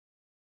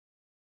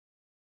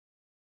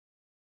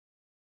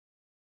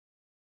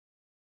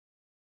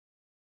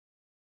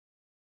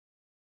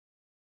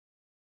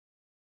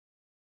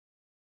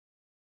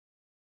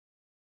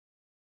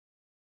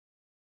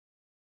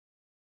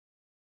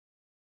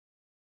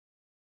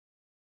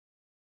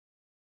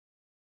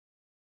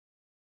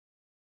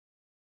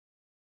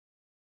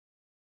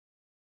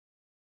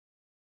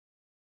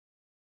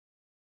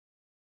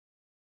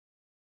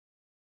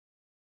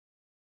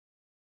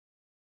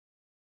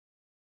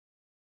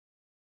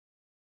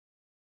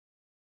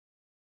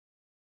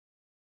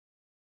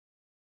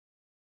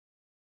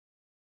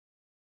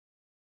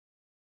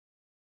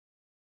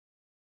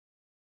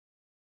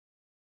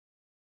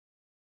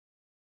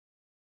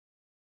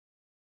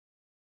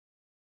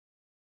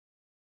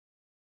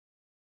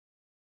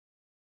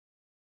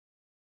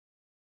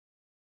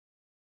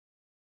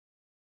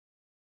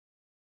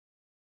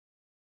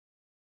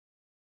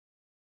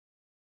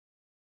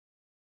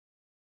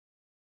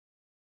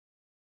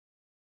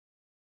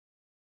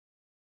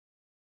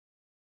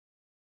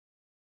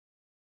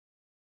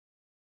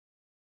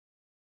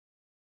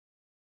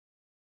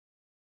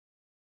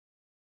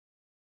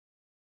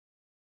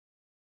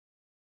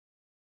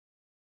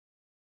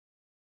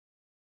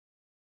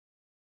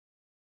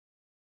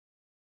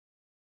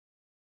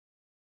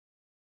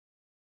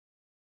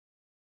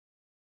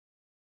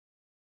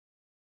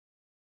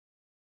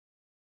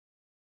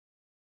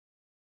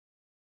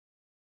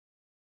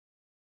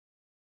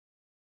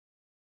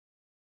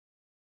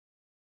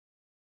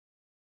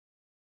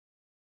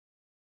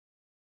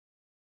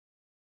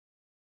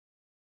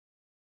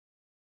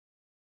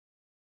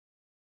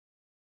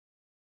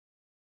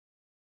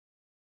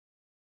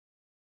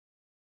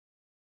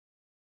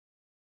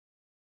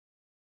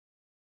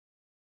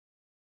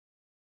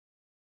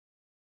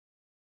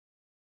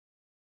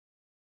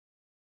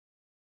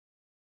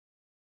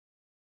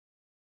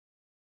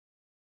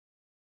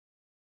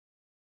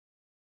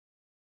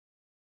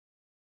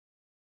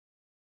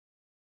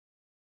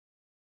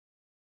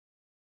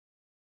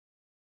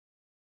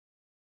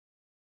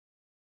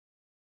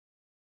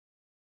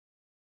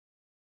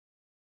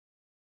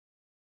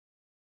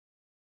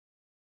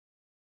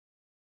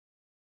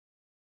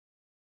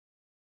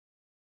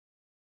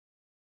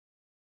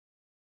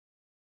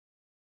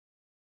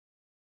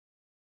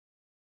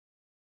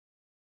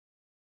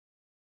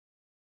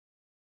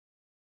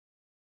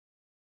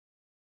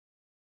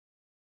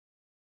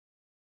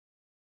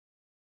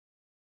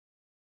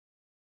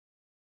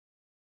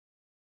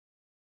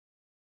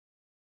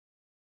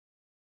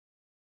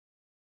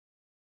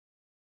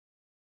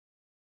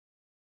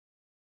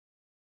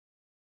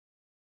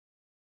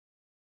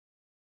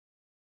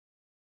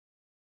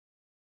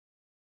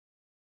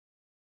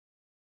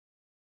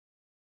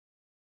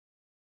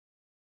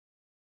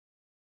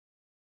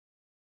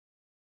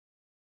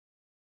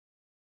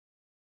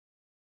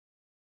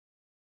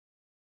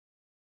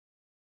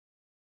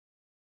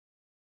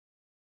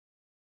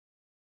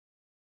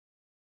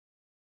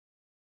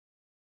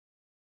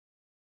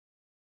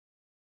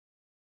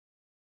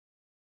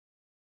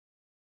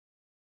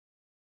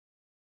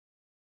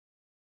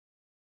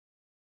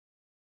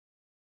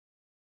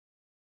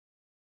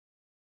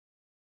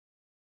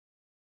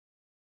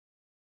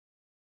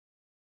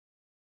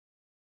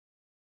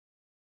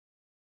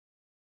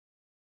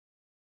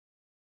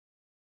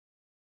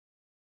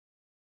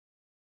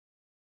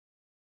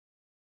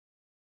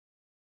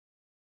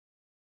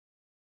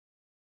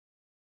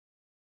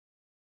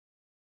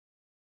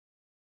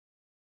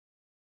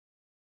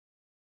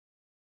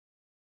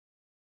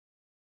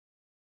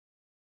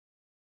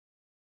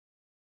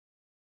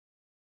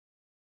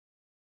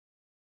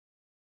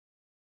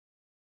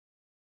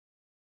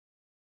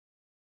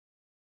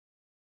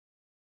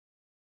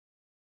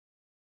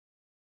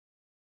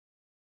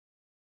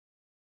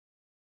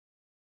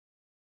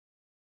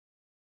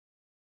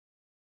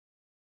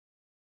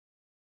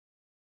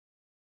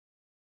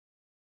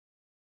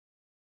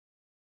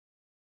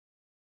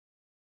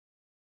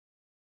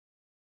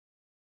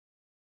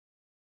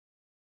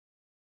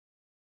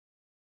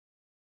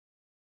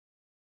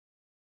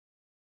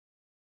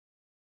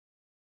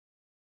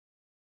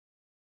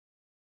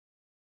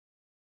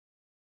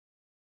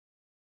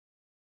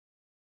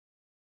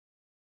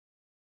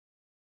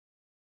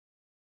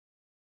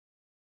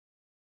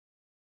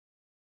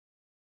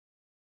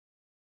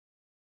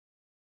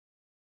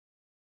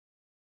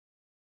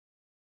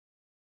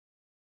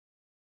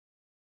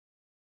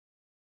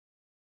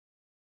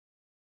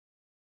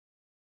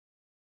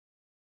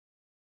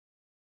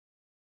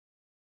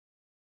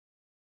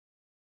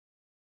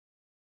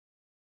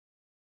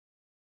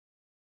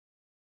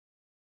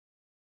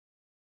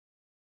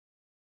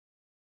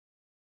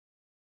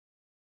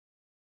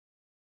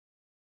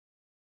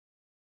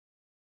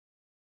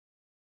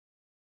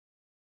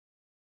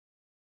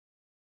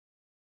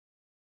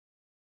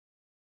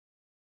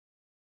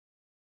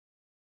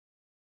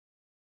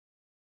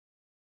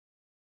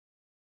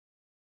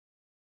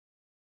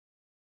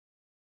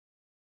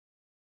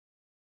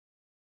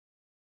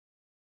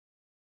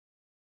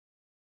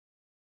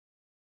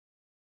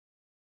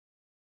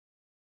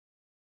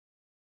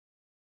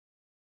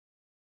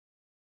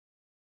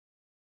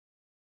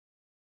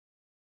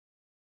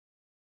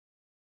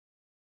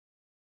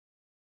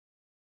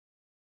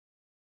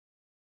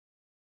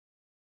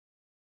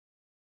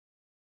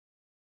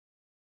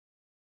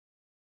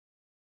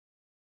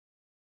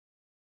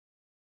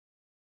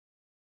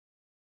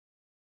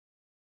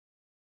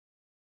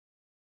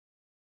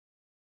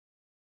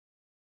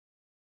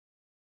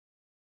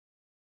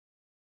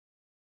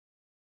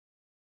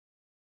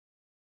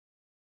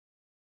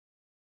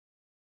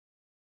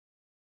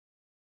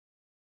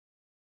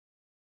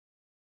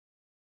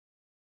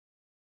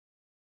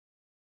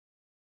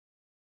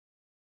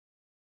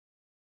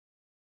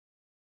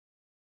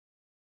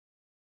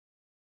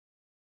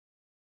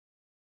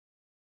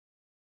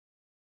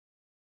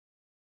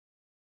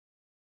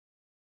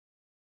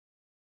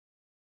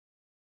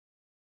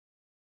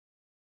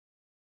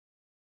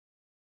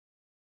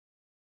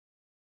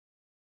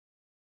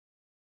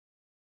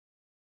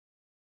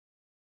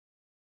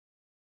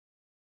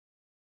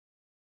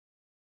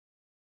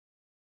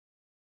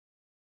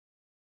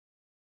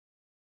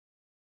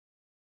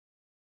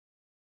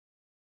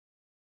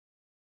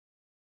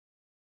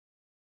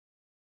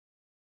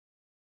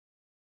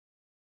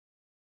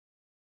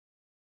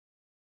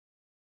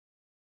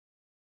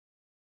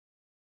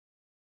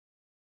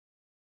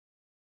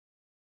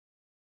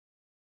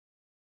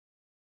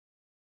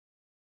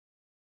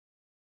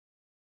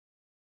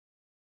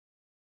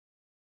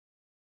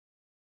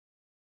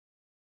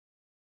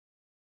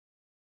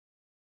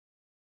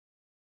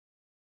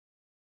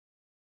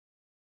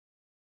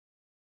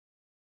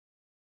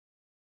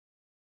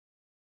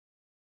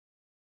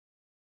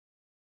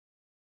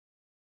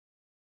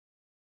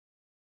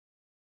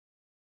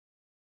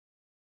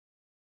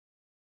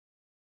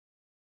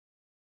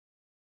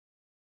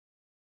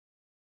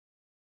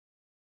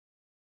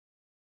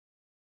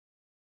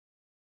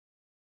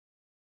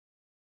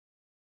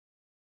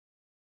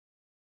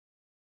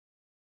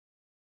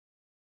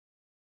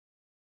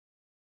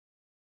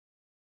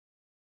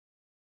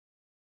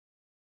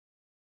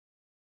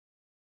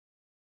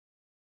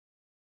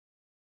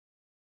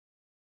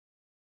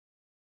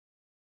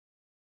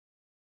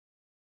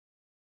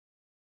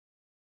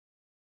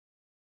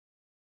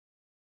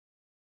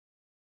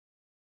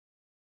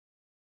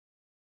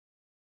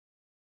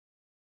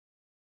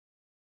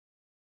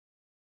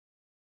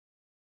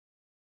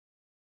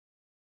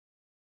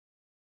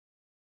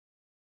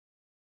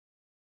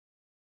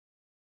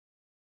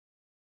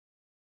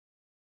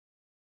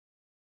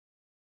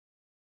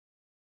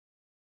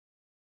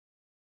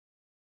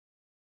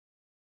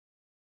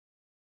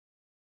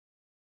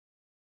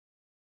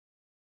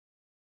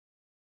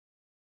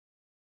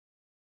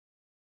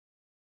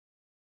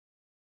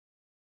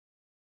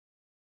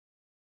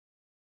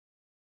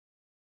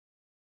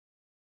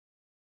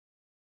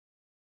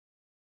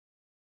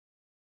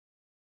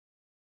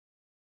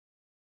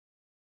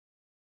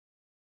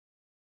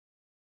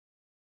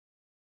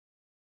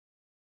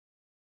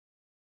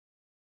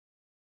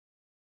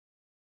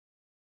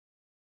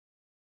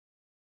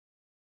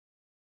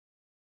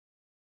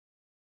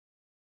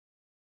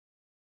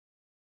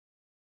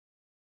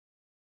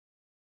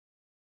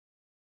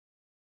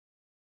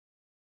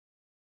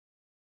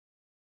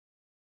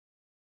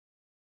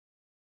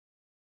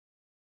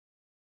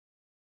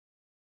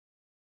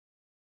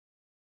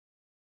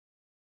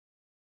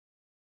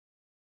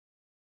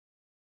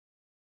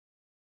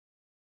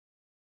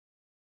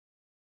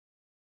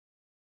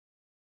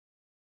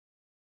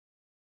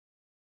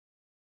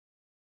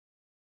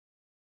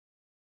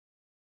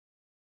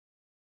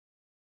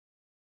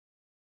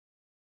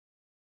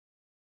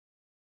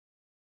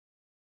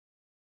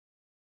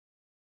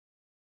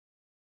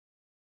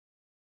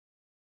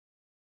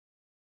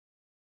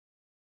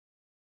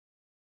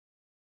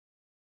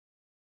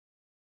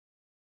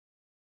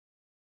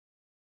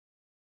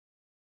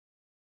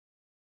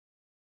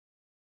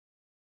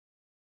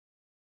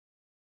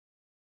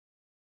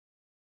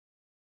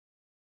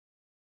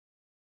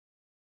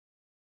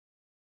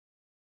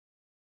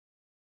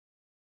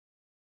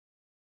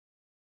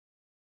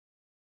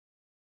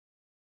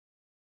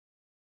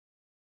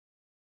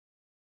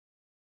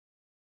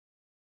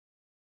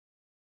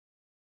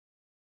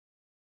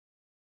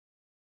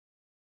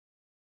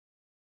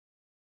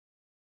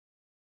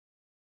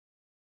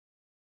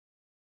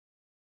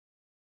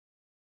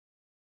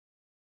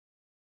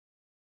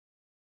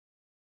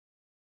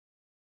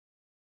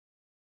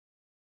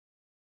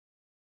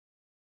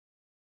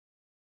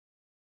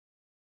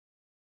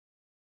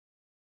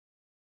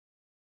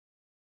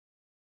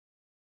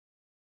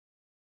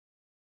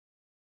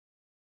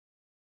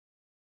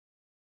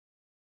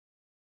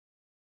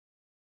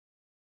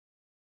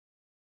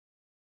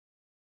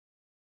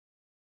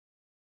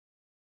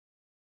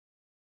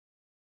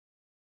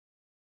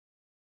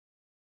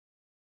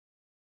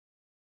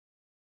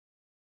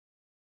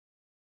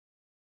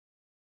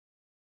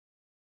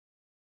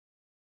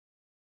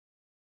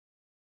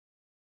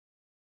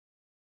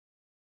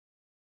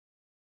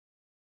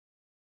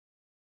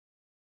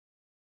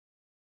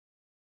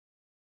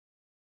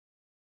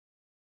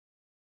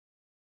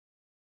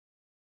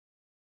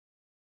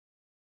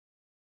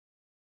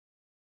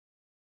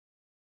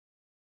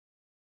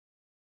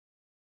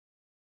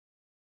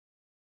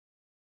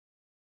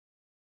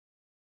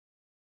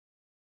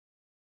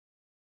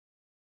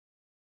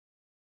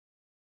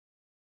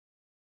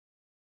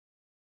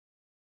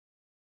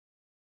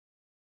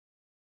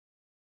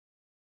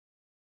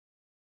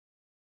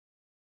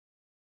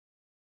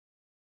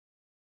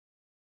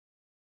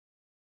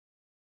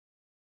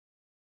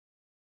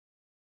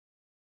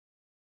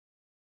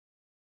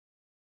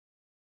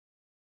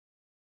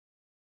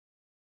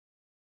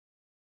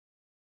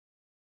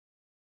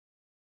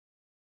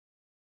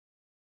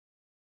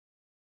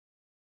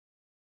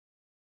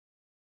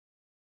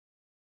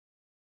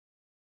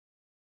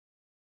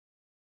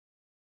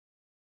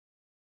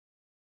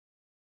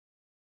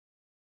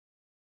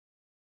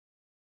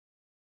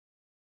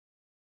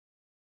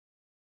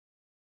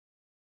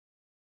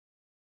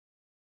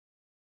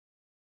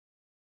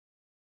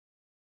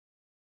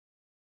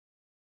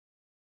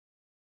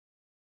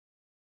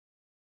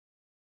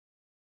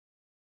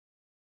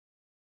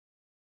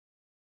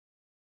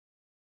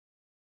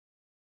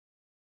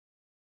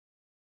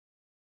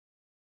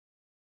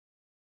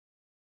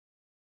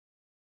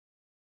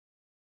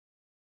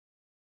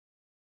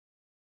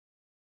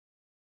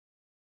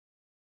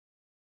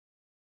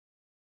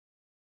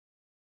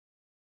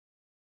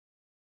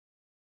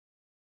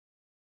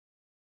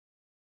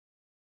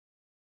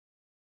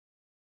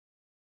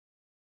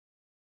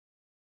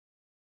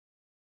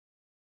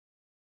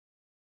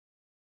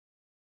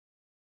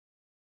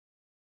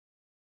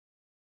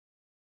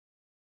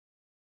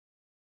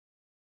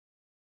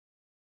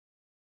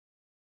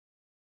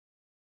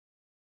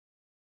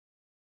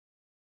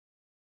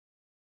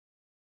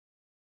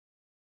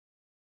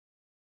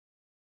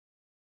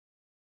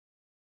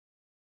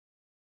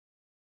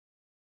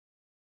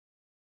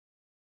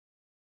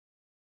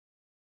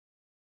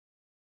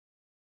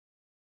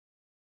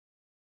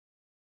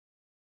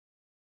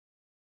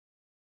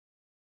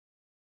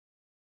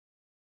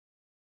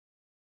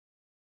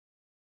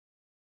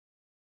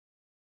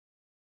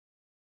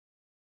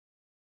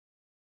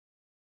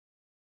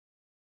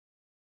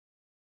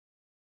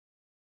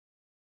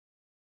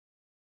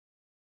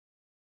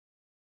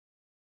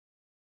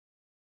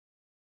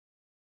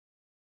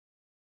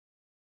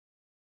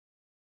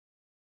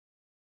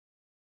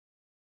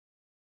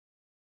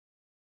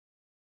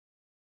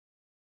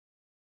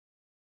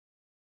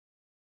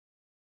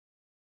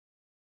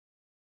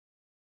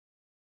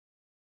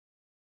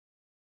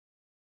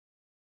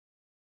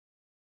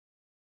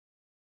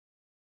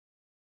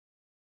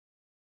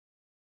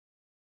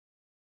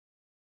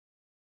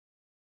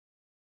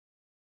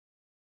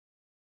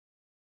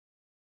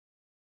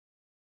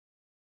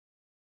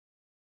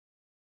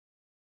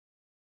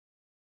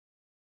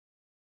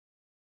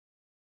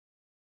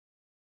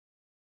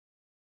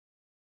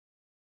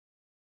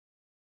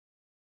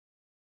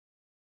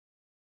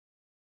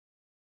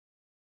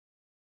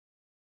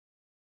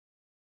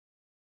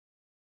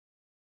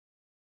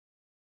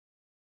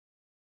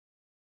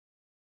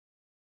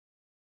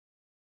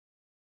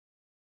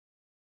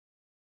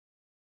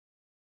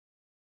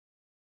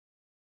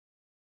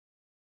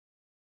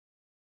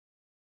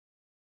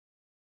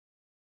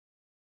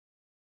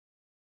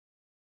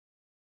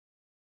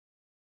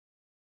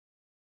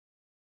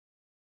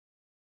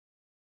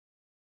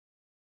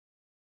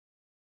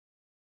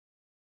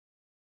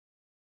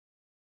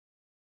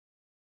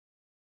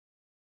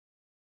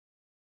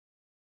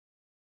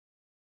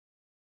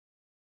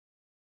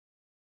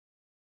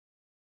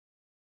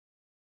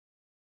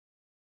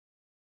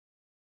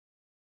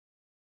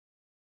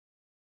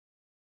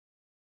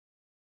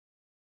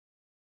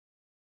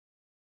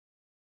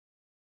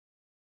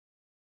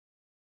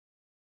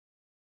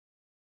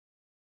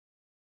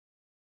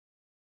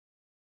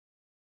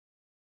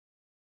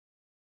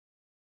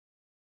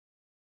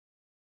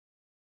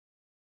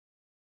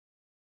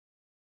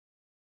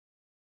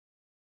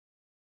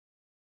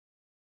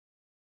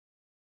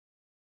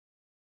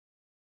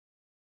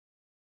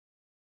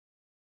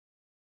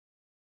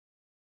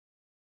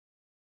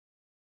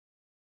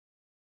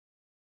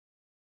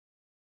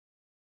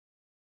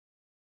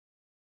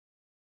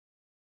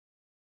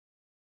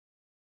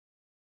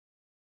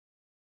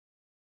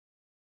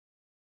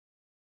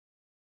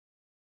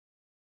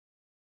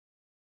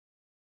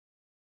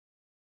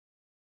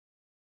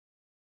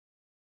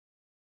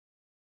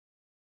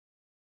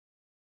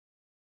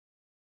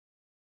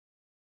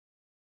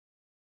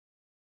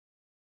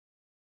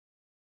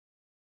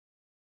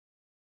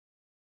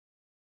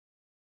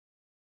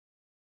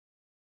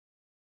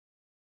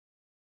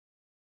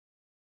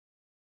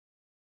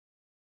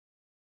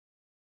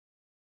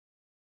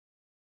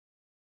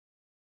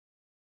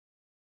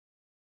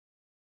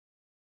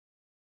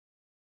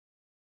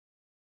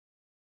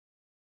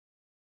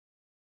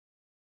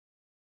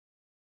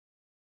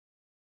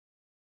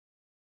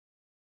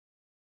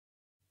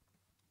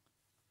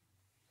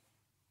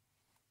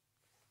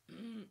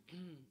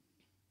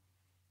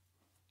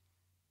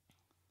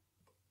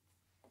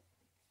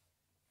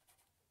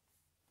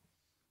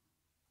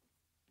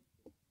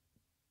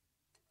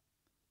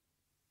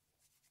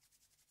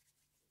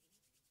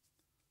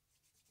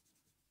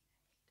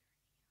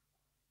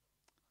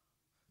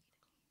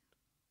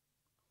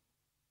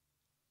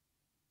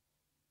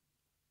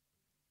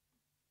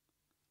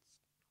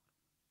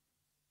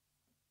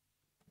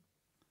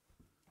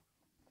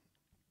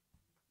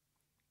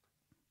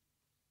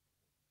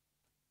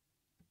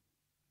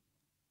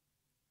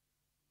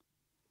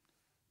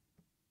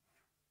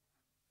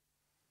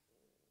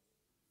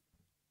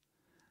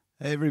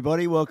Hey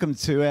everybody, welcome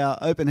to our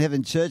Open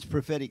Heaven Church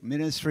Prophetic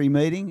Ministry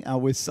meeting.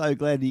 We're so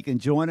glad you can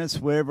join us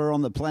wherever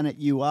on the planet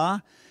you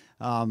are.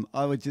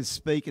 I would just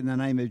speak in the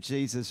name of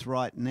Jesus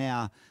right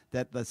now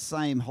that the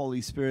same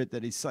Holy Spirit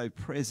that is so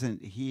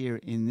present here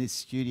in this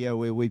studio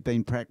where we've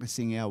been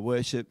practicing our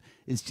worship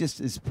is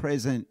just as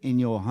present in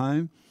your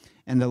home.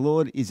 And the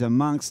Lord is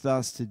amongst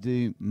us to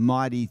do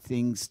mighty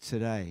things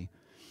today.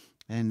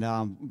 And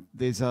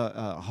there's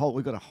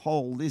we've got a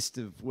whole list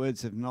of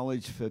words of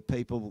knowledge for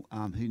people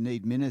who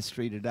need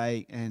ministry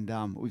today, and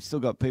we've still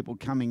got people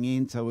coming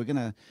in. So we're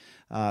going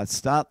to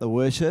start the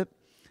worship,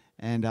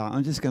 and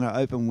I'm just going to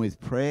open with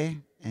prayer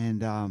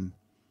and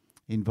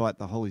invite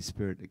the Holy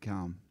Spirit to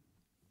come.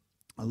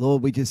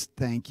 Lord, we just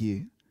thank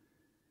you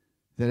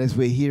that as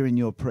we're here in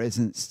your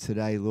presence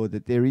today, Lord,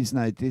 that there is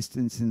no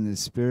distance in the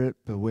Spirit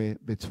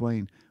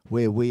between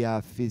where we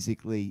are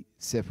physically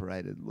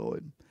separated,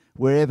 Lord.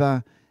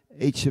 Wherever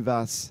each of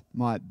us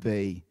might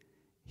be,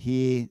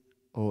 here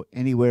or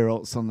anywhere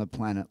else on the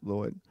planet,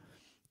 Lord,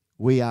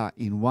 we are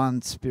in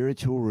one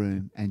spiritual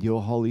room and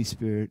your Holy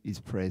Spirit is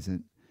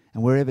present.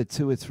 And wherever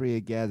two or three are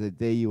gathered,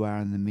 there you are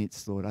in the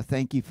midst, Lord. I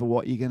thank you for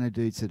what you're going to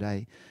do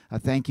today. I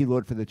thank you,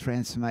 Lord, for the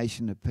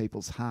transformation of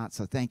people's hearts.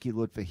 I thank you,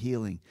 Lord, for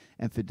healing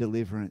and for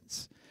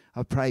deliverance.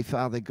 I pray,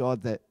 Father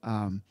God, that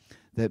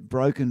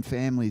broken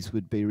families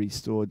would be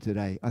restored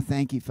today. I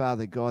thank you,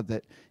 Father God,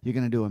 that you're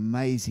going to do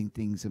amazing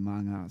things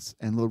among us.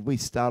 And Lord, we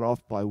start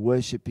off by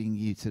worshiping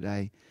you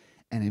today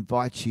and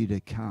invite you to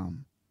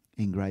come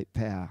in great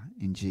power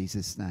in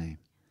Jesus' name.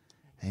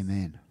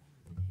 Amen.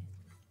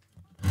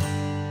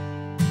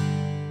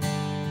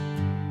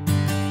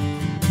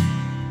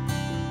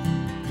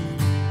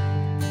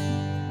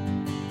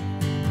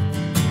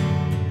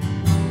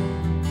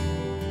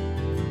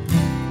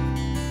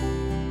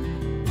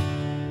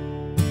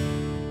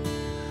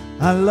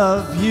 I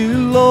love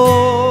you,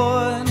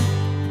 Lord.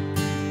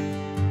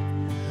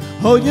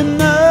 Oh, your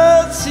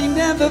mercy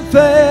never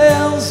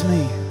fails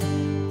me.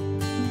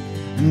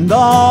 And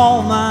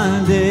all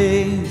my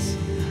days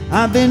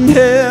I've been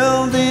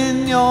held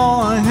in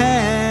your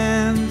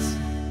hands.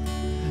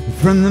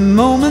 From the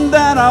moment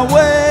that I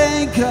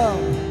wake up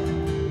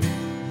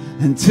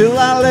until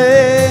I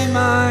lay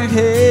my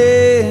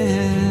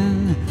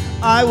head,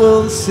 I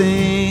will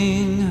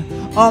sing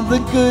of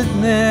the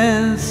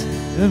goodness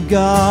of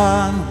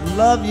God.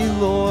 Love you,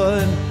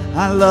 Lord.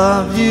 I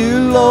love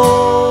you,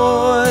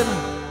 Lord.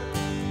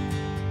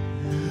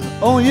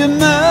 Oh, your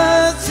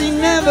mercy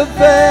never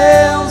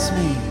fails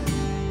me.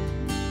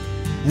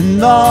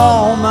 And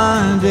all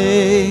my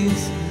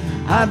days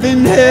I've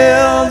been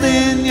held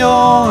in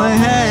your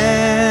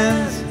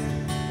hands.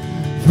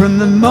 From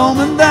the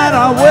moment that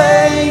I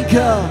wake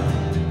up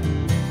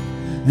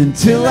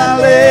until I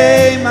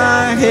lay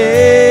my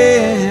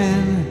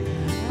head,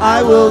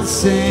 I will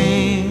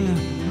sing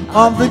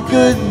of the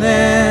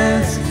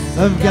goodness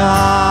of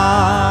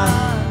God.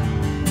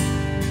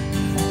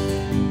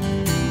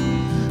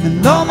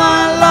 And all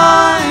my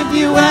life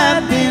you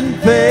have been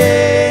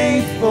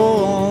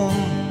faithful.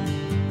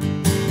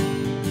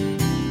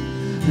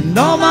 And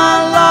all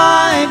my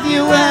life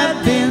you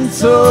have been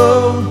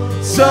so,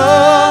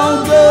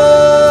 so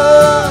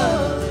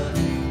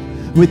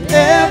good. With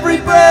every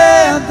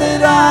breath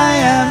that I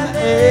am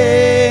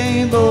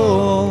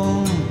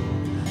able,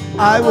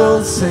 I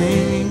will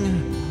sing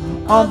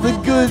of the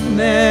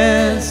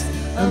goodness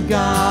of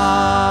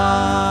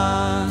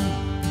God.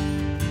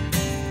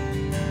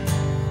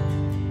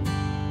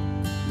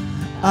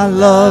 I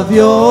love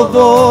your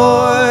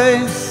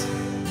voice.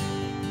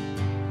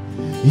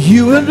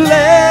 You have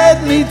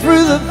led me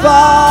through the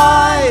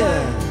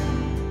fire.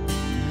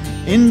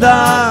 In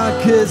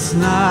darkest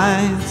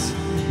nights,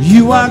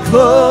 you are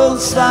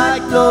close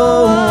like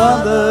no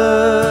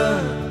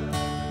other.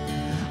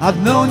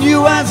 I've known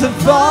you as a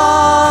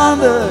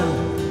father.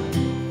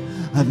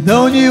 I've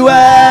known you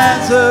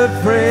as a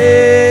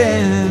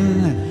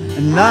friend,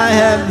 and I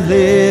have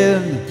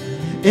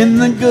lived in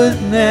the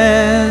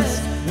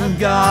goodness of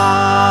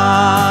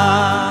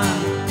God.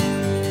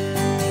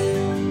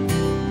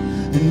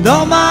 And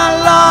all my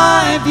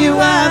life you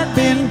have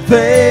been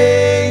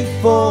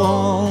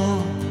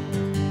faithful.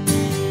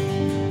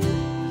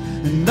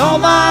 And all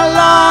my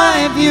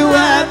life you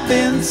have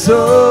been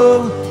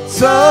so,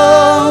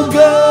 so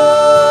good.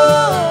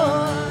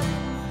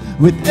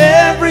 With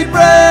every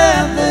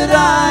breath that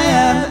I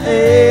am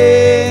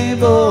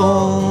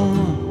able,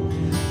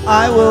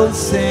 I will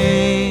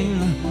sing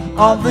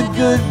of the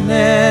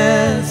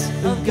goodness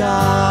of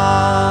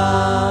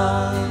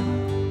God.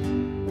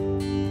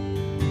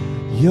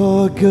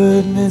 Your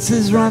goodness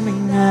is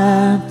running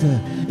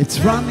after, it's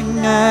running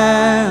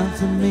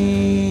after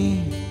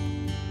me.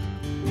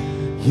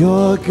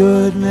 Your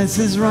goodness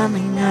is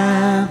running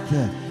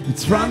after,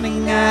 it's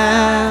running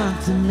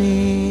after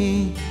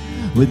me.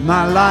 With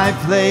my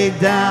life laid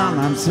down,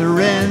 I'm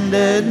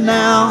surrendered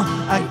now.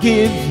 I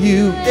give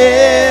you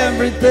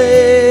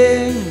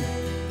everything.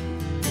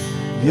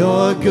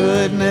 Your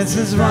goodness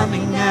is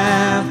running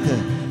after,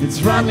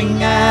 it's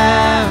running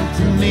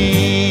after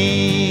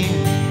me.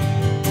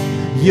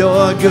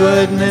 Your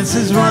goodness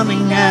is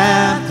running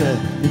after,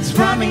 it's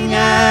running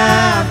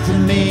after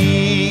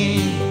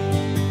me.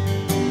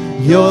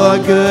 Your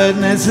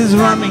goodness is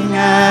running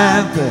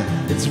after,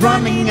 it's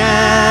running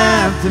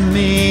after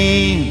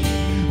me.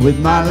 With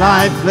my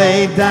life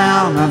laid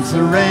down, I'm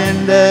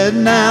surrendered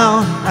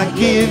now. I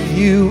give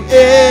you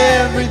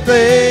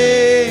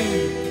everything.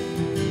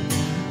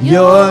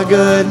 Your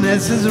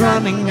goodness is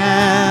running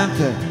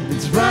after,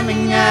 it's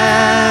running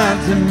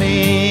after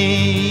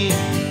me.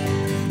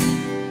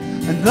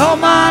 And all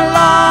my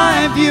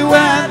life you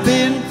have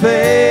been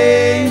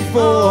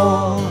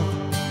faithful.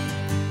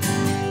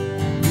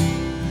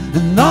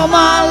 And all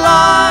my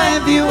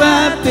life you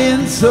have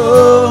been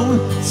so,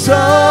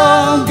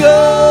 so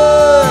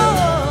good.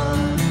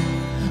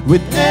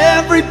 With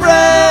every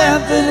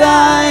breath that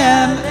I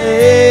am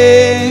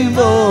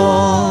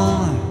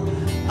able,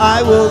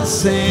 I will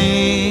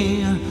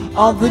sing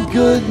of the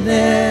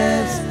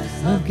goodness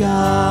of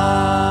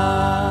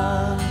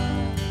God.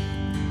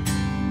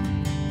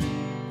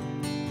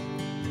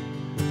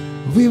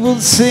 We will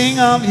sing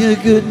of your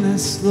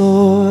goodness,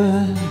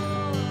 Lord.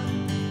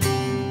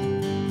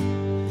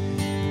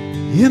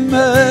 Your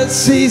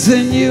mercies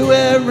are new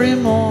every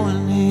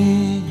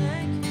morning.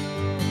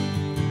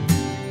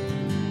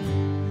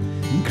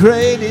 And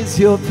great is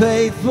your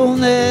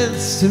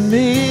faithfulness to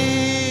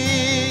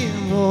me,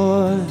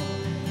 Lord.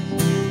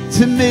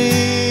 To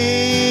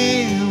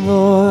me,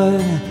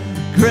 Lord.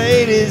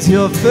 Great is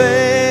your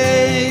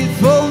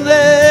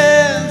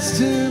faithfulness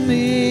to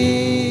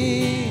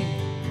me.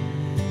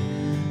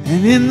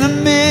 And in the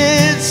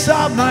midst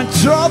of my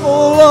trouble,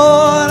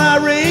 Lord, I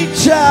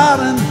reach out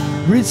and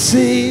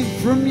receive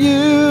from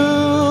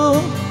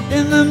you.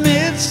 In the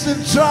midst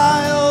of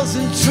trials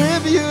and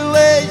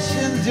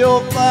tribulations,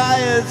 your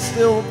fire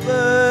still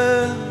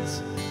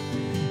burns.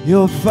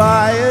 Your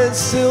fire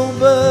still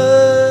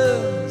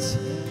burns.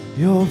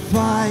 Your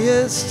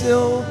fire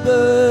still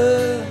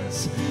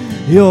burns.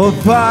 Your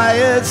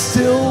fire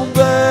still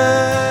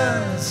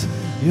burns.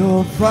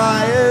 Your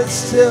fire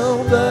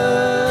still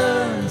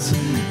burns.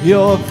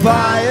 Your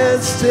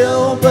fire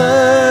still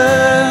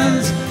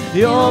burns.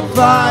 Your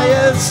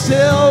fire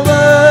still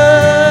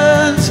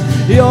burns.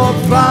 Your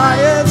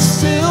fire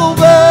still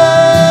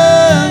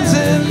burns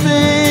in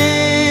me.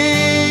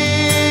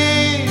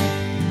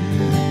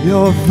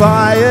 Your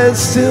fire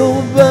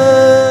still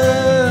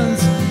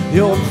burns.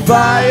 Your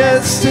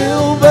fire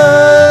still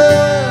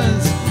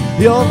burns.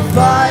 Your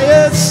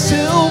fire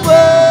still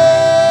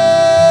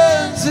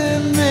burns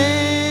in me.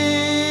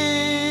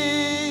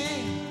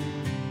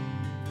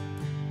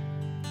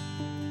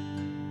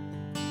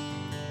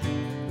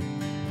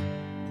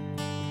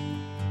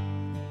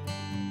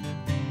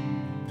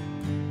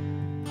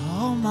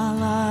 All my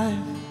life,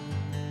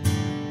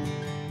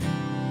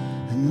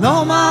 and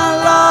all my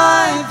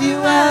life you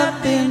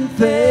have been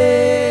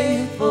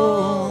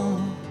faithful.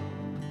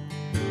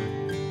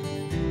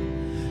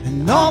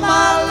 And all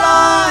my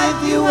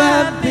life you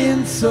have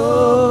been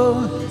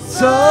so,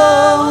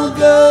 so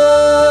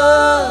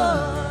good.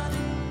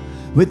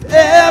 With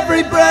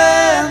every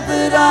breath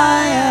that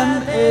I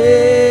am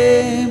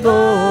able,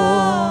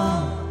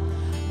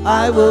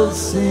 I will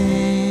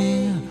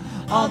sing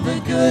of the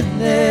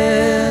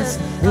goodness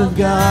of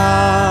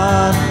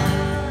God.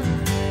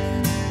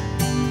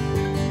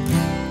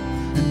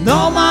 And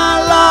all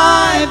my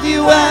life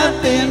you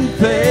have been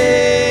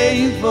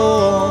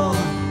faithful.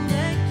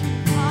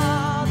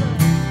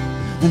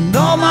 And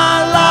all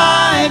my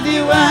life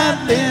you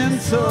have been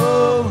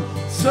so,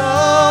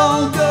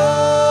 so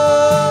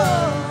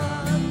good.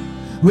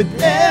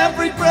 With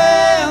every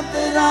breath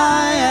that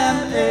I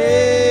am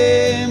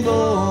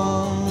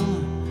able,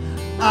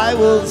 I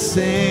will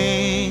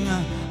sing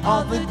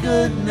of the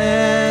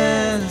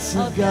goodness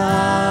of God.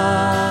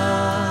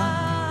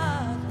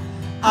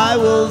 I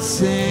will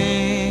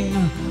sing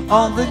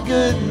of the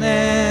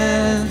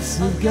goodness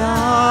of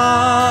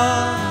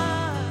God.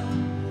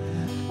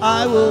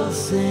 I will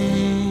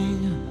sing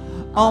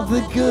of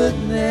the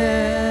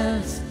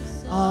goodness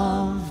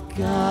of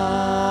God.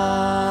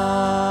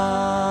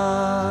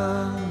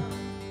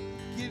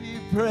 Give you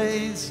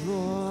praise,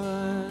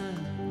 Lord.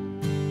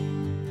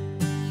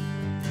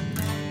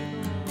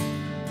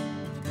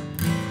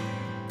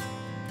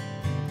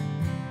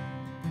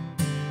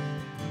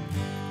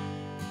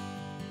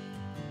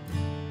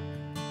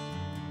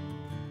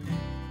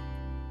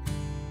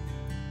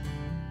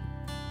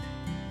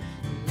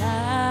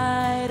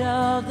 Light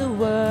of the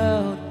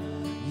world,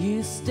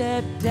 you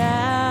step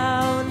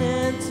down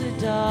into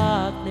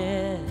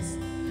darkness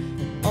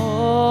and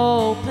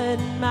open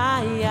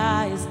my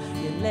eyes.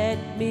 You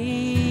let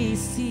me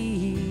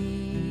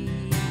see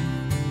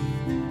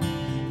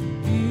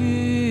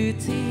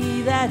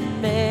beauty that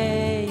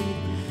made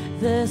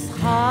this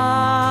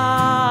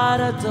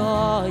heart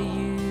adore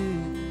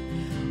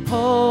you.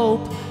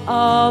 Hope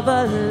of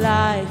a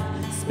life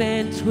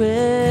spent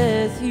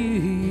with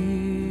you.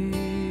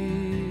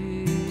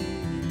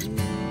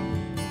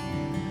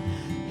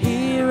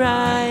 Here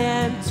I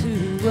am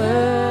to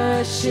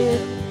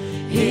worship.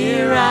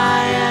 Here I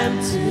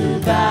am to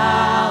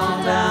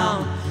bow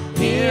down.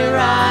 Here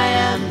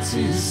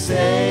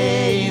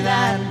say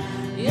that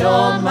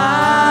you're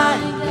my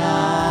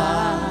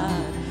God.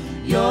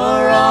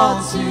 You're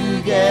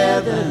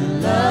altogether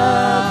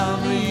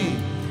lovely,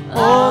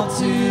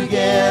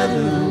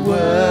 altogether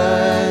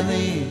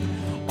worthy,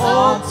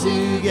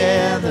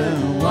 altogether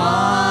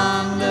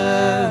wonderful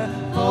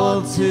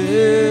to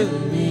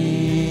me.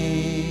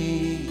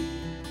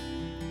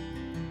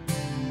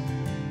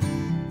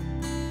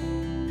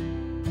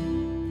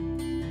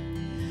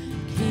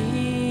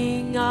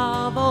 King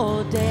of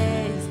all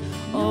days,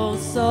 oh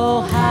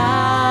so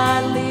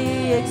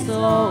highly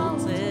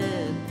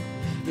exalted,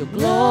 you're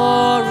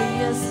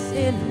glorious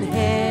in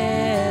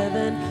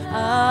heaven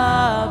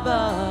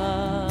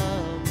above.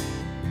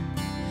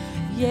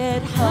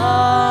 Yet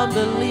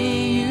humbly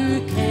you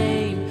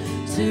came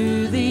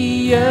to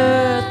the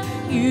earth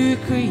you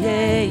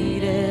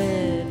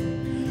created.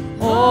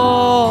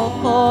 Oh,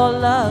 for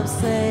love's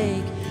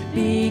sake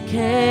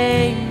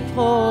became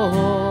poor.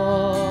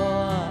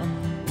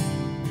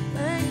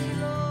 Thank you,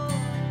 Lord.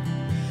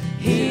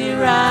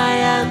 Here I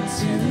am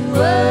to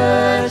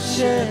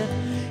worship.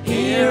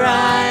 Here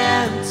I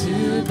am to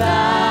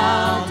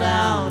bow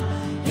down.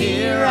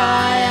 Here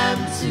I am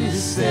to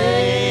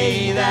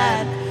say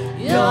that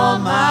you're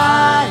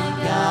my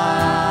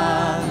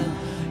God.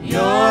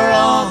 You're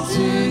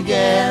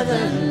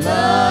altogether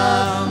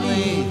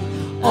lovely,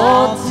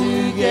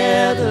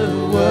 altogether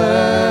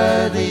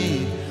worthy,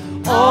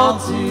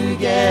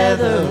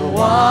 altogether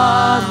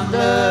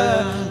wonderful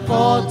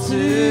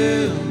to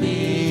me.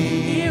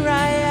 Here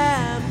I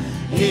am.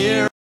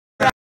 Here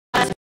I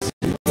am to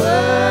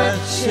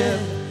worship.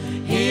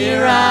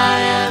 Here I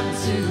am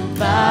to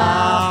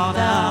bow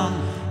down.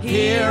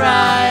 Here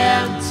I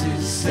am to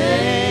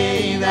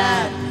say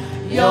that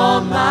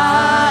you're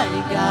my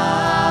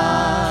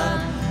God.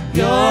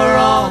 You're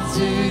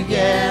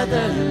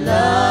altogether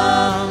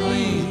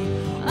lovely,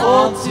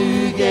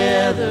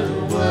 altogether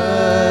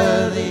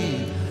worthy,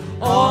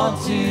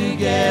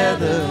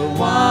 altogether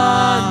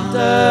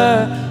wonderful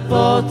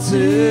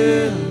to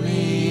me.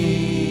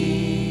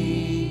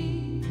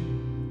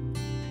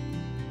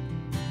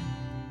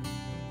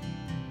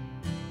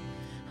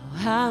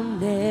 I'll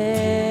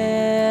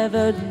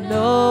never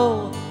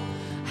know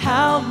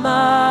how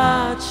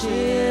much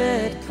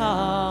it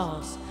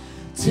costs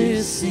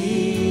to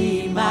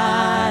see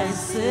my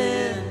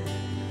sin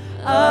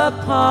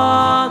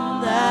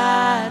upon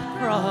that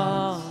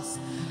cross.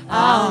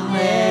 I'll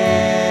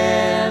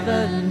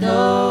never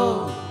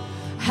know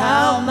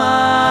how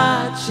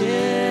much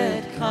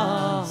it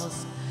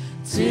costs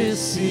to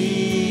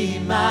see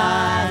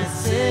my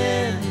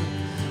sin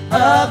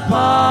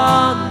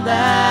upon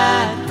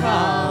that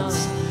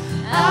cross.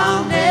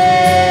 I'll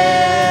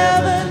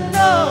never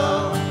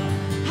know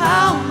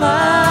how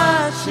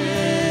much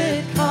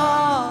it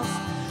costs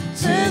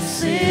to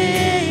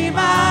see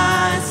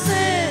my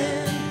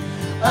sin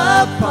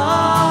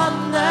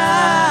upon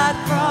that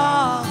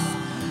cross.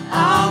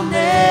 I'll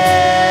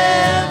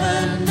never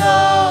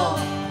know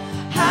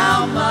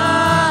how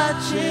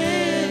much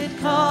it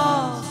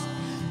costs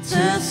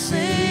to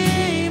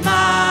see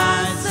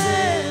my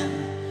sin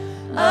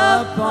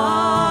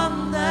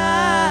upon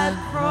that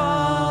cross.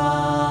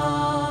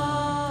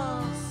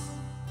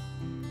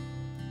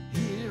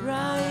 Here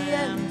I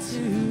am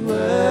to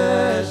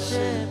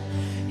worship.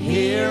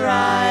 Here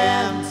I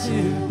am to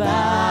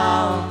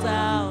bow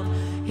down.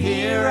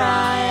 Here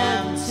I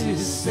am to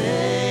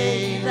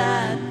say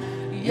that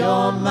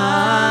you're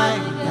my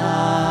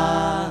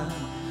God.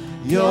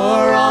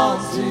 You're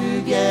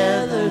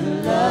altogether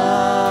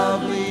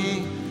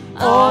lovely,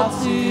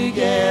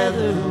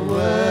 altogether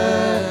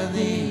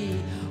worthy,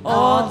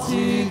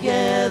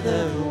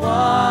 altogether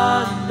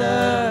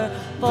wonderful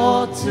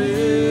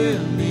to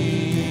me.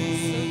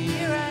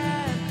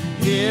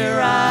 Here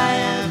I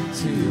am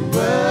to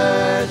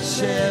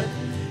worship.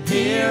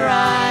 Here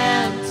I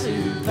am to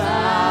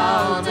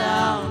bow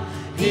down.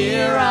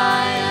 Here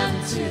I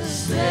am to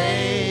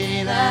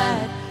say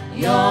that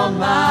you're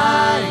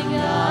my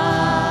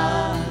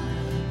God.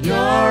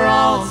 You're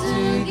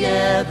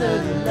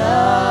altogether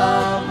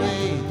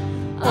lovely,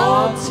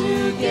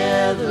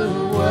 altogether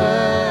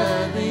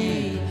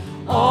worthy,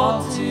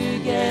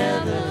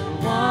 altogether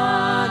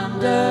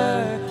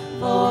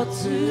wonderful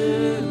to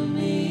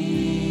me.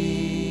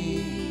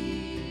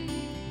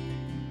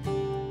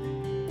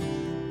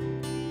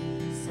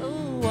 So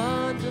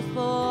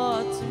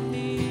wonderful to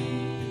me.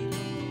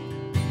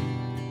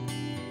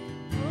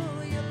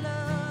 Oh, you're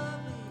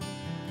lovely,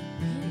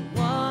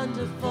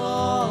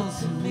 wonderful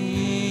to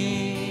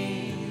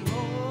me.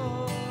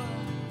 Oh,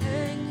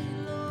 thank you,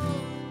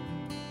 Lord.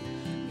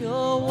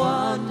 You're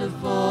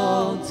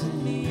wonderful to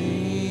me.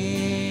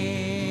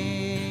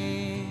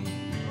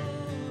 Oh,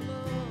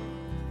 Lord,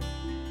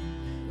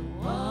 you're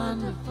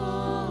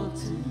wonderful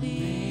to me.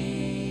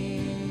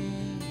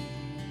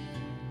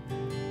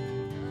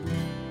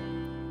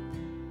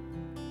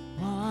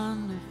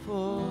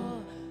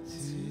 Wonderful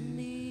to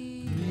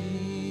me.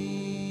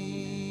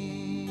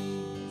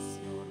 Yes,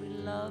 Lord, we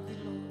love you,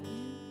 Lord.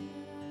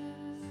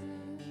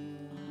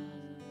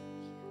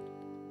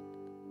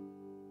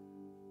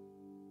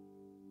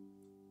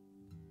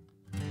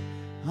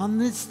 On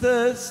this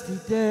thirsty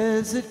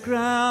desert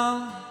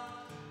ground,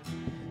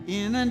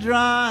 in a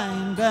dry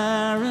and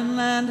barren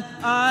land,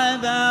 I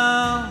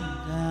bow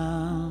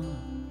down.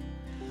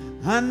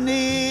 I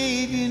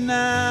need you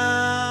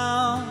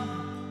now.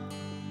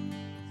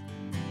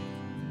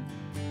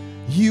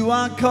 You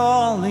are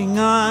calling,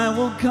 I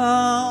will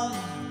come.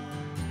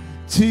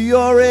 To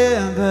your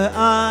river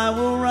I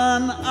will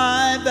run,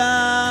 I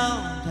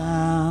bow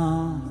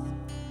down.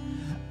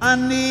 I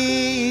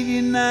need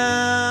you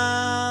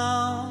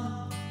now.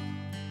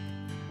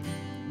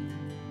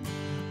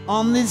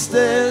 On this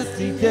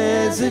thirsty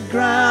desert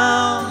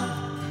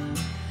ground,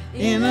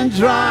 in a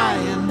dry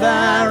and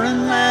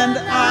barren land,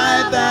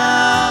 I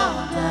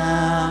bow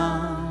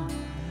down.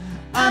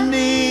 I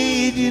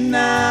need you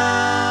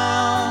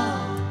now.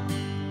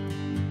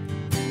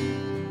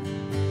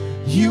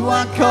 You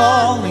are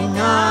calling,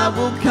 I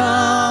will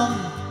come.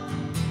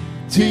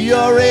 To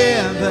your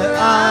river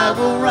I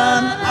will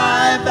run,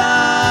 I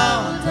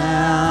bow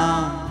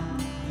down.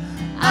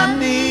 I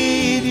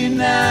need you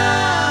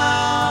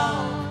now.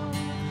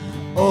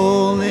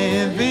 Oh,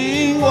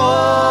 living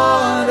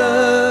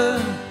water,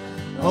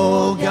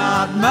 oh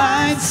God,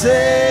 my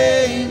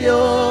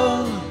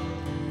Savior.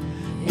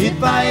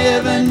 If I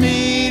ever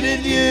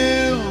needed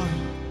you,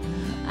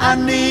 I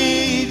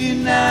need you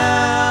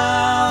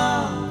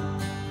now.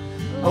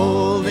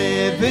 Oh,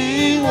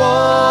 living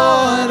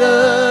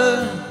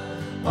water,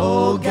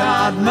 oh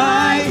God,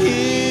 my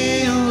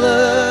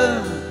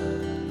healer.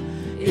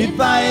 If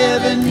I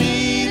ever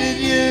needed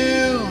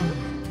you,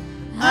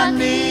 I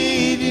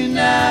need you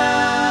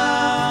now.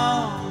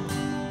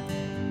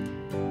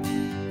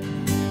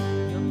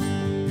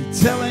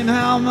 Tell him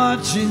how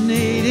much you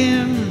need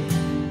him.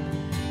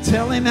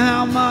 Tell him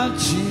how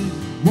much you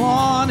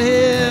want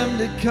him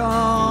to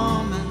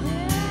come.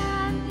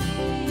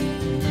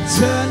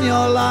 Turn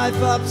your life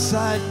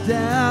upside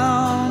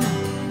down,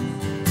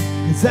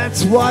 'cause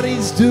that's what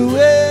he's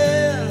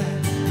doing.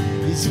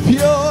 He's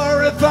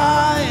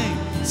purifying,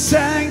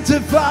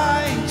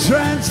 sanctifying,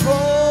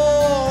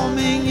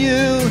 transforming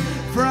you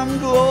from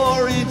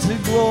glory to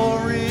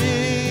glory.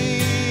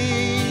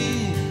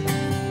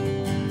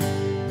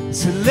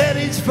 So let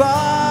his fire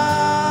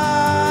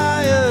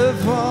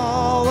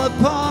fall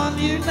upon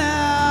you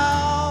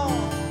now.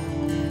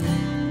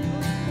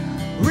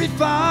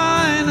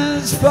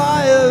 Refiner's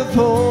fire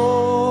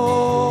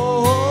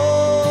fall.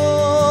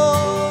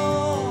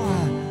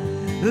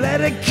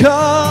 Let it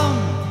come,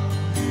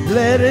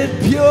 let it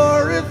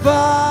purify,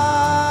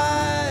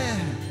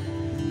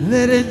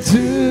 let it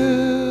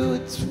do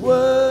its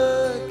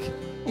work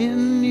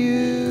in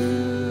you.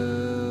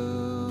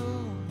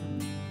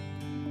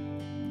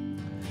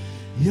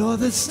 You're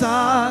the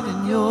start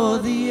and you're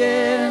the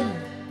end.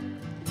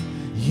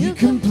 You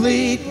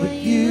complete what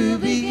you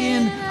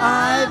begin.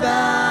 I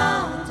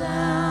bow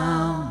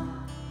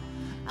down.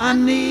 I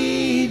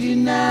need you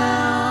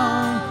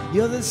now.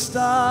 You're the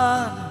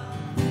start.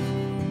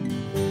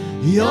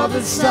 You're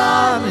the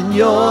start and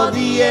you're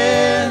the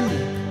end.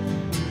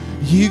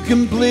 You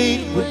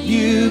complete what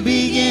you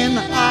begin.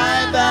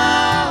 I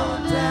bow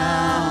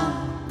down.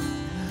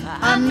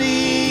 I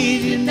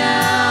need you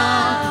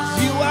now.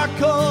 'Cause you are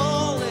calling.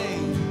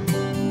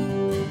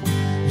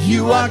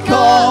 You are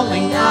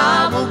calling,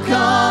 I will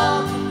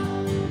come.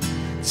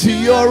 To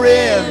your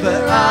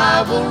river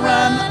I will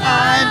run,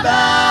 I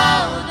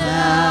bow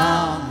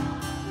down.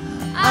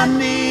 I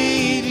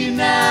need you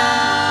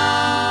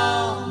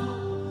now.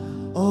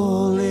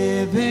 Oh,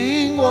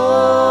 living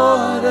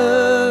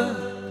water,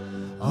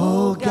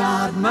 oh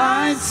God,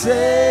 my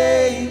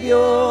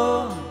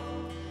Savior.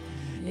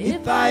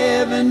 If I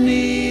ever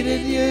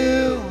needed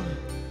you,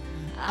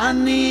 I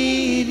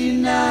need you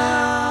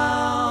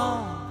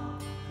now.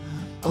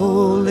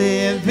 Oh,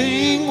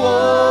 living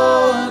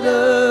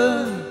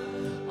water,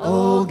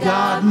 oh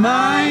God,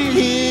 my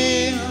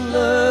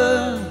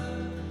healer.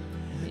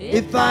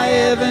 If I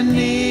ever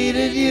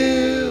needed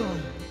you,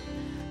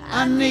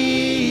 I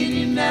need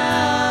you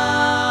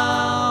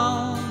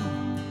now.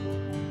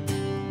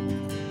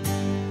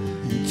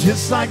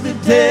 Just like the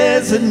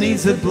desert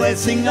needs the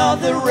blessing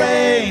of the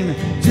rain,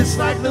 just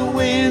like the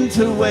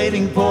winter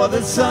waiting for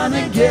the sun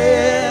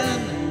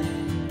again,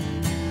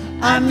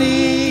 I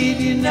need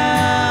you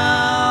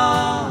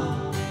now.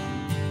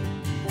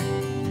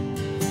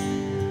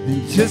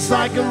 And just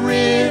like a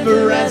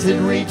river as it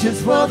reaches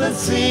for the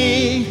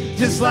sea,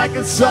 just like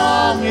a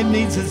song, it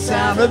needs a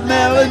sound of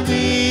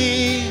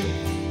melody.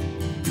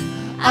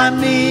 I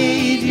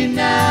need you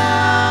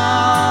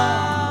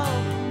now.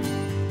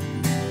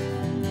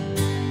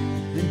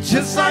 And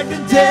just like the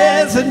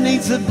desert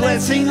needs the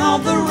blessing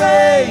of the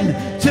rain,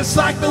 just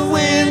like the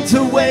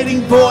winter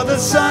waiting for the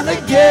sun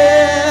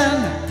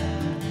again,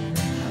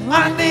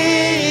 I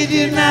need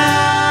you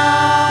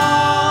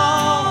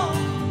now.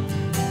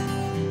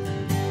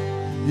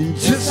 And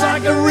just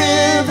like a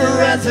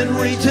river as it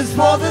reaches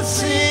for the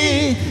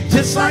sea,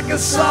 just like a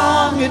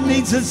song, it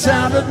needs a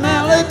sound of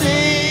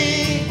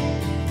melody.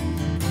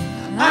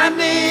 I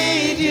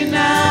need you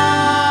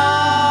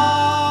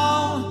now.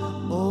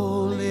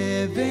 Oh,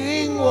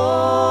 living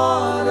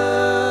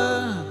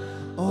water,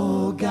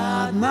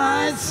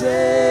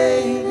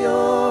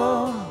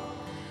 Savior.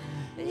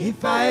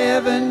 If I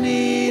ever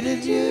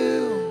needed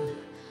you,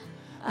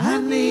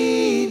 I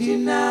need you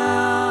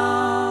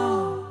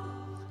now.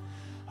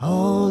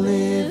 Oh,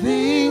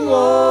 living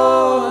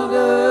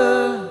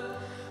water,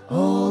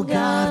 oh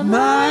God,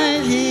 my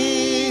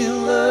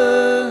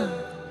healer.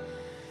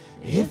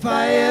 If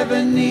I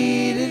ever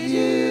needed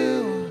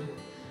you,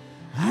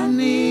 I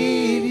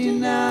need you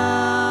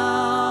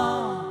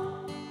now.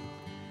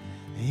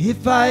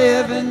 If I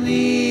ever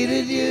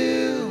needed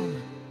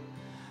you,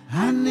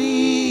 I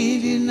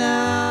need you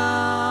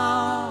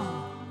now.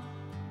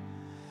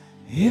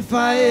 If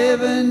I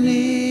ever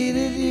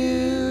needed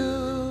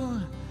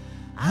you,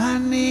 I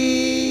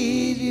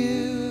need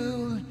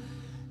you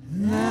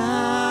now.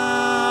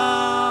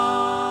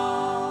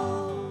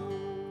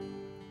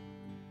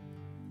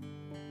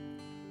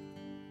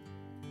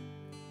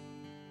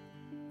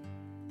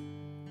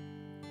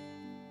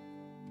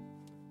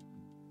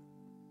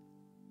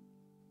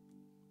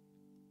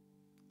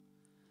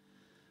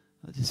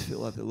 I just feel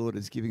like the Lord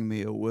is giving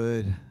me a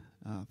word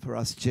for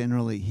us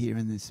generally here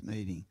in this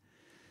meeting,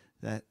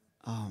 that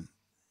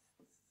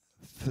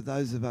for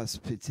those of us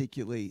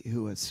particularly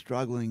who are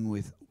struggling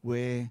with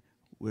where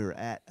we're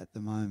at the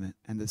moment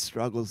and the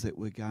struggles that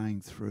we're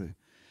going through,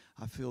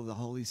 I feel the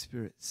Holy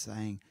Spirit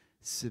saying,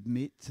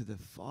 submit to the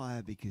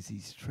fire because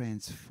he's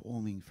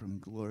transforming from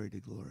glory to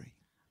glory.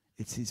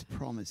 It's his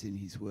promise in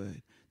his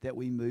word that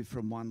we move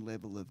from one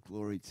level of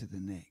glory to the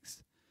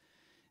next.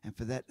 And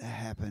for that to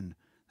happen,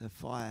 the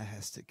fire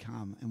has to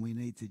come, and we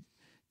need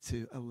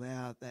to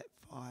allow that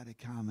fire to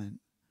come and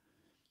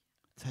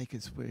take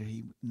us where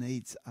he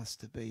needs us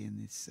to be in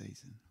this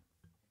season.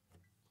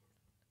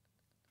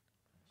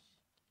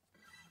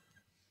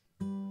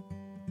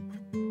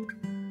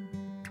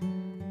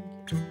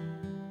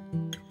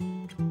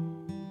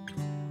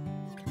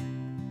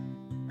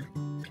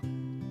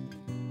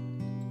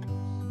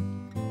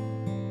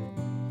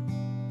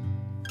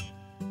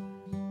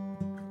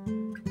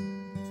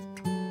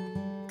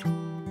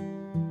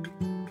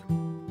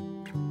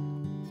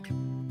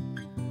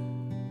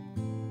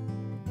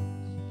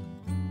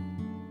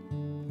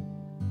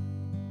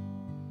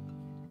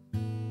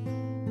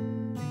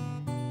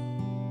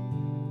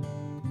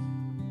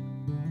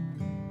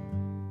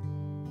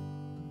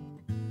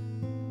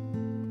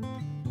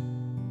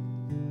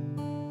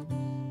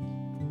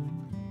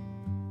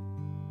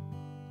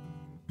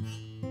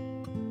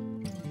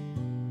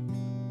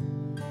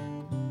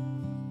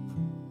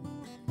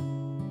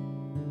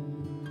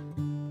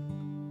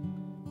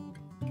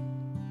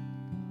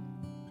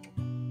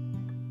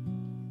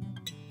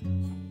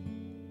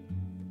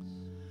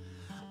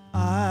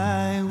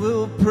 I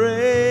will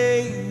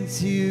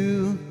praise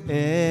you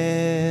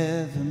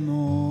evermore.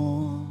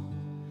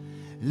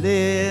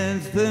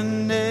 Lift the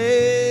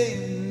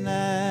name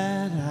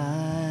that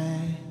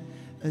I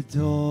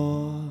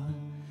adore.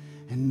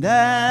 And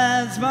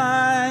as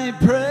my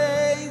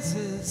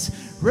praises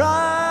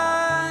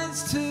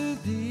rise to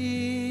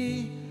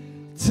thee,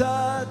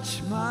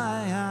 touch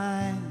my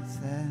eyes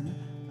that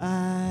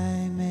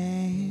I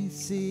may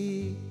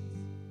see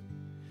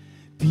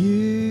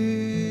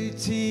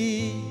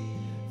beauty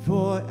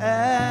for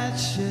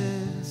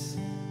ashes,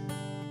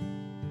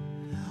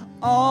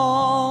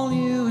 all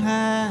you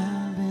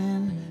have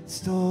in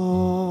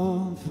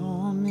store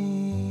for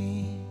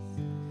me,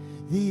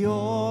 the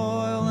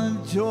oil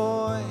of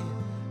joy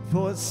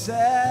for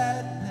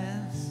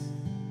sadness,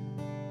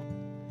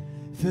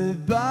 for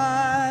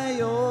by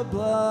your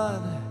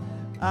blood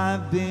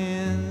I've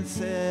been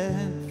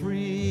set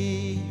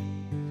free,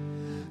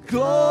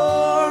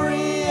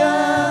 glorious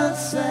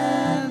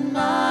and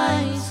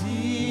mighty,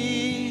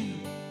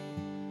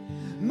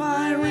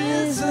 my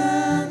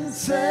risen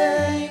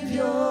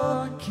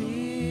Savior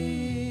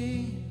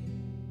King.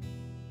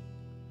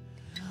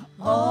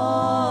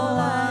 All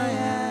I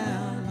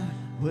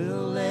am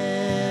will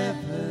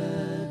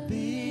ever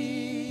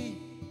be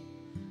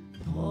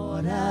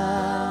poured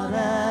out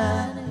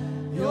at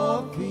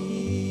your feet.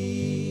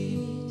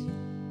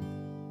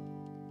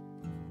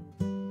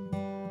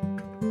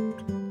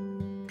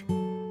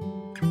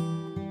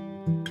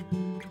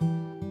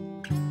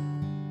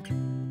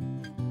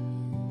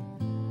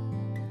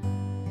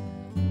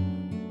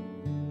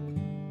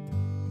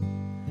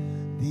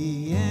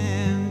 The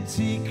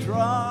empty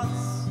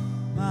cross,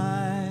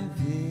 my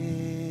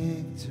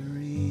victory.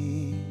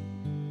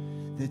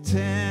 The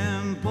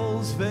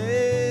temple's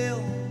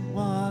veil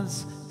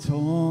was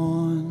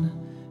torn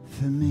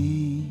for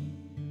me.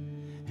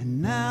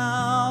 And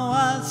now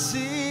I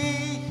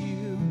see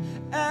you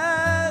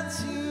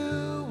as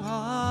you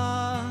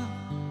are,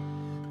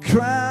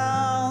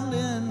 crowned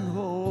in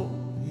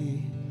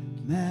holy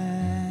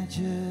majesty.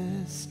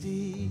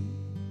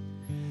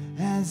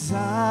 As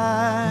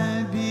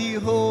I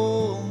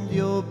behold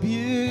your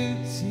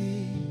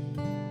beauty,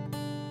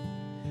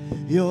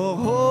 your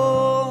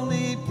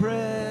holy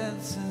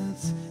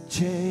presence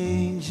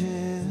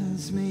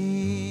changes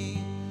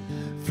me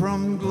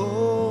from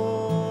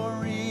glory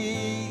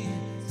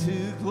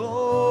to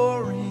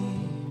glory.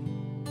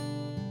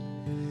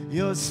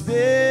 Your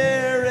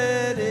spirit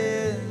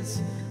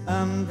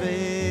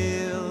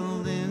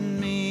unveiled in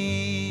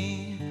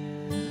me,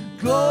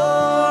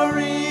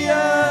 glorious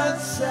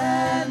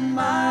and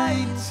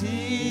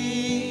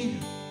mighty,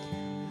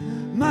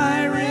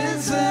 my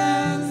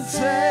risen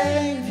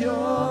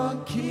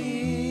Savior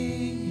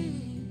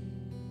King.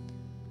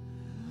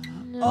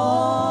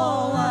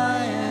 All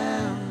I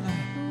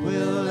am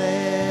will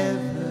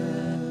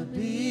ever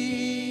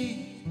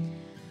be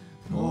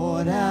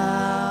poured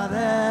out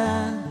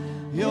at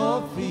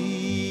your feet.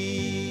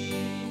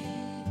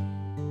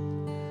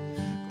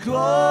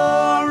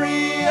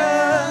 Glorious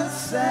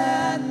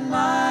and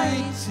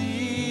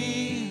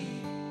mighty,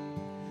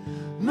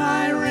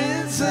 my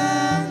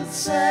risen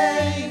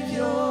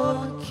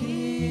Savior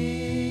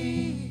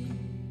King.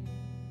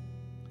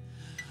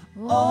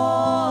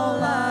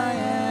 All I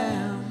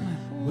am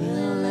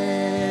will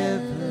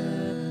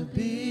ever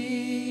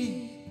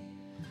be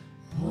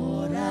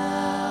poured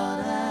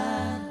out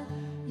at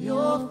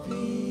your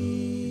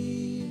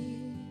feet.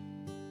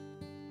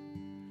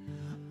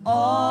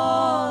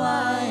 All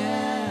I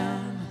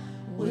am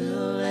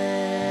will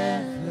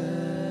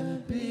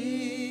ever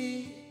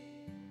be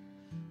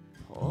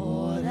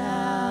poured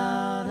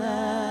out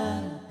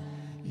at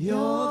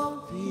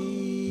your feet.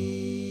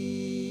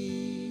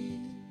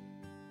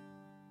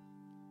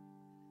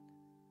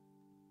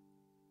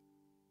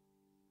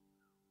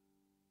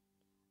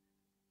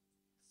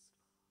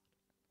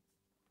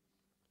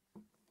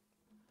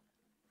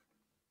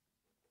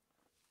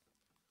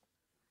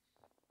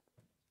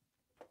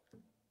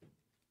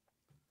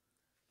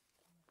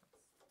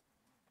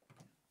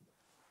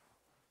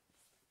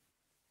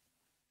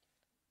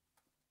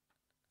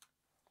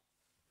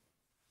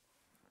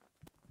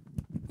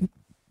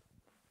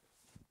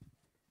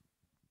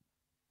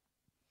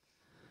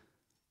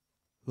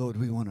 Lord,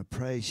 we want to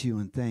praise you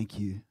and thank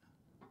you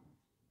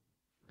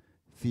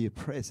for your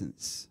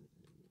presence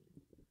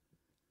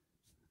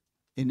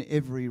in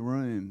every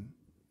room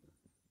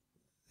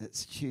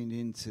that's tuned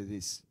into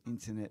this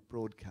internet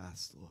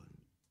broadcast, Lord.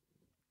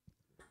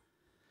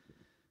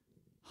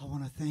 I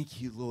want to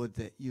thank you, Lord,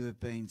 that you have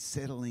been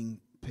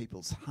settling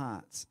people's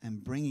hearts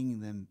and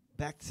bringing them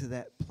back to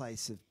that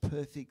place of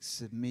perfect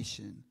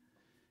submission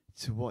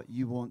to what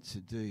you want to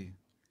do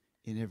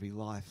in every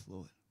life,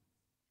 Lord.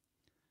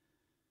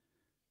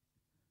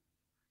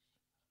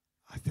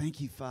 I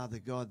thank you, Father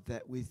God,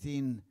 that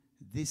within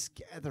this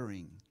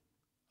gathering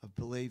of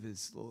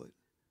believers, Lord,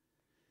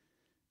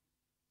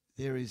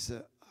 there is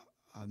a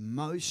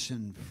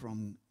motion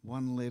from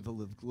one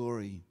level of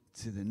glory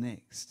to the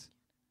next.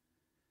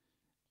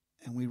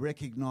 And we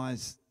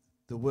recognize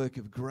the work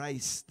of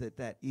grace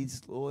that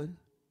is, Lord,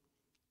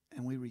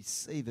 and we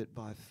receive it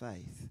by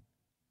faith.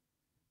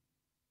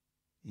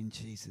 In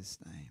Jesus'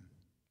 name,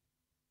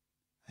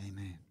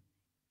 amen.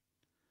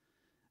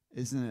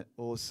 Isn't it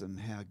awesome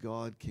how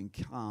God can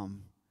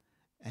come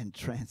and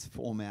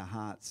transform our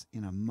hearts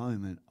in a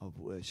moment of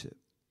worship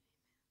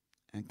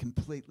and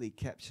completely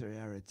capture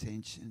our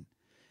attention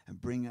and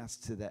bring us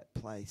to that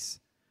place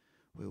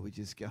where we're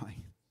just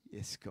going,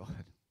 yes,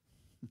 God.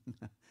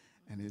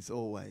 And there's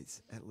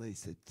always at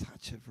least a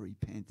touch of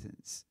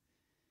repentance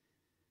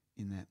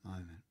in that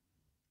moment.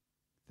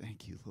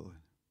 Thank you, Lord.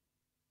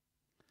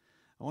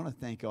 I want to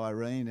thank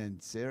Irene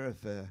and Sarah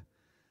for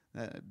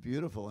that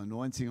beautiful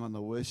anointing on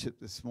the worship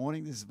this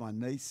morning. This is my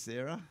niece,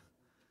 Sarah.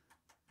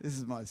 This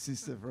is my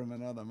sister from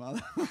another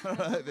mother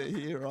over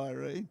here,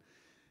 Irene.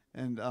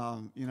 And,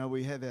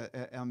 we have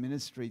our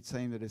ministry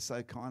team that has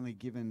so kindly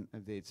given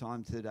of their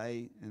time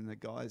today, and the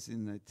guys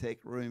in the tech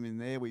room in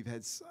there. We've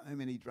had so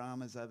many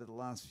dramas over the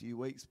last few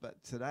weeks,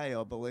 but today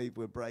I believe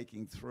we're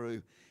breaking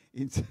through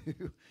into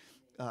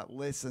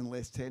less and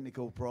less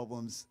technical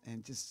problems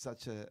and just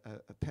such a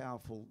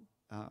powerful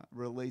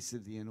release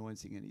of the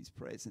anointing and his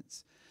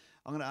presence.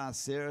 I'm going to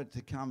ask Sarah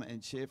to come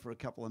and share for a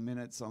couple of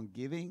minutes on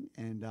giving,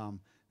 and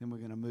then we're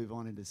going to move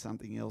on into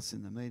something else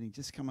in the meeting.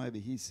 Just come over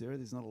here, Sarah.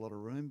 There's not a lot of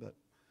room, but...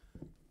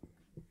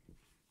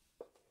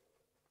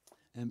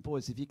 And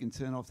boys, if you can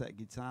turn off that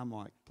guitar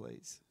mic,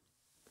 please.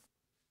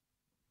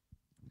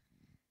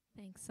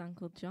 Thanks,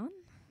 Uncle John.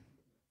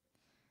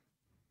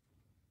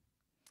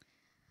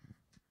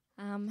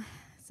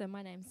 So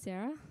my name's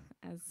Sarah,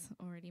 as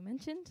already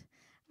mentioned.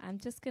 I'm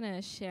just going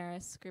to share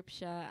a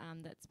scripture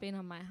that's been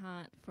on my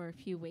heart for a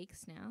few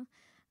weeks now,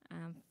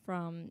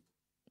 from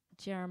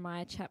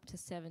Jeremiah chapter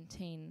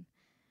 17.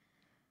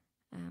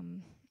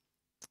 And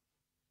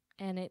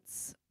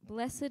it's,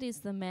 "Blessed is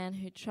the man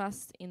who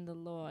trusts in the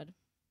Lord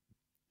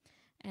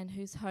and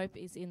whose hope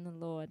is in the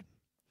Lord.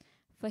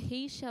 For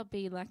he shall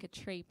be like a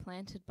tree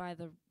planted by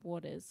the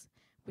waters,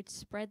 which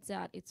spreads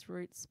out its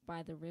roots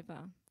by the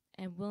river,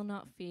 and will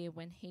not fear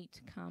when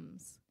heat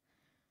comes.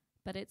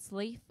 But its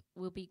leaf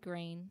will be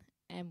green,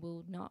 and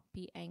will not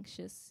be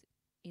anxious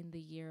in the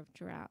year of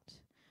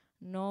drought,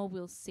 nor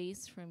will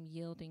cease from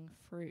yielding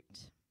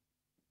fruit."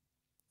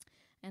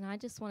 And I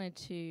just wanted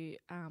to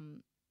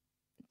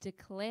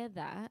declare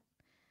that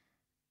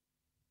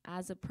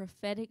as a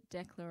prophetic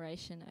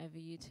declaration over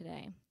you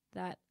today,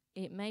 that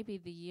it may be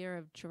the year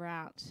of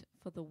drought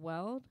for the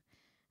world,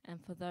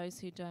 and for those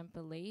who don't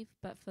believe.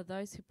 But for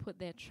those who put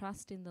their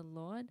trust in the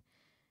Lord,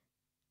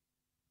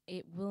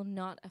 it will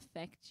not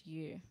affect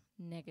you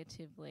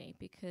negatively,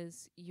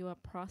 because you are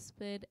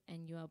prospered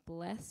and you are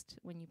blessed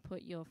when you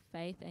put your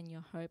faith and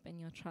your hope and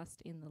your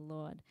trust in the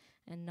Lord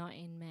and not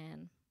in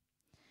man.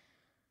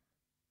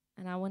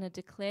 And I want to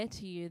declare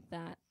to you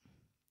that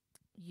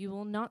you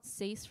will not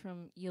cease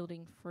from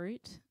yielding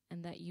fruit,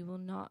 and that you will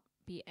not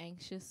be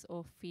anxious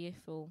or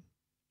fearful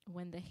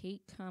when the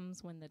heat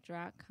comes, when the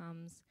drought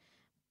comes,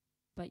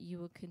 but you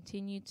will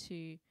continue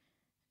to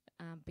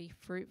be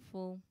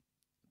fruitful,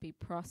 be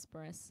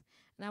prosperous.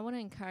 And I want to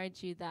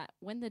encourage you that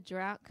when the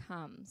drought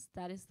comes,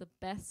 that is the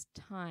best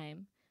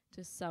time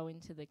to sow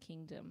into the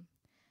kingdom.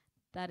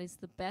 That is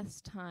the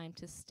best time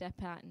to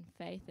step out in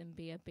faith and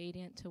be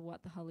obedient to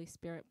what the Holy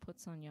Spirit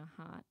puts on your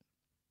heart.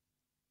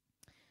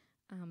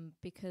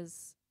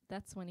 Because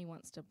that's when he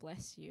wants to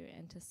bless you,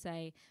 and to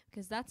say,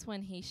 because that's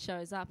when he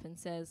shows up and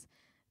says,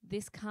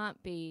 this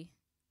can't be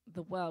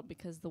the world,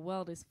 because the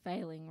world is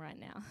failing right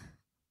now.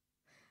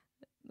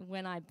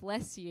 When I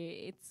bless you,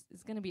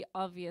 it's going to be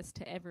obvious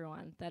to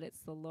everyone that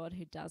it's the Lord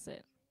who does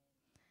it.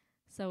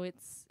 So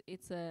it's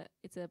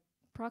a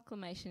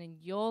proclamation in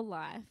your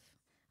life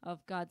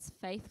of God's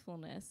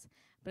faithfulness,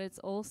 but it's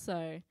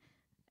also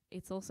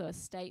a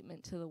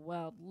statement to the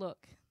world.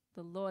 Look,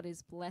 the Lord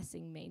is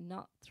blessing me,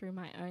 not through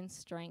my own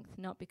strength,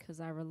 not because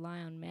I rely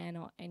on man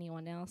or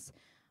anyone else,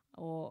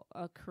 or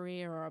a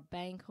career or a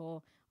bank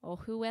or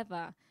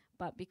whoever,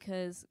 but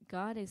because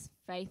God is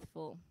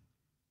faithful.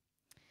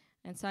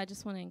 And so I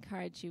just want to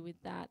encourage you with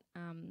that,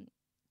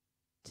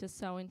 to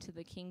sow into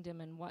the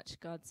kingdom and watch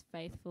God's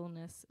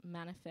faithfulness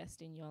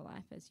manifest in your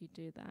life as you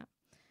do that.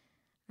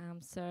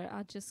 So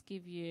I'll just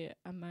give you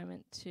a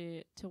moment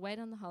to wait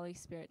on the Holy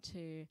Spirit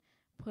to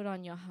put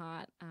on your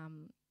heart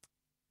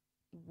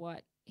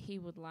what he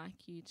would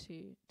like you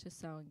to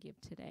sow and give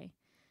today.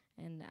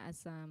 And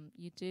as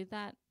you do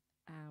that,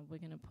 we're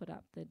going to put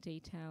up the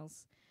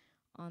details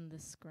on the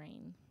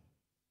screen.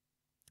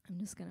 I'm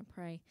just going to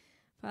pray.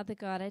 Father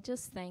God, I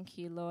just thank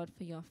you, Lord,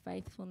 for your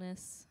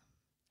faithfulness.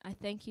 I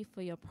thank you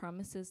for your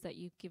promises that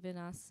you've given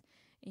us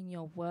in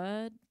your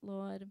word,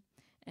 Lord.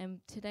 And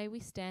today we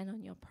stand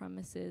on your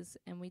promises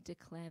and we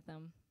declare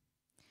them.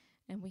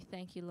 And we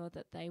thank you, Lord,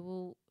 that they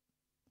will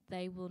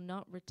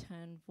not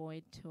return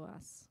void to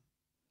us.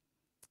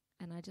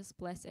 And I just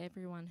bless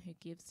everyone who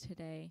gives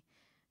today.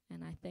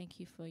 And I thank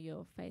you for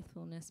your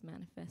faithfulness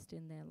manifest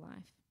in their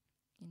life.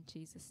 In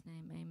Jesus'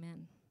 name,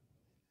 amen.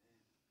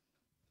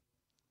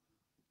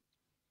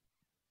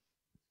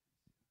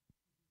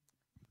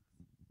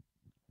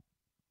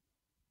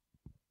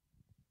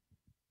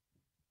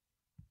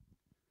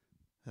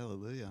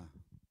 Hallelujah.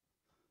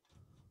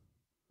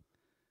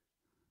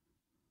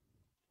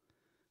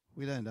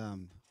 We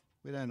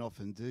don't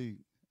often do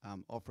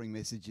offering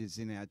messages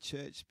in our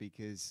church,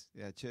 because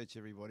our church,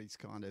 everybody's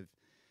kind of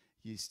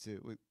used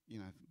to,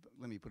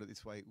 let me put it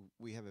this way,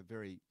 we have a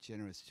very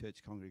generous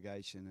church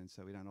congregation, and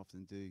so we don't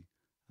often do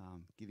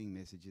giving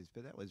messages,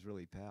 but that was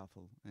really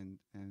powerful, and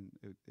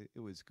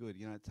it was good.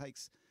 It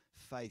takes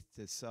faith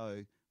to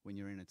sow when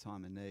you're in a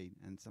time of need,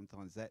 and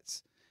sometimes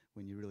that's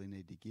when you really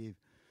need to give.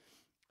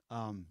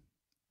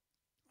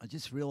 I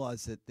just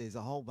realised that there's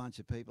a whole bunch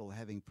of people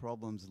having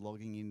problems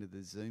logging into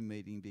the Zoom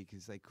meeting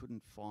because they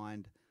couldn't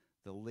find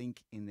the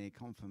link in their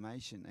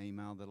confirmation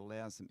email that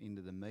allows them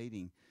into the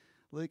meeting.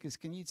 Lucas,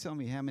 can you tell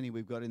me how many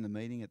we've got in the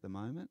meeting at the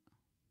moment?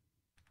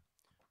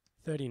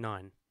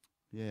 39.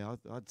 Yeah,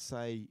 I'd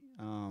say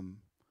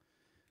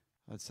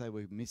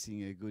we're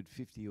missing a good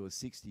 50 or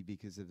 60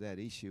 because of that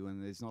issue,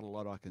 and there's not a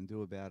lot I can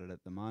do about it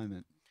at the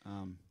moment.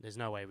 There's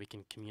no way we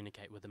can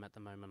communicate with them at the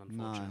moment,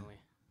 unfortunately.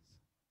 No.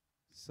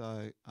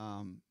 So,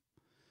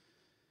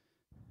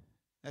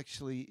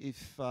 actually,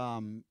 if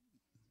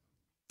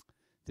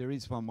there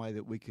is one way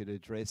that we could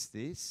address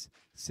this,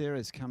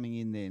 Sarah's coming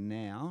in there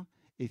now.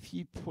 If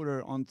you put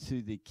her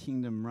onto the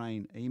Kingdom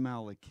Reign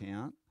email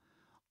account,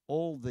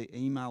 all the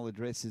email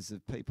addresses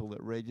of people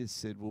that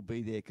registered will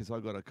be there, because I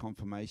got a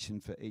confirmation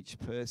for each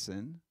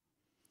person,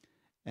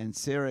 and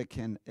Sarah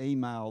can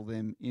email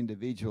them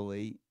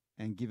individually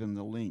and give them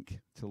the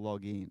link to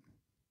log in.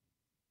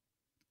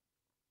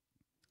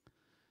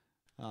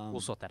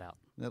 We'll sort that out.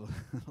 That'll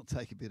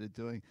take a bit of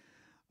doing.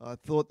 I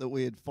thought that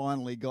we had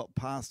finally got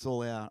past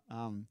all our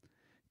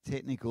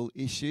technical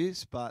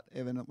issues, but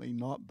evidently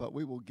not. But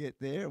we will get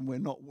there, and we're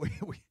not where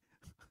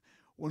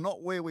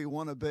we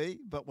want to be,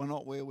 but we're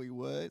not where we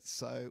were.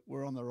 So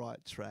we're on the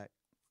right track.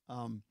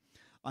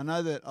 I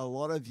know that a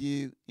lot of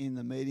you in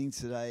the meeting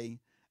today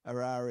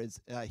are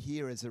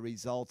here as a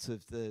result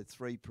of the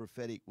 3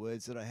 prophetic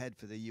words that I had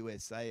for the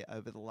USA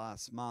over the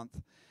last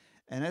month.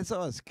 And as I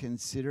was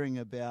considering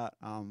about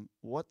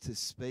what to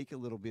speak a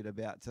little bit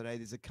about today,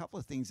 there's a couple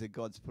of things that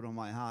God's put on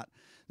my heart.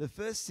 The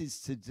first is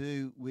to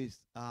do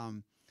with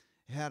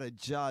how to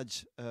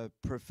judge a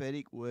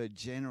prophetic word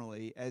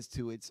generally as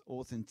to its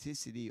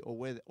authenticity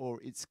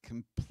or its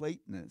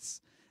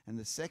completeness. And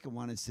the second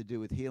one is to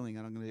do with healing,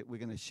 and we're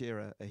going to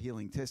share a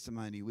healing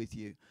testimony with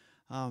you.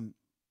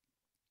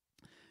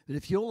 But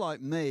if you're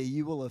like me,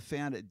 you will have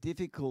found it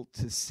difficult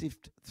to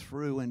sift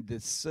through and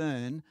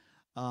discern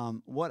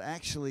what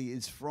actually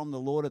is from the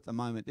Lord at the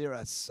moment. There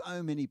are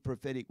so many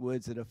prophetic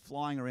words that are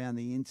flying around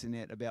the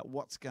internet about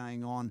what's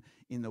going on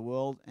in the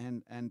world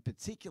and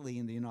particularly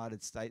in the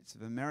United States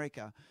of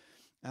America.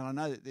 And I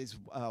know that there's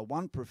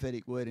one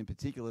prophetic word in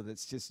particular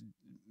that's just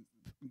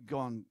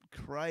gone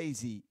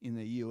crazy in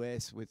the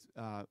US with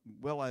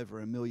well over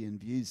 1 million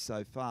views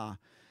so far.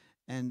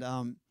 And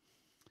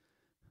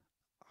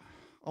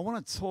I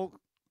want to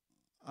talk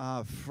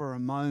for a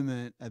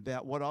moment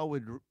about what I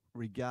would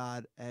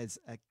regard as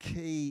a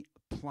key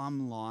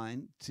plumb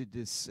line to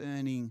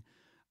discerning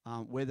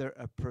whether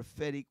a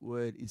prophetic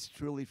word is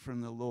truly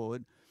from the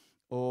Lord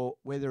or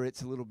whether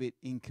it's a little bit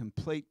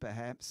incomplete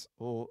perhaps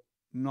or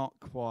not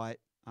quite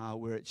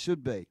where it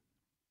should be.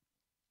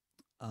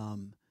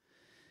 And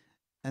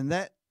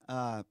that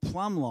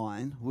plumb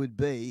line would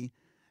be,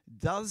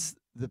 does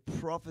the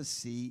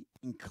prophecy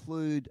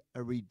include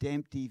a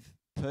redemptive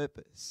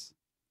purpose?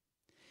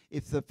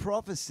 If the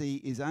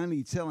prophecy is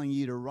only telling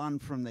you to run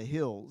from the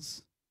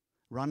hills,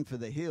 run for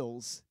the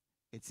hills,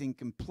 it's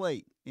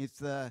incomplete. If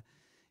the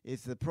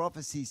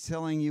prophecy is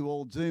telling you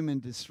all doom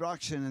and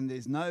destruction and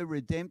there's no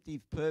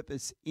redemptive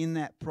purpose in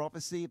that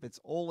prophecy, if it's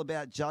all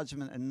about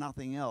judgment and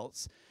nothing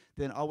else,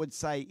 then I would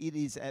say it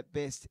is at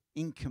best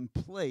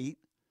incomplete,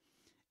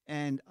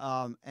 and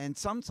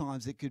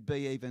sometimes it could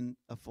be even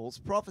a false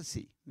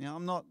prophecy. Now,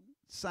 I'm not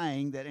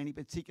saying that any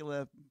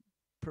particular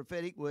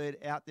prophetic word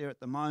out there at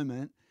the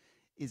moment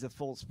is a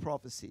false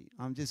prophecy.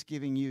 I'm just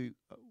giving you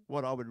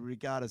what I would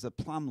regard as a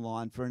plumb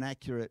line for an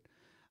accurate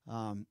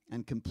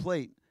and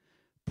complete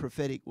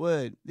prophetic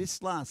word.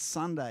 This last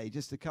Sunday,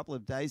 just a couple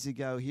of days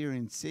ago here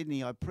in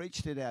Sydney, I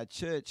preached at our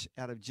church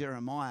out of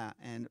Jeremiah,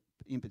 and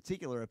in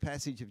particular a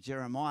passage of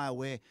Jeremiah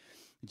where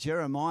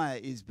Jeremiah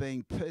is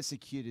being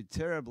persecuted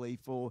terribly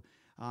for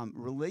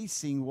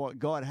releasing what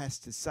God has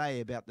to say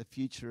about the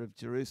future of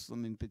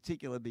Jerusalem, in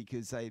particular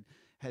because they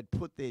had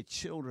put their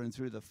children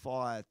through the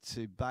fire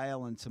to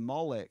Baal and to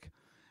Molech.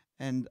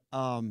 And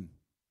but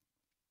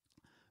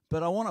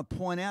I want to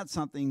point out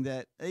something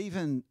that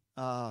even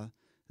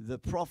the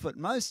prophet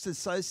most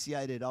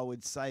associated, I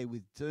would say,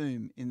 with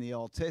doom in the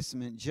Old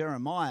Testament,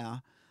 Jeremiah,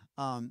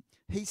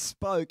 he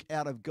spoke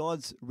out of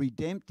God's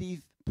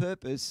redemptive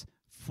purpose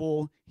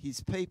for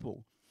his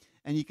people.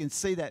 And you can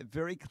see that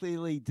very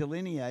clearly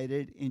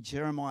delineated in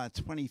Jeremiah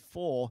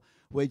 24,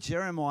 where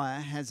Jeremiah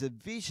has a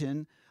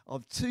vision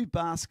of 2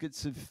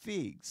 baskets of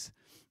figs.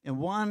 And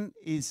one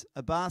is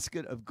a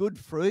basket of good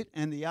fruit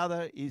and the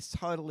other is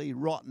totally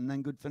rotten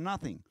and good for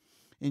nothing.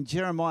 In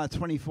Jeremiah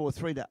 24,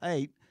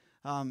 3-8,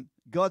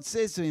 God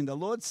says to him, the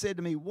Lord said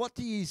to me, "What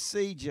do you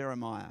see,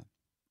 Jeremiah?"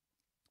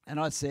 And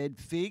I said,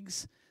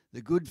 "Figs,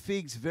 the good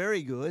figs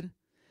very good,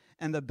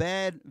 and the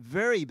bad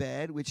very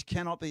bad, which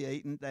cannot be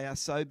eaten, they are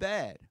so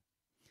bad."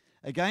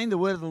 Again, the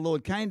word of the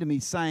Lord came to me,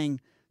 saying,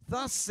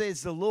 "Thus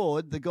says the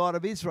Lord, the God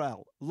of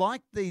Israel,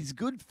 like these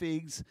good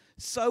figs,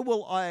 so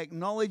will I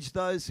acknowledge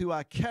those who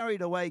are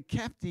carried away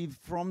captive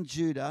from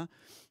Judah,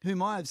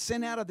 whom I have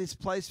sent out of this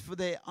place for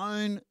their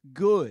own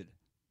good."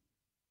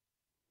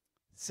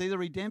 See the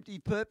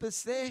redemptive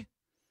purpose there?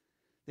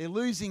 They're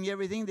losing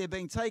everything. They're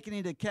being taken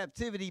into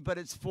captivity, but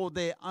it's for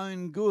their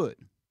own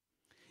good.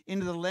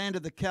 Into the land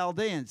of the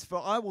Chaldeans. "For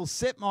I will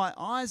set my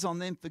eyes on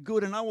them for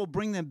good, and I will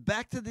bring them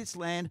back to this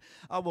land.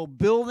 I will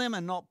build them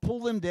and not pull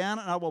them down,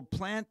 and I will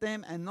plant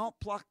them and not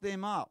pluck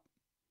them up."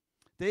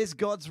 There's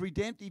God's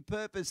redemptive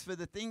purpose for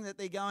the thing that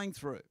they're going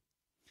through.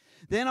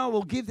 "Then I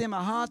will give them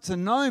a heart to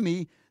know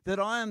me, that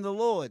I am the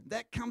Lord."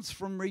 That comes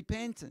from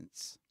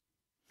repentance.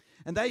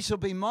 "And they shall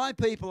be my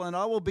people, and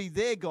I will be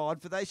their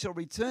God, for they shall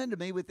return to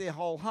me with their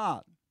whole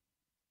heart."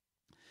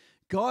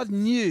 God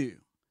knew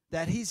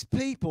that his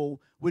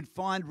people would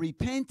find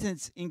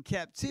repentance in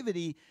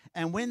captivity,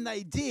 and when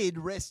they did,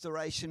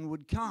 restoration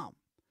would come.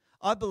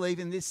 I believe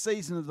in this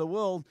season of the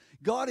world,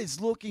 God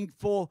is looking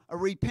for a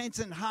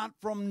repentant heart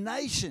from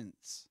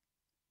nations.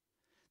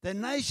 The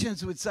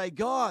nations would say,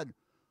 "God,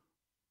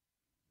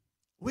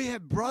 we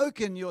have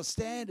broken your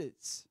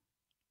standards.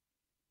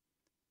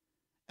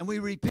 And we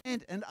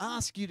repent and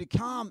ask you to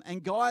come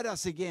and guide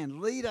us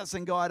again, lead us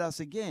and guide us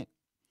again."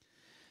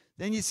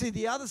 Then you see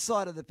the other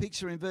side of the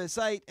picture in verse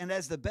 8, "And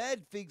as the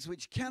bad figs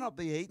which cannot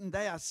be eaten,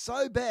 they are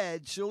so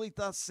bad, surely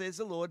thus says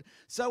the Lord,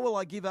 so will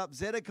I give up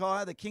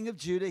Zedekiah, the king of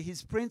Judah,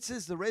 his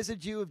princes, the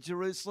residue of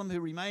Jerusalem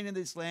who remain in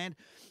this land,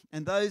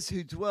 and those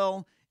who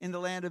dwell in the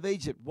land of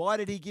Egypt." Why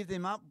did he give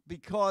them up?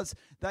 Because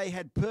they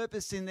had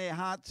purpose in their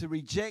heart to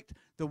reject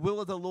the will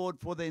of the Lord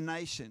for their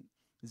nation.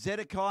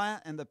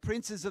 Zedekiah and the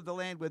princes of the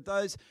land were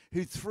those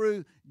who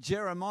threw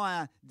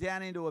Jeremiah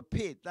down into a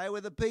pit. They were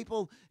the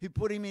people who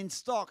put him in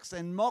stocks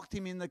and mocked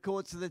him in the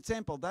courts of the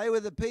temple. They were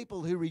the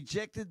people who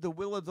rejected the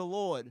will of the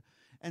Lord.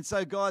 And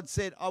so God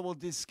said, "I will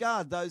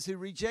discard those who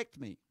reject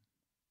me."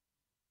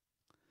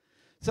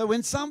 So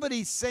when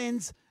somebody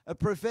sends a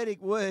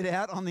prophetic word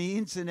out on the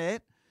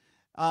internet,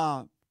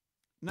 no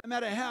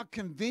matter how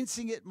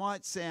convincing it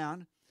might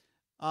sound,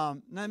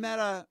 no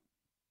matter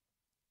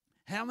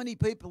How many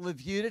people have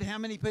viewed it? How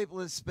many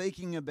people are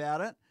speaking about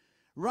it?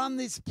 Run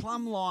this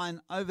plumb line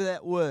over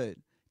that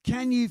word.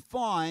 Can you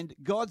find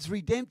God's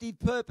redemptive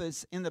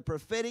purpose in the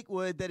prophetic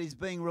word that is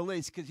being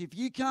released? Because if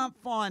you can't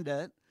find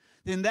it,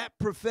 then that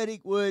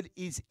prophetic word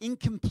is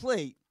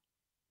incomplete,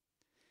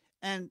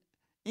 and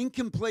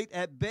incomplete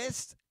at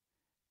best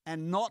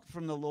and not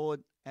from the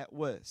Lord at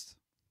worst.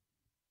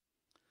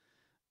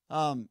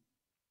 I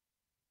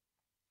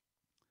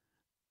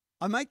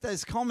make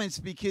those comments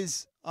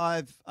because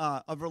I've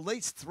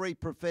released 3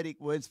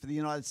 prophetic words for the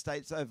United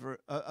States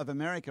of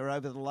America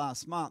over the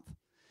last month.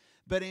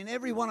 But in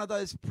every one of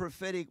those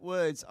prophetic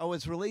words, I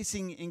was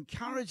releasing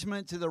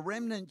encouragement to the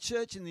remnant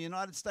church in the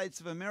United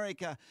States of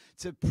America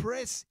to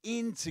press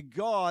into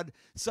God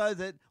so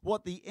that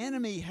what the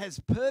enemy has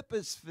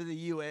purposed for the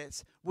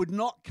US would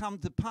not come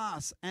to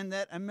pass, and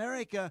that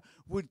America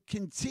would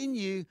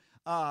continue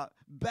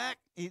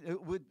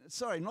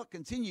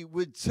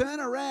would turn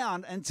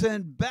around and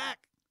turn back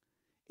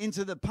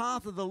into the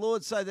path of the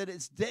Lord so that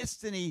its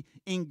destiny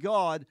in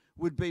God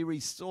would be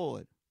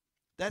restored.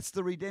 That's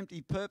the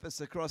redemptive purpose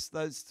across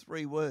those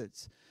 3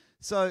 words.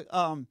 So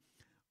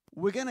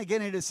we're going to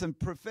get into some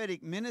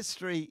prophetic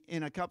ministry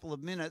in a couple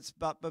of minutes,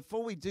 but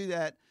before we do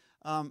that,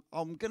 I'm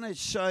going to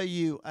show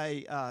you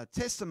a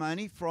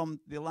testimony from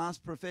the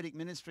last prophetic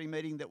ministry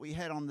meeting that we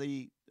had on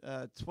the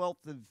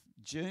 12th of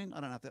June. I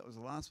don't know if that was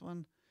the last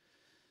one.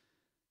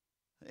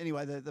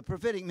 Anyway, the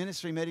prophetic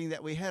ministry meeting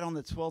that we had on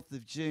the 12th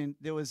of June,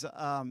 there was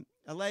a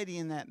lady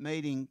in that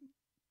meeting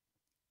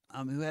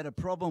who had a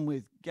problem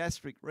with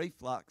gastric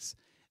reflux,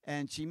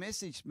 and she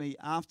messaged me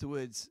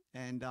afterwards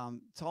and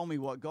told me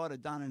what God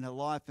had done in her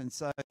life. And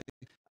so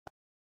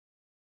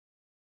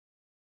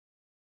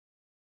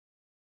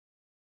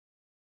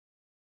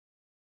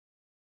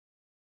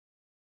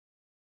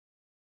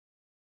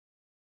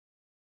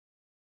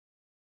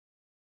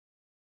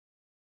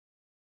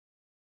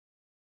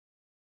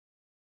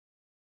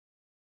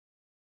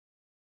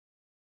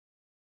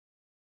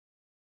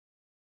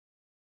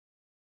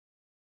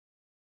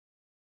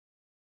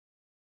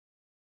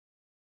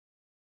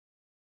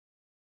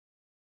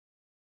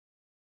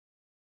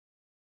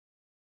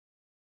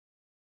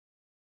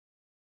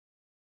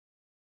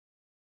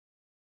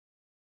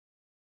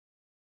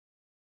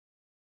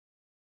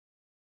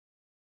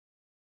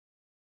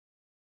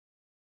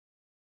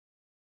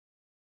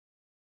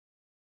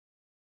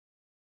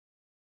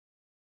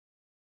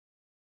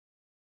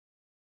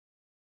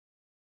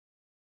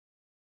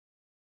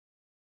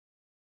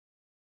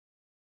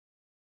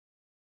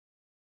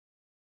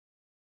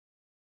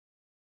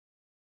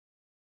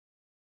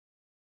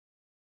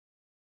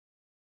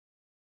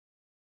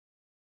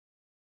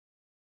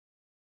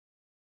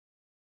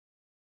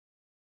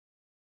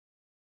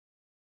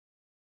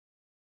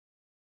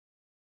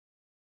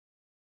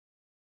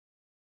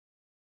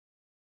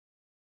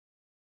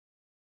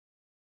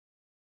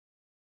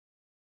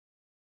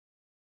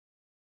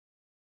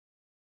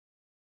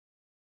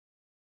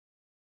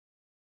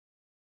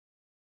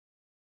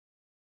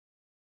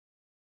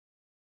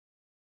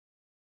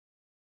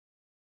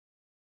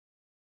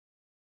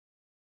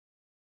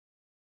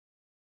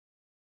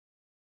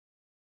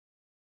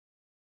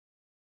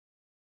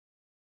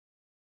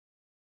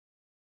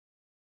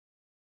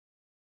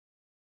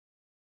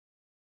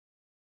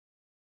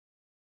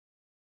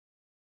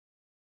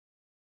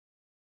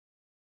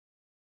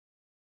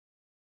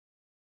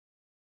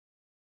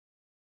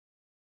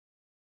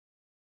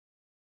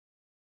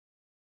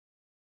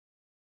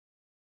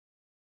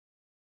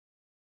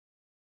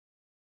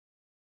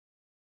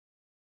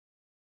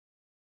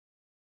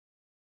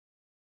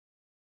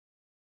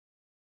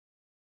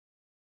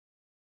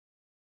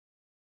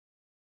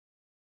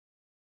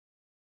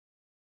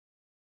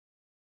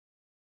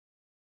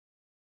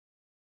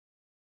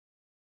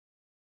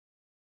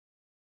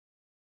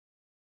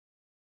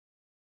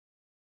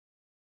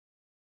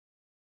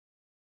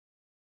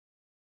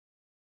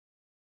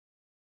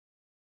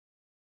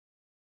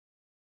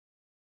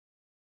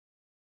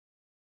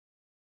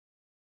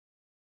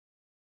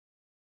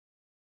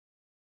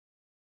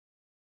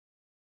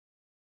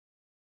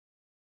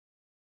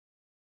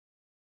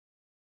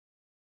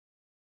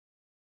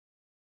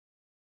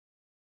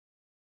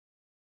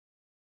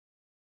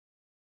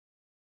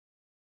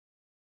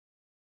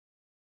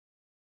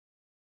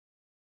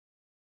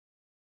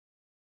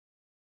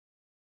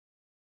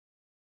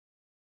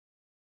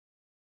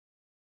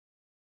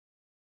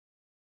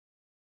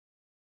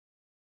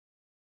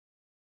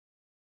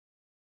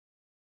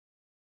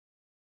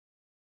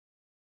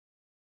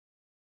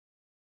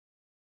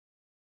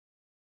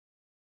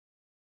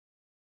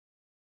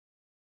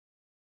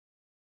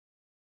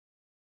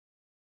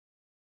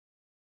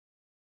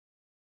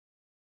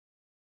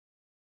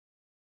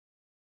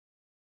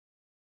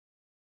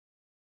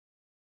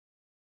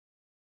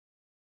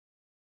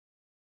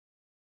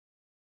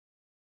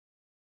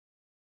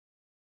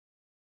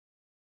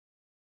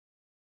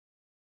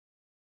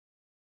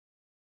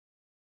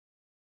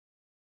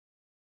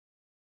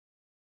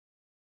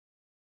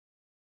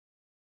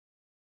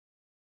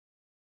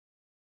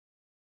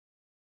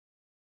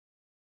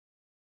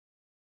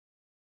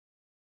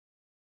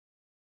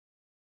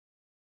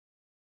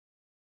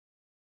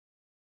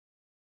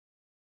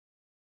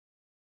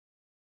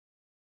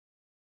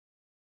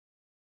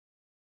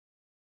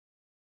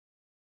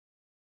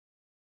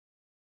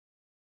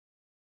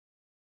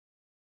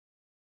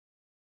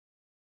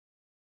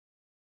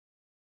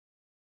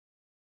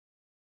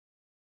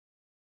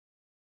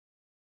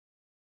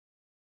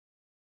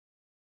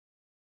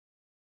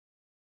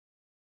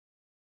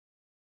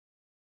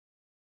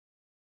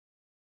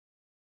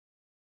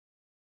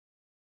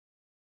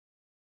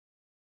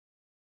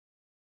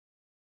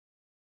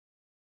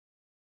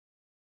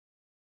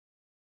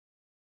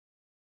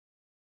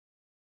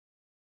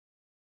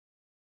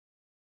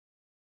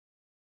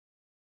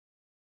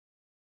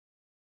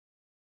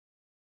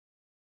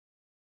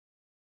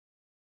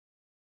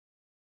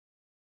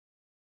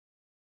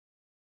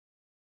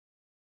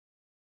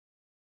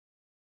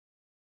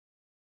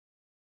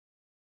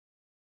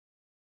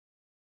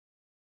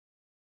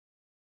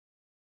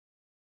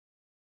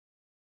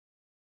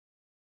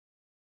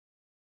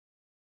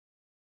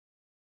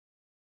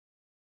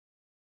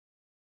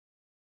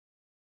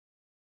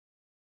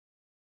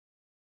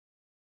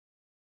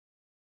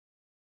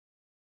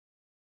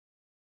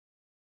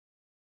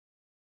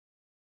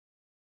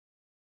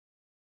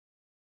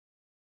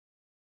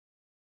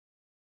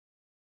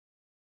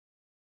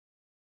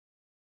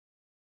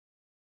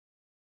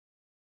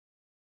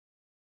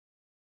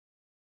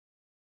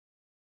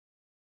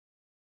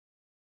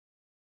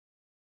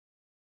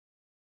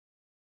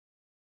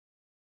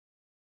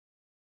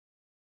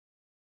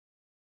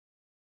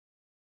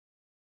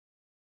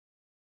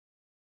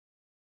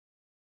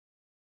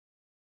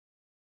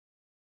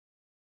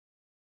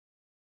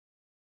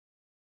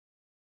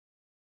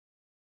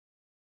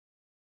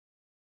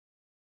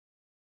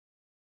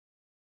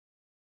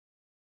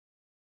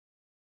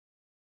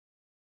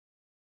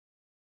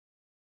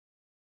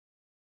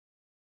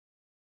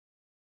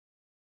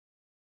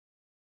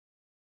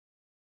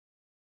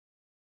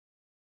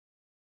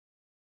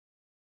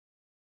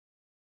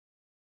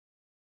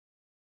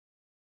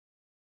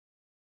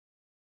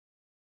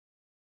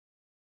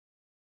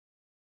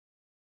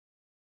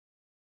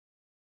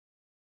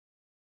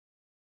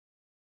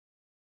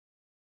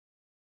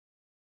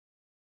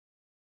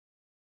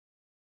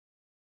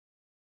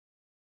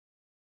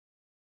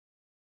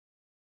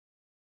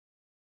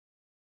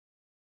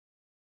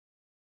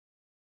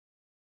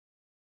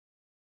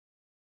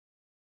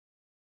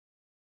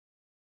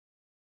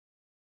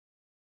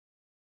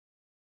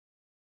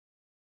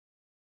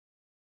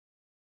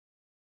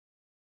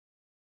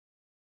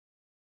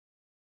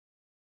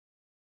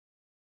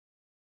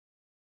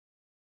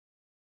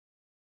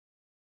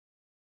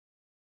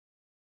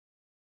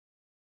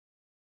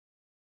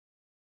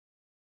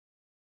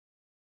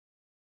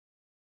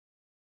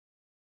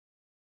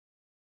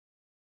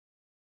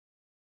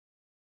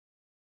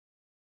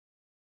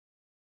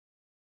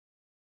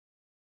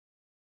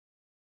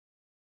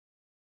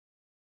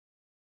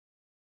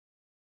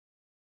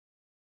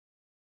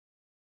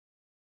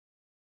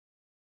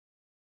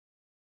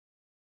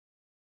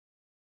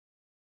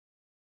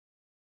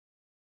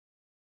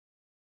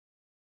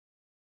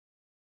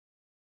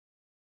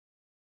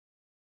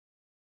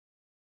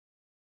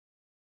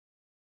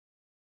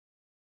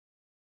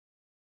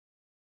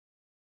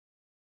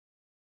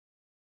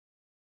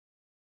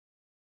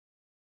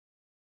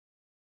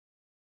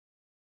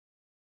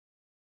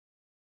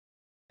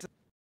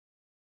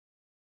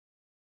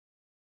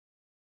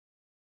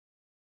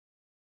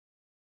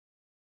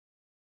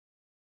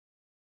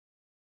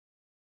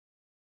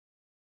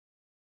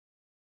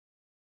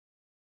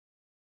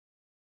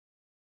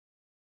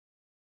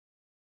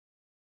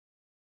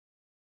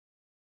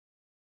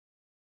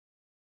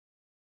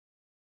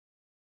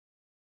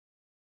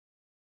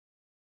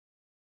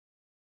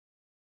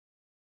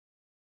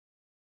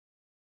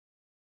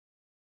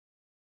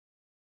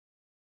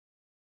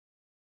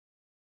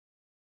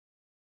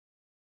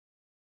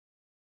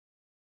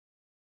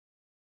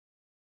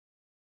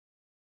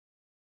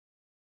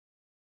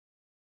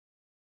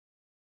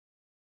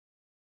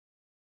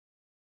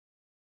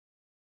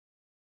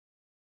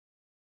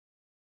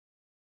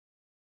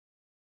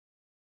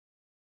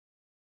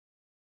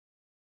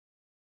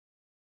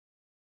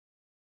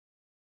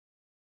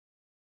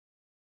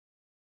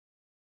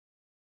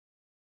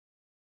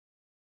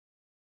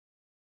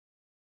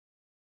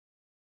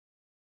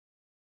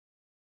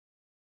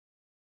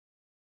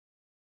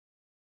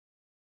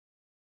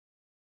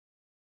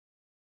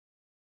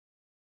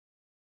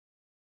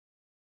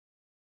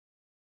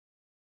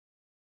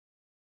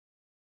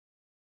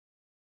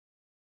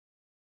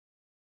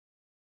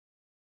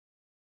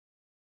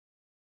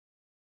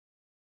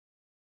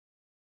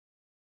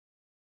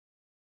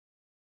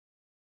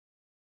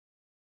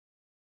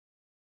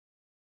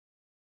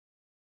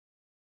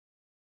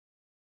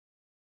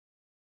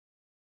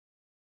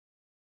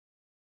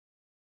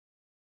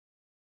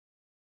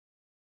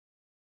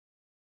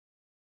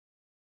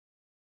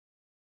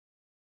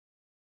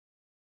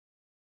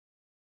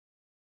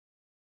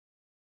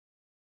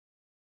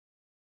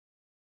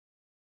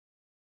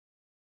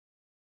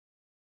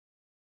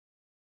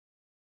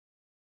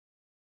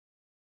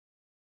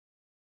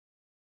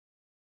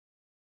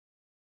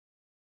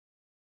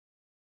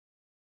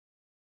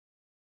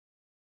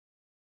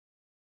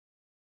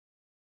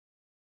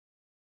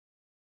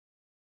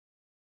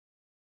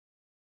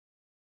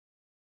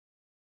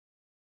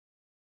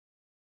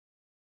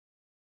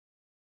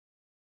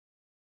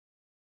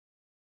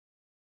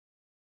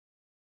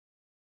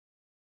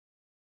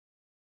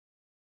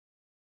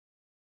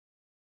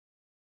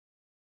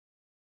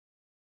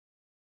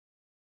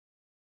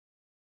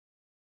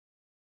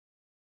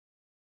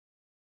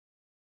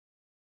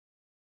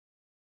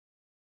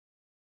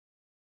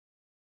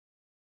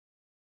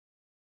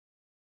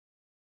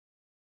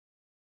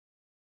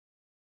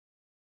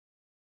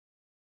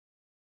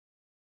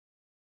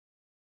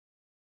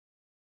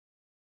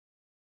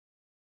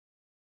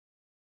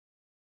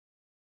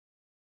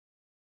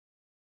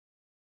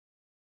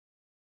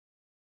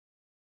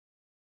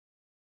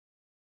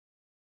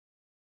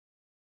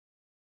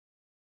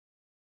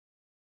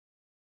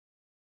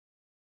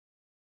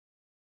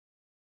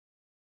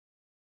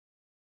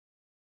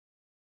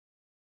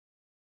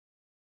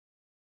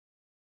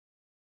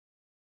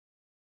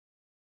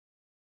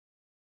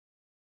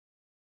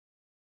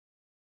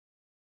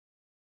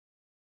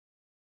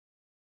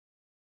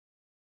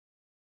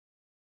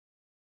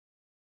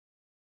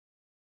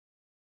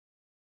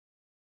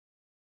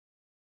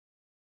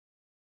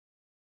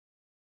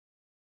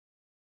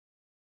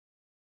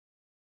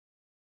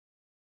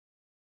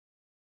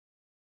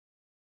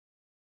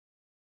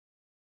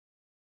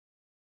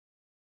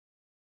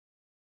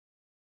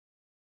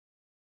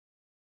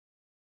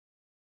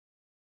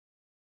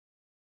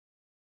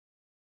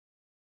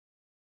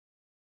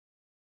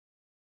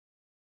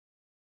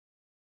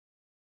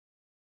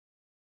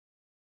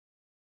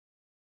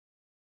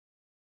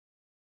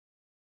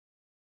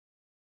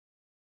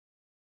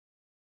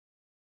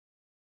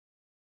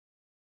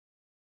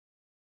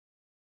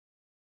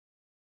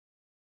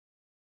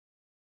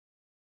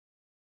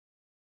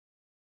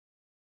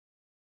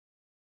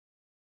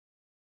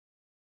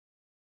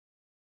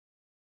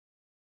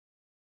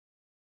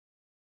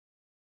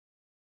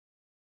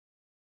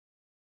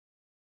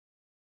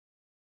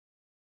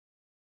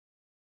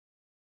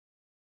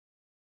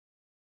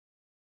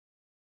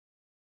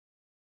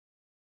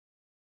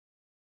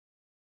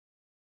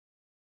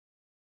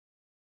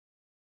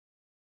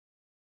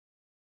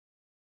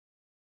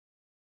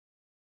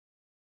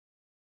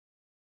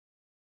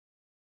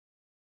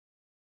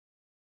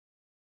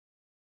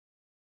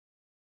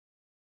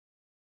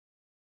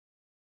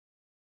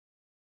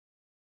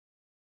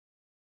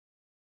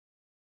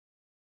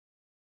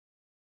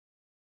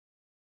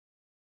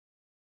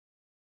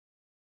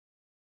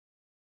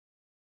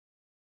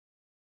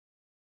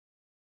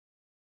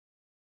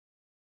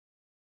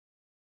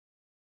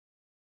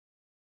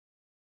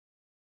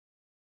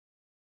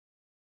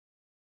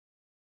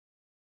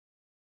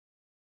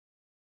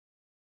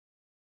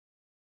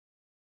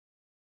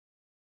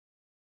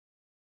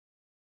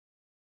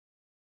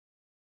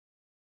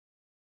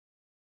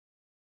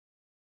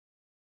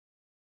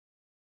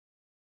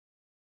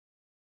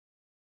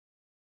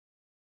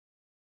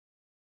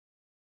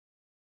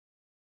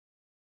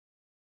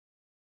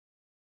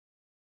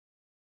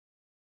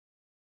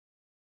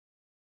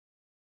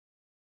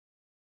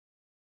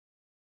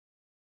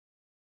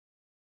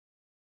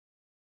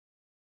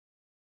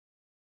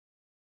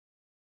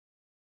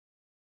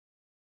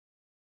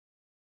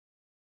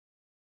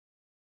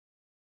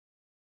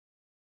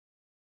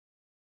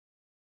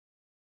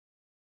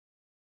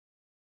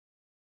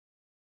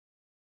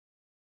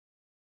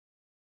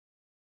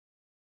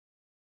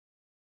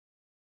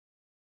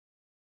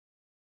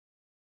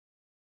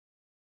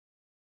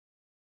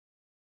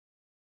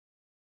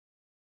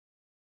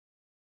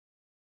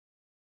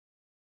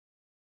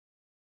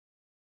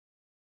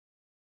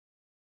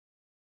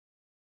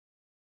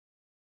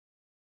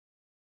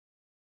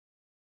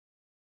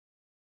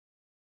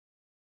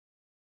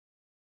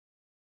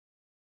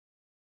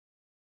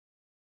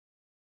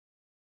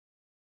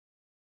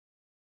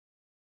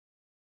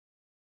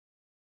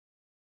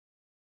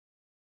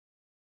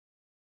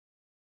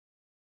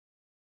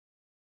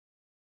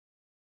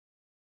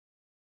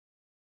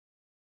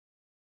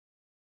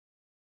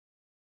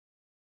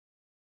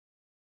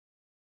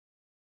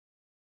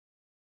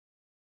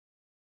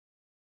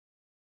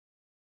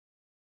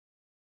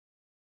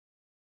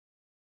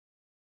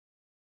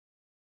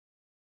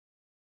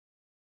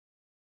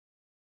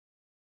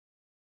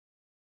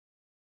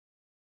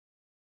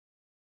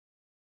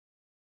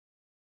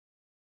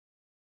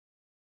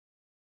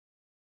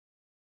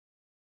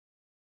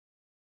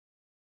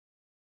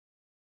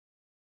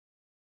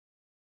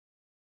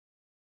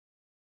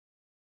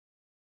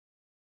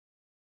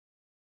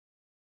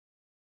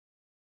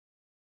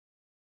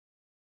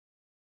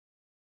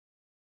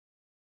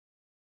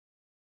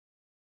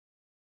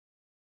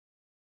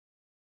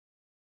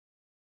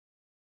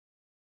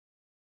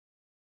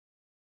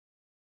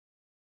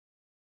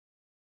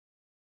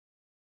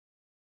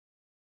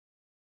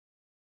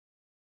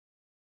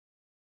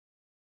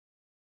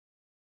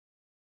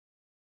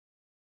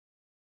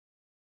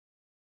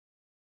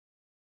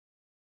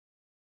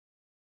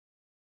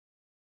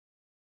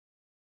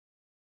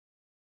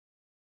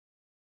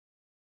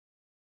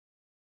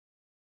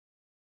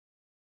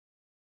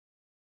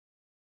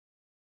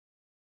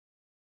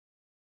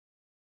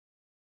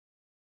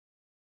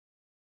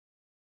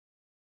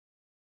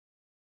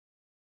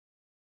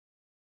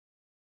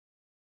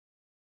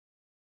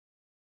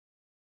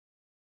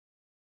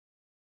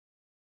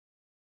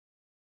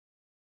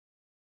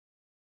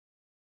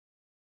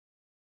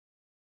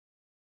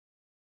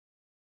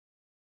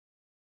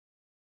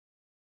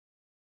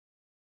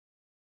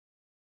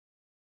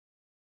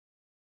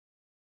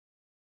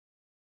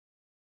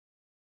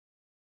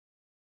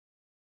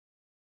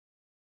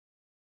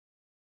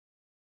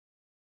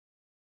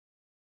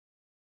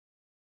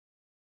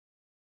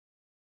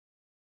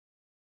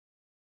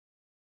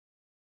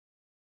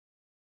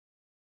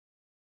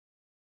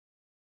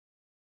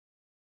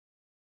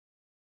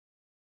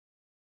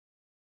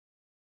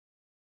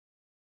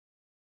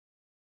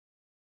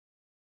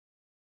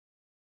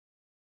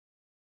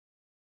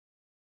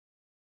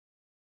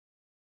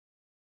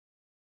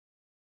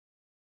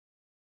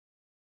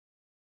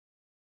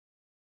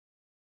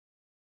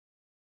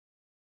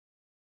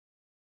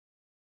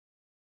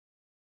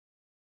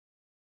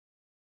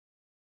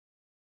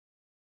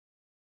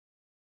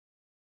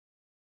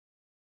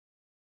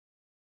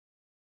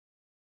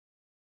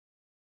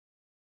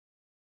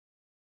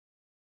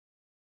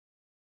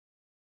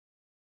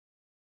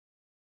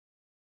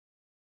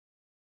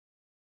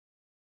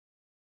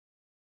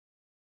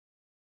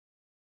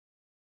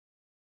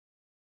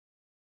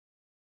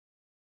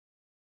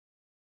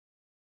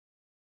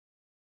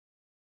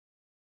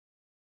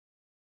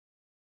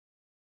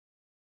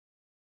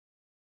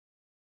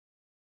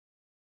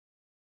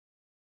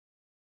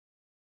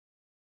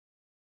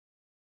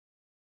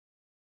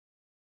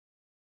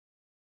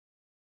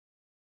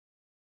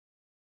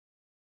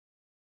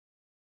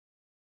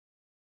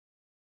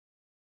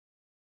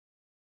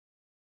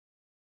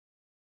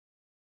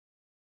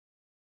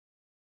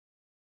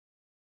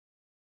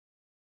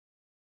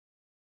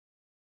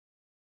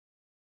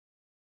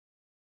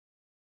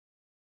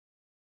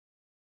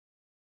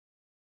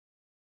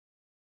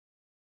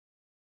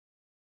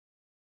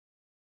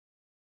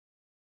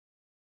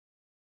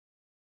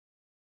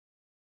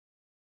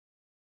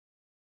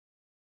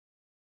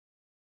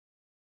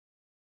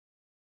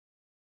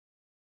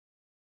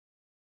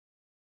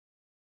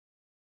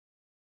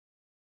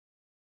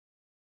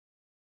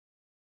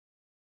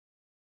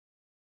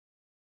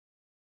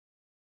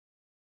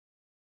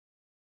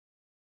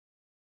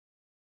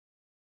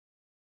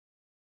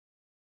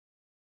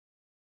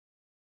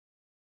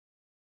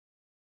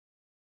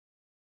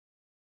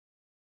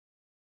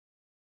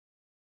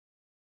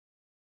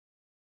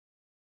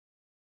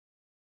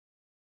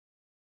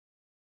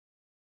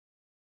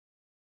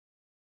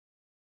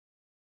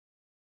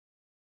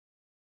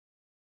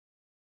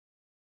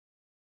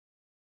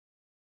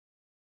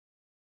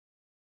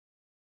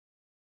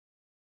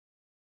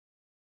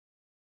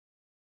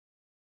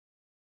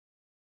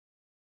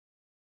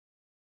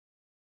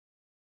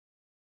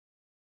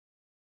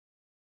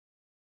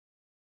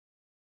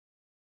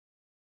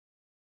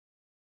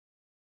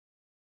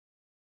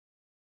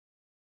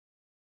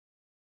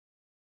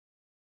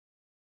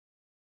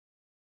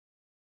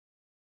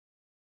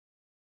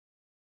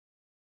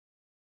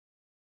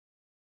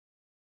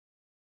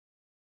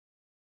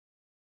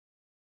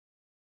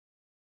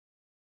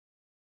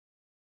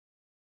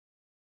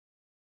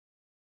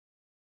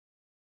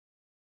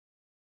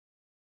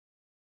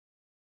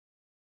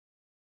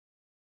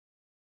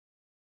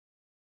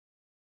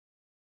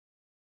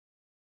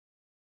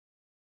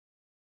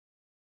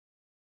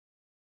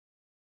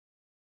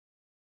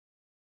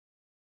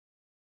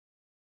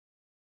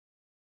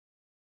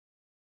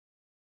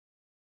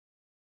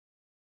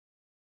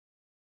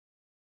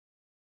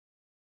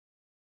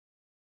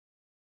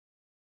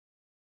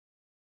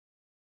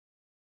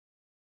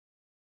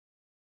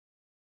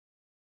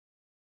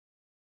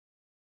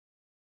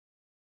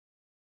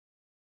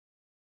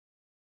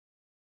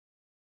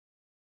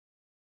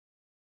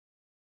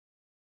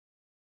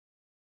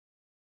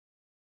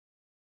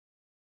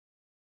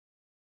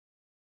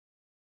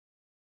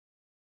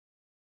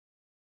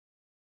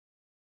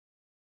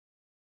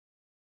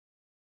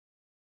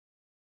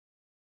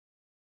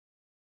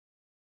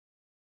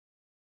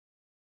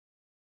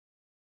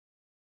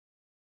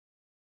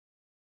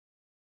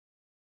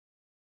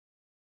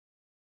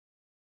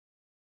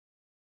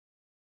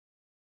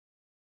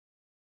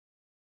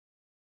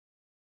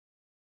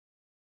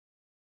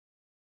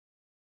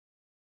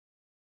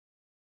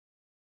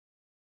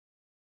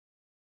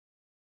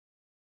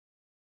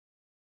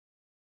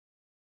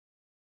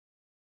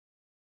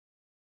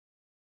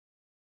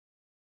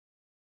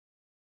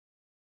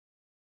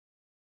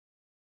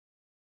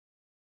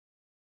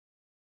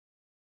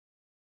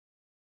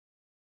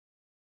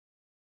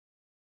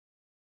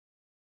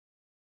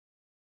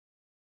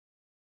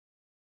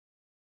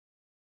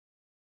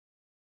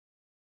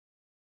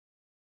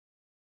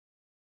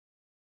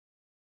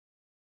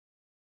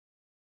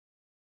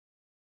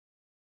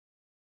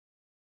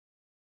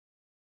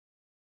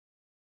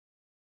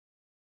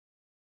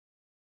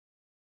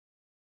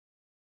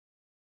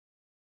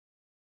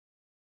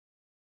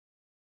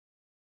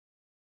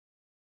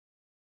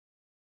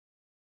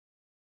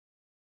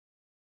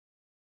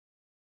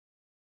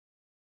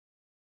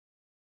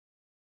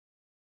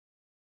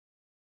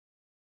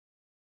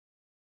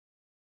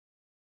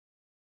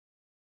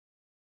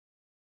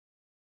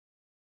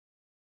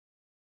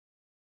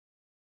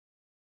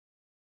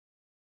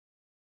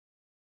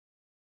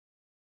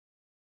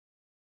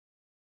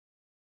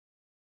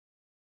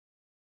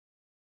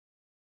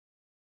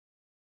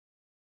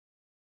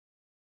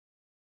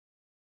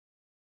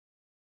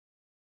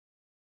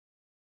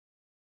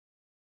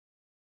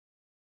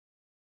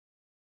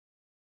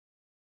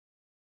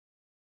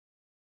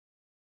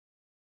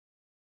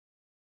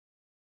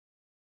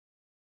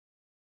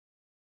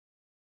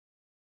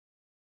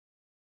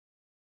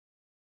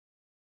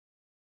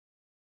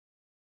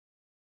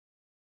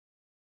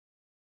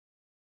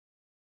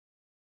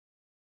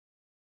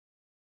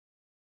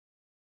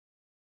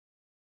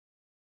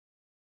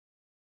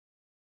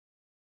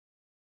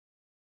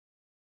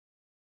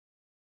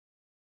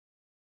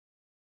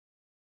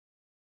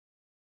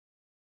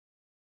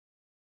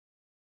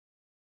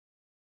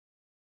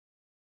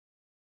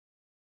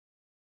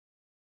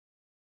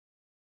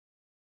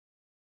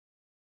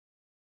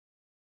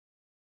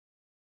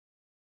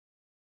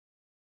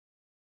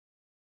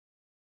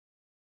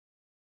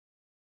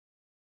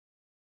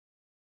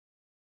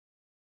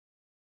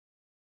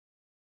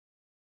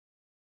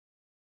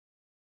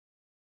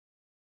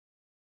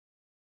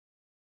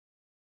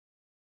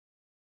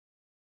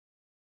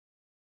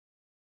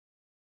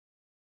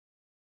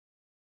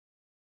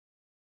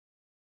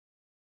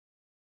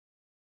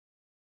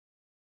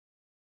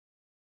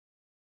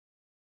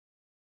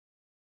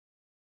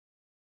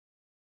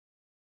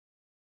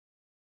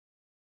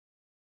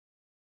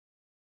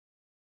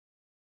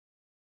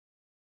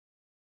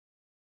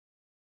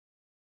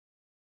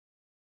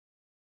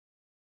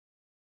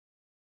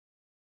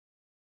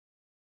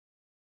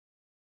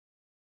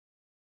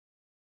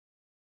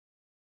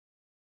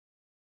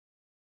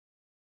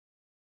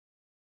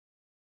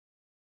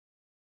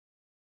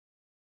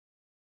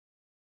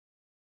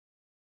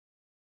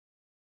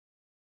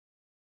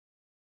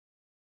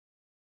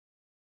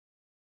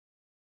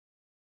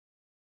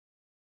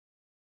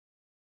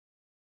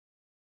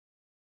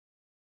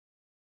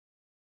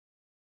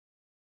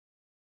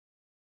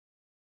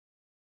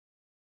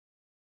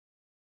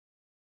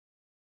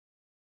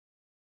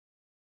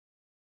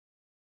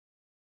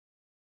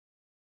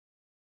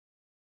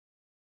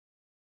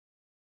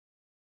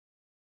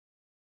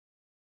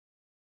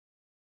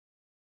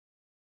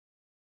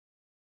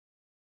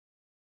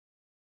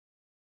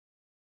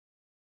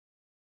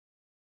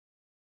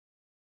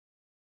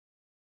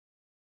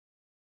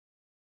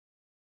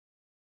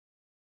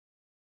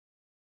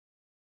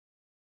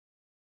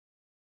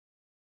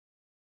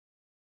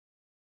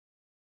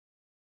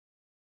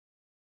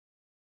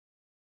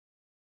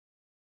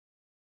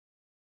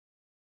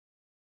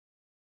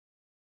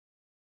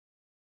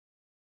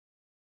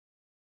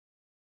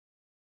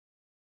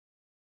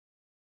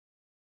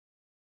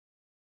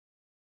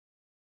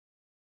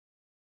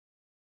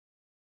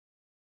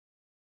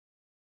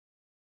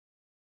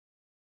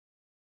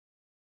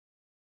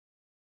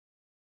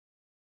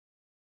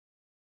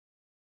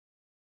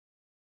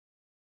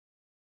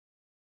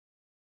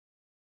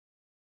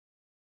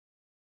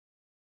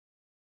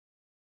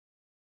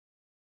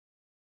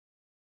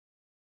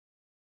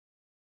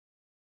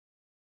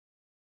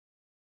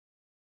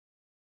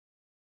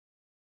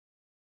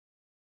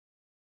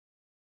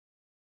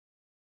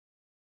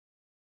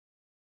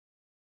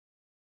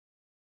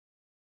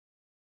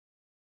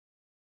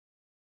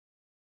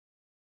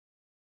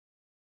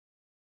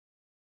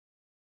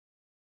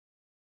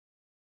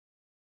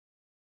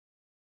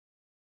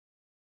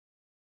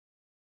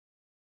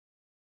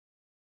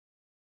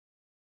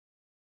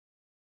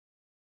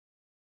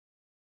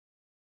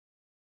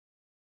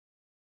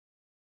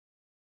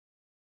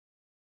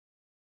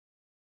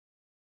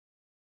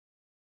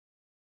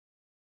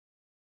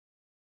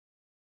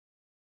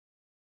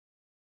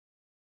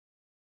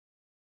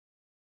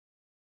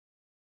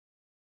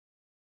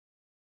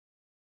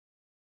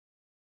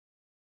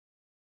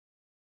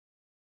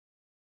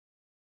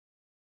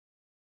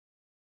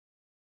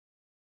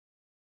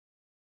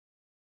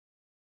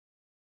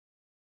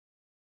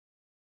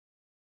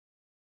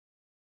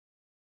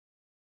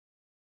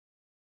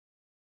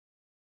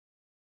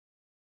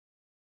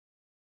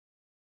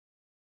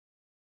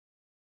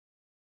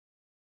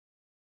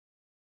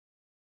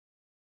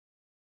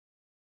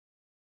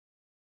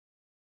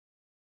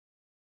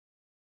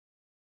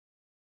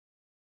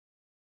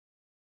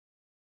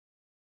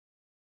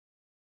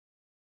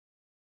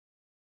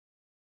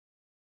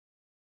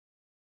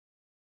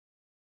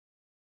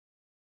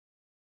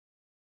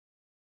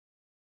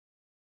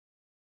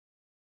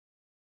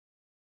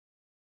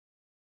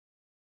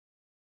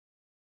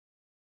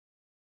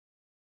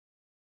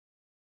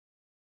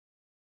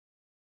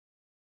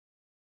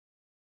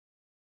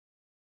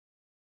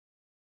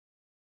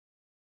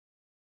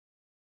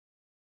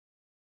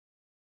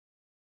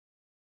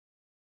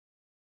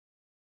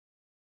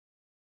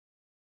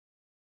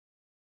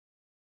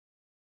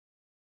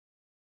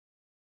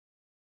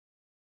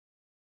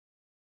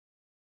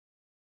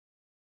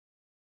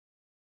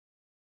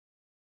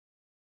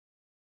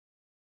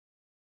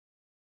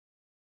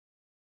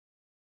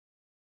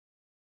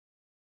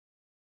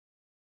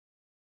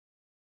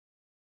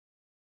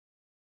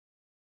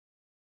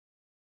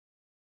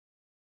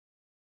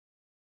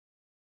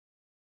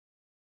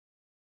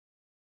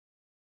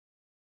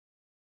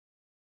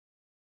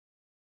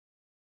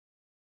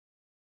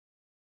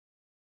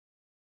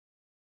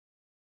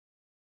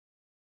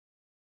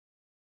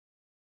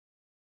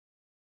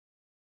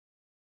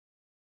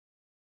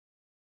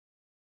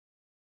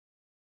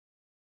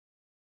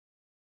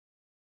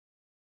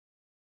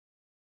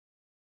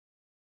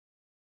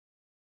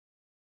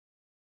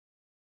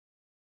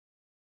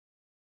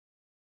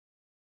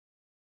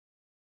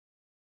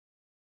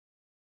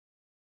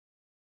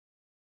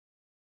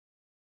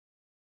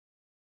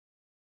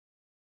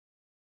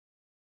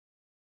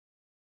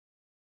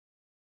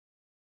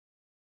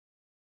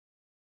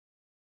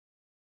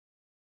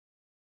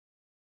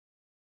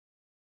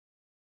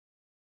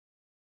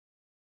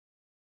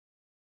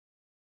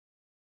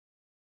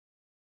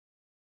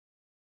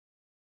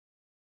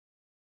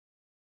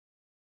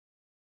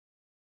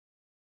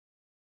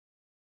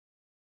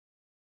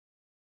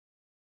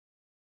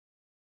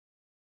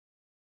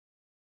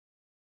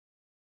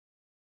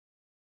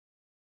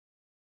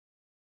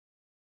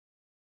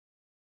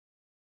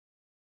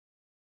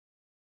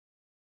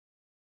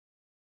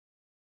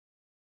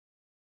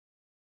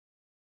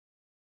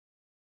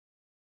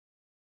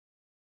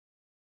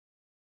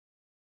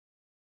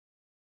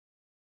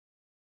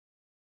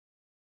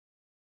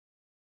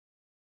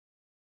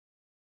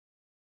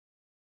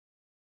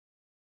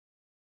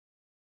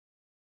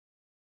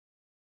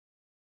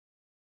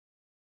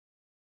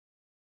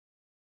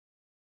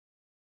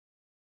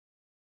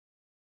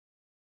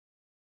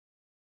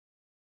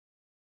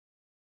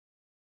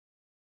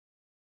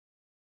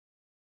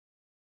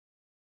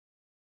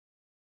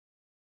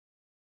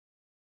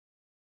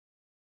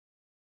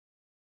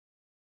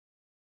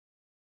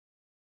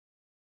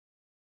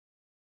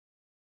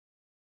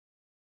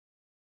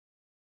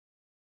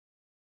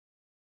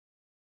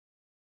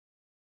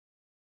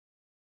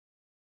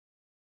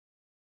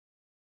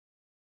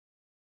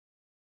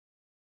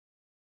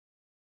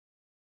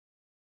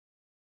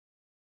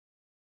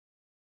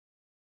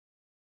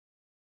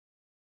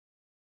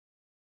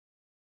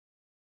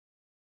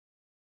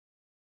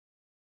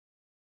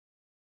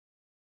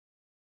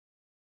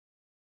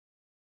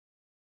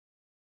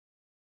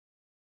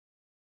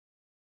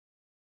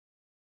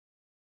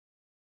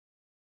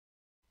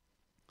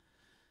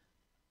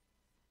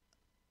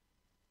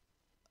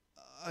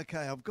Okay,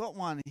 I've got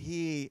one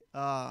here.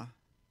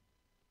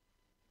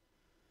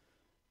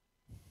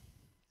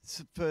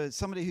 For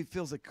somebody who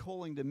feels a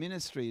calling to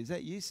ministry. Is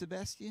that you,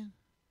 Sebastian?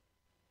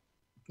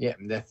 Yeah,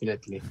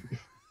 definitely.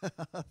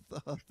 I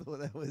thought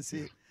that was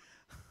it.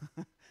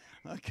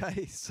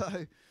 Okay,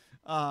 so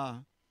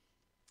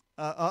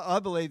I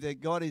believe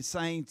that God is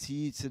saying to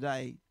you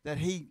today that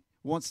He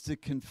wants to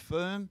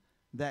confirm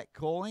that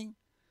calling.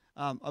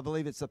 I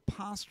believe it's a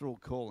pastoral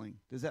calling.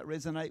 Does that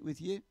resonate with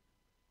you?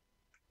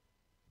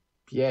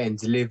 Yeah, in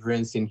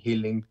deliverance, in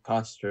healing,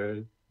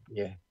 pastoral.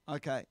 Yeah.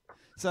 Okay.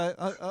 So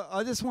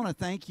I just want to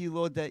thank you,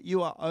 Lord, that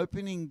you are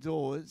opening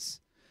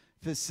doors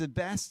for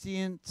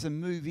Sebastian to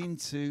move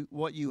into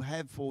what you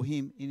have for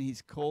him in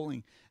his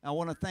calling. I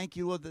want to thank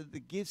you, Lord, that the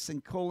gifts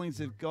and callings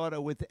of God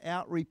are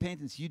without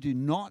repentance. You do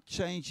not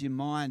change your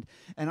mind.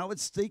 And I would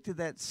speak to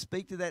that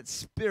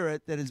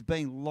spirit that has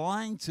been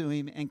lying to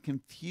him and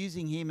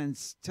confusing him and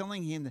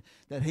telling him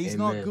that he's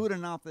Amen. not good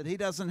enough, that he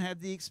doesn't have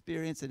the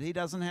experience, that he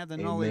doesn't have the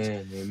knowledge.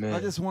 Amen. I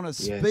just want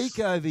to Yes. speak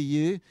over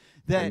you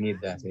I that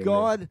need that. Amen.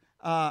 God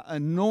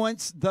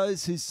anoints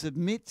those who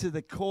submit to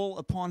the call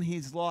upon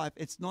his life.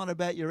 It's not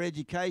about your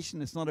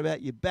education. It's not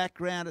about your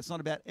background. It's not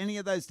about any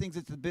of those things.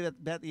 It's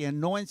about the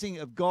anointing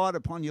of God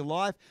upon your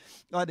life.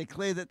 I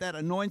declare that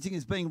anointing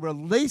is being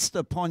released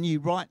upon you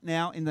right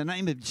now in the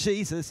name of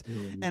Jesus,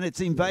 and it's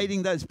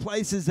invading those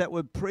places that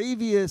were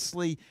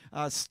previously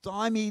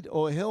stymied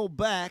or held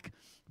back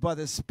by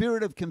the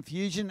spirit of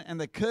confusion and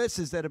the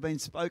curses that have been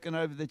spoken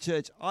over the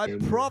church. I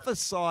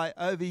prophesy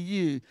over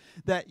you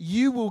that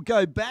you will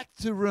go back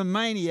to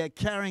Romania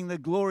carrying the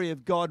glory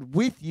of God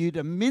with you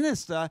to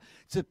minister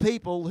to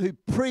people who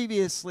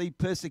previously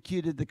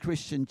persecuted the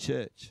Christian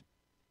church.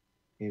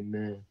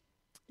 Amen.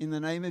 In the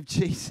name of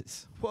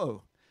Jesus.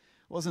 Whoa,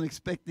 wasn't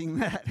expecting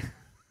that.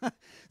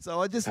 So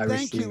I just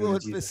thank you,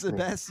 Lord, for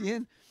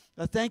Sebastian.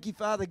 I thank you,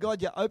 Father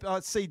God. I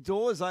see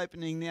doors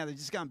opening now. They're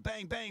just going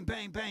bang, bang,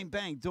 bang, bang,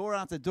 bang, door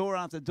after door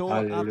after door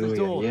after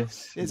door.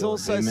 Yes, There's Lord.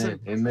 also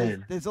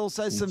Amen. there's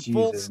also some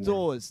false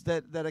doors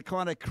that are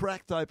kind of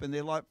cracked open.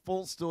 They're like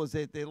false doors.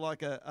 They're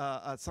like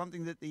a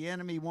something that the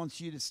enemy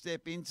wants you to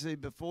step into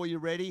before you're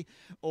ready,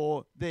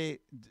 or they're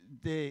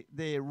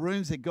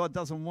rooms that God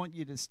doesn't want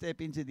you to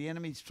step into. The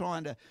enemy's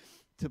trying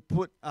to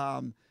put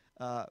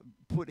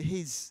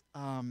his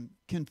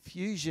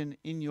confusion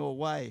in your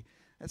way.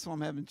 That's why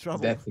I'm having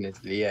trouble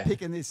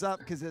picking this up,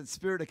 because the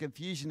spirit of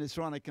confusion is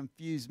trying to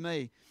confuse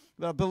me.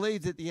 But I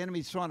believe that the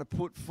enemy's trying to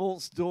put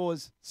false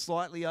doors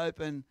slightly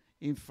open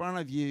in front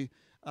of you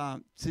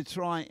to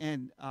try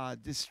and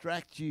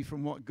distract you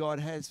from what God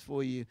has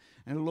for you.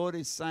 And the Lord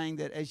is saying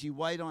that as you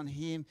wait on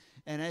him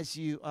and as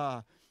you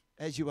are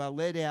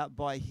led out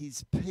by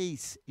his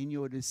peace in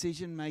your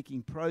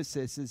decision-making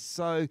processes,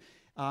 so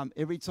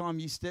every time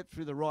you step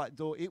through the right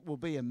door, it will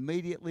be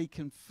immediately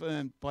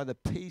confirmed by the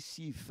peace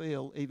you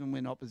feel even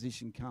when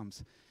opposition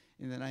comes.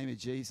 In the name of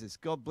Jesus.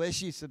 God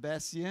bless you,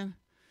 Sebastian.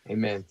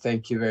 Amen.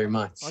 Thank you very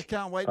much. I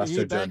can't wait Pastor to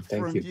hear back John,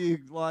 from you.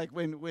 Like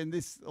when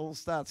this all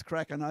starts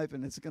cracking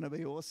open. It's going to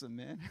be awesome,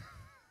 man.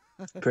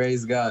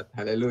 Praise God.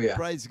 Hallelujah.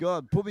 Praise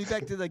God. Put me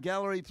back to the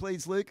gallery,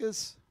 please,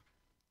 Lucas.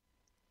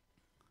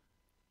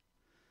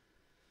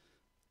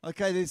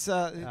 Okay, there's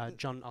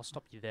John, I'll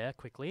stop you there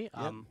quickly.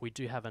 Yep. We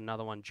do have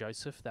another one,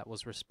 Joseph, that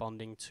was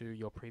responding to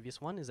your previous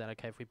one. Is that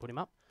okay if we put him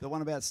up? the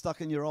one about stuck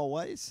in your old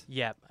ways.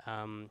 Yeah.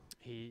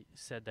 He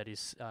said that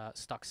he's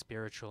stuck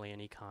spiritually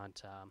and he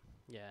can't.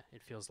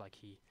 It feels like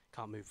he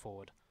can't move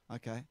forward.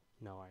 Okay.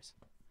 No worries.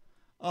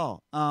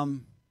 Oh,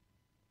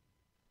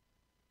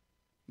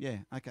 yeah.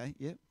 Okay.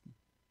 Yep.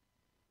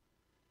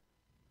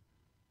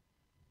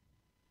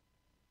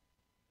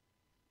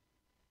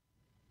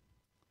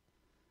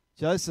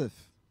 Joseph.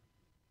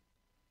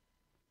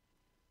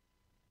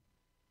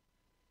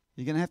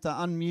 You're going to have to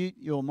unmute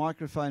your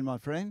microphone, my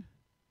friend.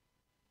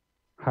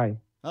 Hi,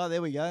 Oh,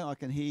 there we go. I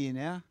can hear you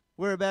now.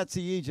 Whereabouts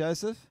are you,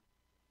 Joseph?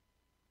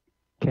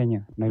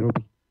 Kenya,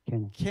 Nairobi,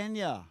 Kenya.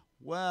 Kenya.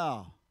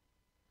 Wow.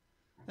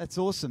 That's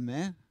awesome,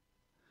 man.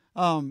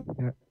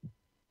 Yeah.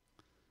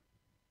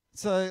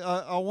 So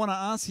I want to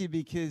ask you,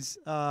 because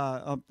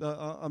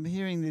I'm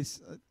hearing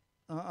this.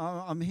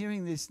 I'm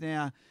hearing this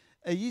now.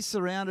 Are you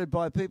surrounded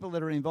by people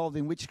that are involved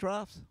in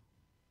witchcraft?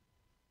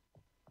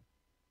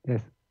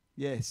 Yes,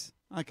 Yes.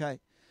 Okay.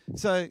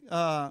 So,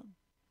 how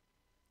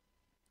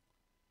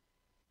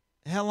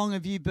long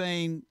have you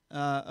been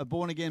a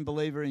born-again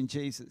believer in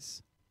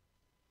Jesus?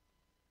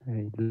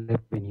 11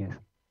 years.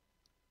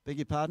 Beg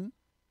your pardon?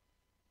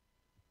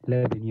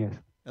 11 years.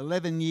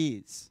 11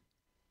 years.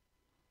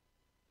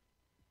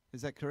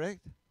 Is that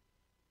correct?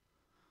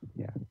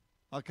 Yeah.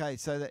 Okay,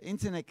 so the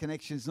internet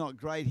connection is not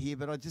great here,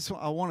 but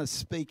I want to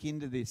speak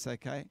into this,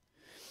 okay?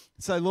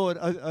 So, Lord,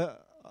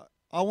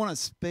 I want to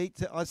speak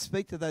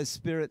to those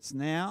spirits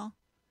now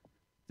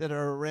that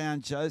are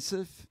around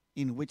Joseph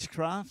in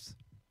witchcraft.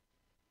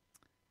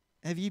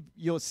 Have you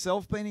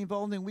yourself been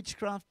involved in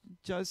witchcraft,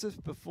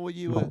 Joseph, before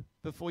you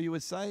were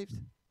saved?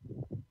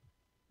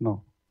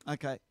 No.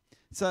 Okay.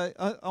 So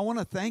I want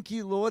to thank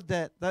you, Lord,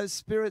 that those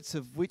spirits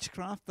of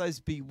witchcraft,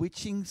 those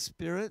bewitching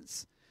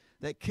spirits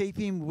that keep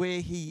him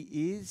where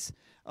he is.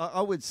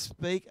 I would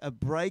speak a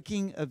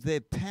breaking of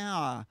their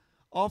power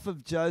off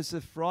of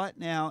Joseph right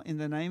now in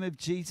the name of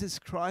Jesus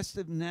Christ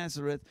of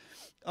Nazareth.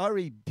 I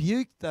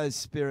rebuke those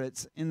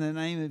spirits in the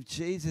name of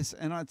Jesus,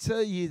 and I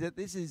tell you that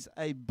this is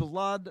a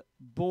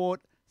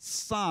blood-bought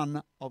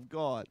son of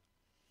God,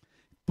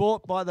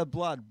 bought by the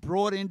blood,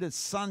 brought into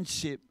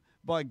sonship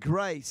by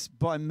grace,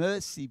 by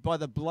mercy, by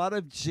the blood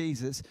of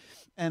Jesus,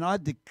 and I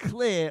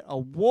declare a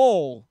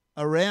wall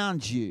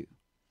around you,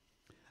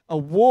 a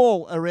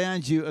wall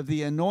around you of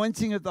the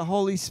anointing of the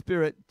Holy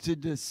Spirit to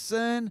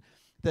discern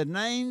the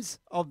names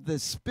of the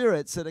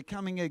spirits that are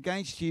coming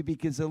against you,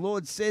 because the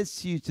Lord says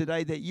to you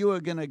today that you are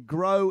going to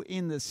grow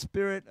in the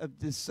spirit of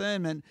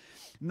discernment.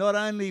 Not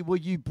only will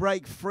you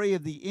break free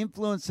of the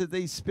influence of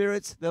these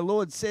spirits, the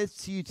Lord says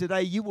to you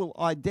today, you will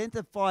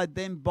identify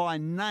them by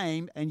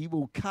name and you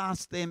will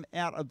cast them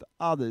out of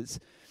others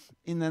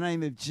in the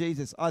name of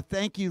Jesus. I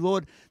thank you,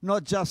 Lord,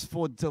 not just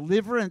for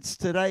deliverance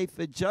today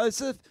for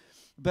Joseph,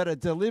 but a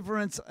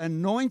deliverance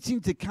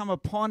anointing to come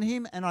upon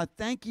him. And I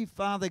thank you,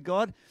 Father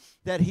God,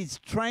 that his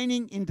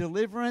training in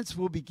deliverance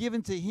will be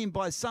given to him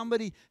by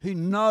somebody who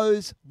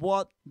knows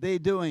what they're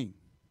doing,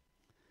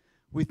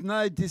 with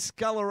no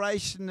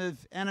discoloration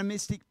of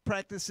animistic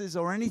practices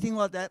or anything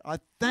like that. I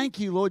thank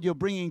you, Lord, you're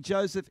bringing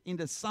Joseph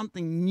into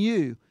something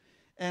new.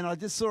 And I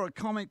just saw a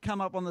comment come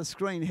up on the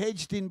screen,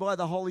 hedged in by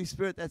the Holy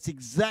Spirit. That's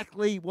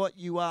exactly what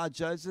you are,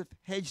 Joseph,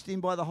 hedged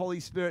in by the Holy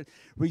Spirit.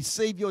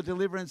 Receive your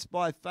deliverance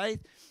by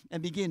faith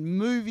and begin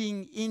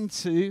moving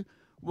into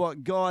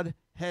what God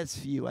has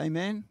for you.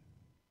 Amen.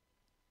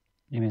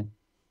 Amen.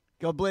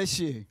 God bless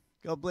you.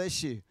 God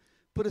bless you.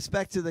 Put us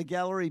back to the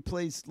gallery,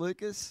 please,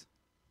 Lucas.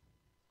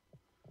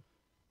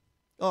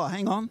 Oh,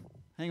 hang on.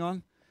 Hang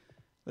on.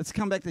 Let's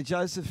come back to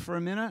Joseph for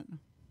a minute.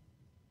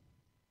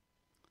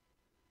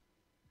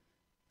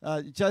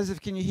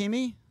 Joseph, can you hear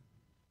me?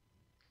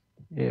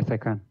 Yes, I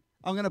can.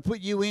 I'm going to put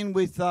you in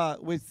with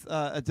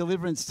a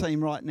deliverance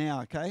team right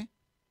now, okay?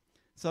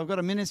 So I've got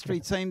a ministry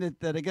team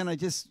that are going to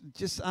just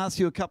ask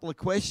you a couple of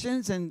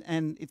questions,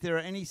 and if there are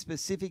any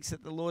specifics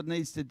that the Lord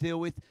needs to deal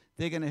with,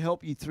 they're going to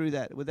help you through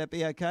that. Would that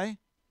be okay?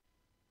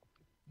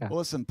 Yeah.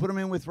 Awesome. Put them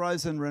in with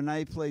Rose and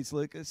Renee, please,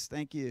 Lucas.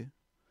 Thank you.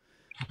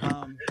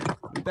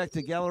 Back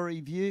to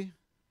gallery view.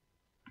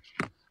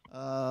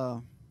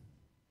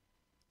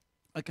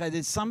 Okay,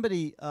 there's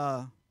somebody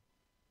else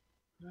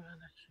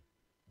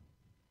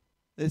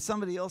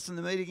in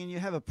the meeting, and you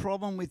have a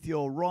problem with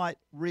your right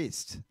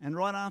wrist. And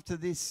right after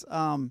this,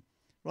 right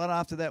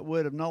after that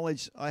word of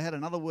knowledge, I had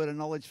another word of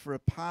knowledge for a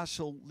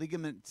partial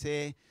ligament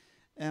tear.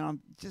 And I'm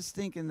just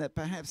thinking that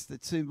perhaps the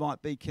two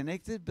might be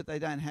connected, but they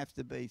don't have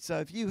to be. So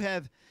if you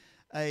have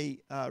a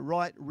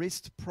right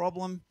wrist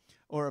problem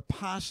or a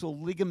partial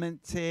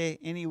ligament tear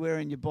anywhere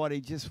in your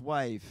body, just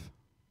wave.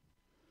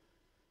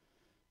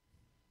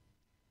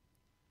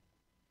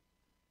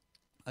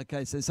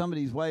 Okay, so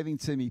somebody's waving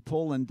to me,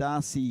 Paul and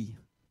Darcy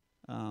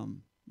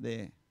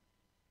there.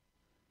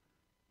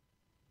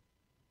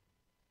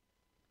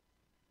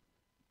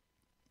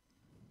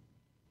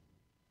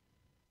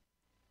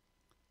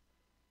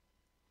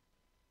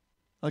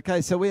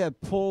 Okay, so we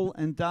have Paul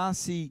and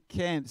Darcy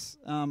Camps.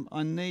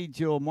 I need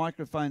your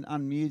microphone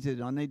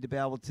unmuted. I need to be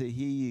able to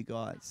hear you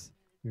guys.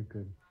 You're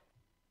good.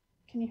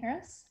 Can you hear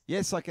us?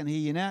 Yes, I can hear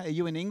you now. Are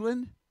you in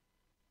England?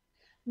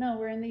 No,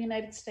 we're in the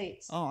United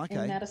States. Oh, okay.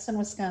 In Madison,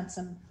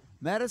 Wisconsin.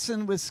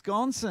 Madison,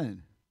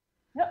 Wisconsin.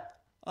 Yep.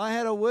 I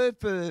had a word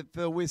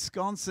for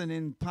Wisconsin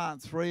in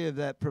part 3 of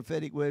that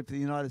prophetic word for the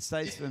United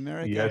States of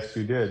America. Yes,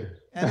 you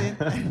did.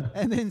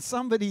 And then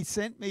somebody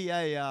sent me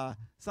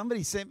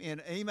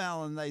an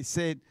email, and they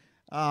said,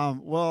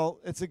 well,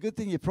 it's a good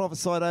thing you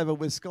prophesied over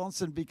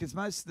Wisconsin, because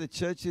most of the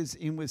churches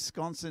in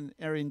Wisconsin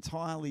are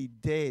entirely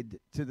dead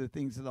to the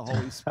things of the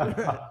Holy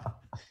Spirit.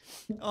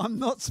 I'm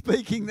not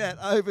speaking that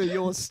over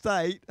your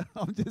state.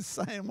 I'm just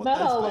saying what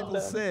those people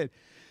said.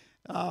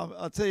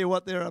 I'll tell you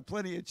what, there are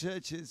plenty of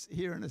churches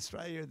here in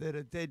Australia that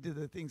are dead to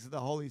the things of the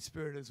Holy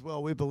Spirit as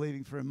well. We're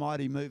believing for a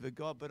mighty move of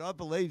God, but I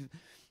believe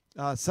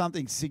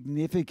something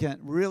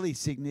significant, really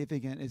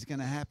significant, is going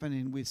to happen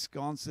in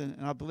Wisconsin,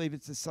 and I believe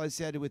it's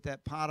associated with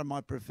that part of my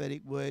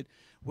prophetic word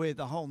where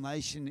the whole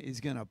nation is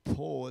going to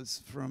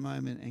pause for a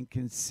moment and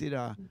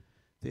consider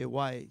their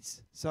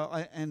ways. So,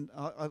 I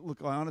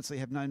honestly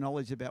have no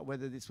knowledge about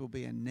whether this will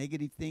be a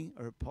negative thing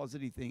or a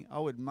positive thing. I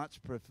would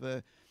much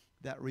prefer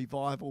that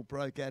revival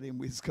broke out in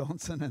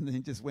Wisconsin and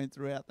then just went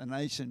throughout the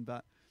nation,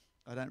 but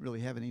I don't really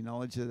have any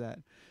knowledge of that.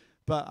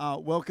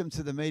 But welcome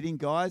to the meeting,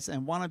 guys.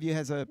 And one of you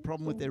has a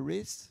problem with their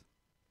wrist?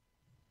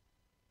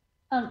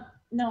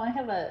 No, I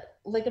have a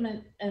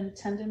ligament and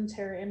tendon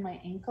tear in my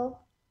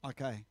ankle.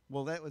 Okay.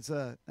 Well, that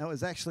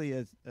was actually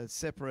a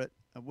separate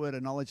word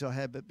of knowledge I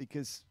had, but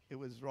because it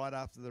was right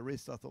after the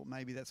wrist, I thought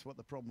maybe that's what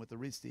the problem with the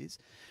wrist is.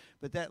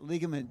 But that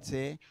ligament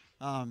tear,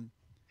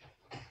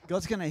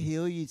 God's going to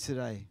heal you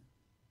today.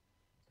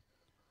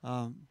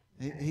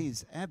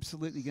 He's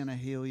absolutely going to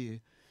heal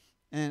you.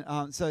 And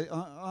I'm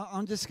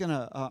just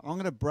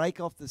gonna break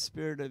off the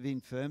spirit of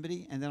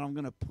infirmity, and then I'm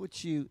gonna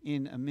put you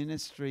in a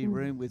ministry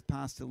room with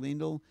Pastor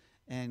Lyndall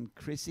and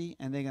Chrissy,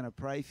 and they're gonna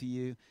pray for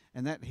you,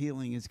 and that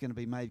healing is gonna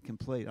be made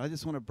complete. I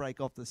just want to break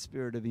off the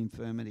spirit of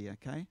infirmity,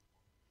 okay?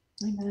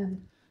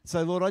 Amen.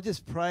 So, Lord, I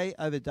just pray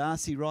over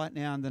Darcy right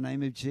now in the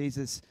name of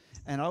Jesus,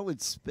 and I would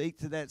speak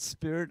to that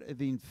spirit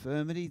of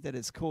infirmity that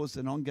has caused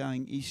an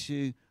ongoing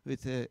issue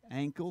with her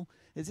ankle.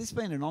 Has this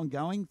been an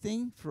ongoing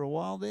thing for a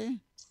while there?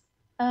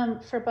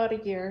 For about a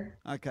year.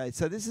 Okay,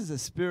 so this is a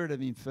spirit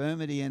of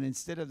infirmity, and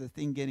instead of the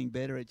thing getting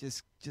better, it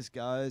just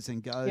goes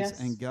and goes Yes.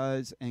 and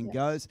goes and Yes.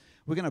 goes.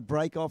 We're going to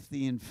break off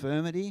the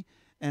infirmity,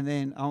 and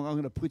then I'm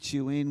going to put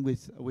you in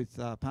with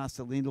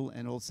Pastor Lyndall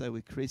and also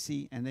with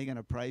Chrissy, and they're going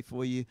to pray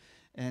for you.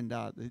 And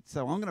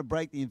so I'm going to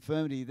break the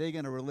infirmity. They're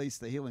going to release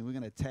the healing. We're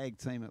going to tag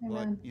team it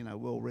like,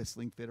 World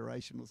Wrestling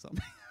Federation or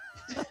something.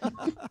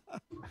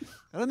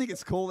 I don't think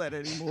it's called that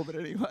anymore, but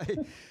anyway.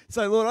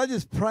 So, Lord, I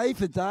just pray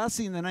for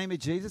Darcy in the name of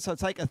Jesus. I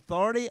take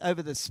authority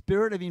over the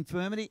spirit of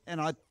infirmity,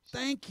 and I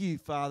thank you,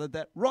 Father,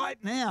 that right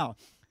now,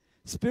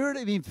 spirit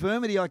of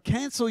infirmity, I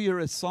cancel your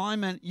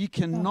assignment. You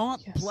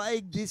cannot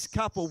plague this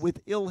couple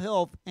with ill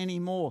health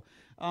anymore.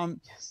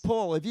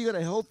 Paul, have you got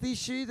a health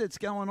issue that's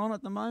going on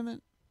at the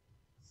moment?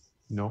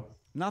 No.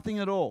 Nothing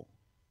at all?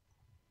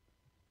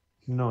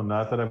 No,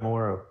 not that I'm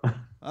aware of.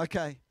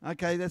 Okay,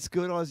 that's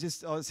good. I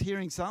was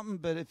hearing something,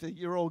 but if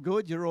you're all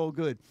good, you're all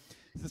good.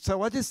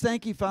 So I just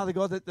thank you, Father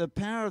God, that the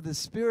power of the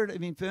spirit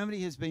of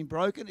infirmity has been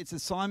broken. Its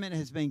assignment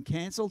has been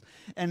cancelled.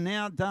 And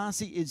now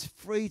Darcy is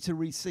free to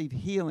receive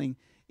healing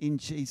in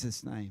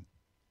Jesus' name.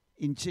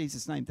 In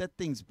Jesus' name. That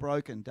thing's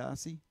broken,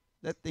 Darcy.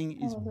 That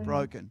thing is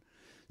broken.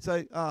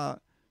 So,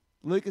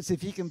 Lucas,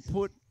 if you can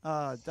put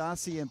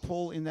Darcy and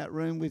Paul in that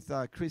room with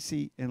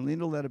Chrissy and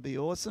Lyndall, that'd be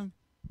awesome.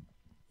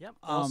 Yep,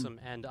 awesome.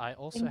 And I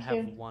also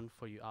have one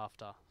for you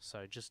after,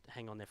 so just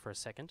hang on there for a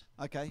second.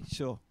 Okay,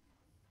 sure.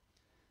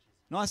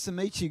 Nice to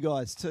meet you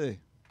guys too. Should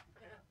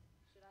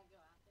I go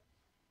after?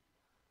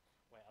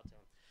 Wait, I'll tell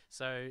him.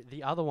 So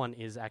the other one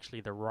is actually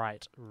the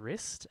right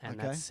wrist, and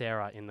that's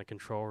Sarah in the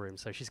control room.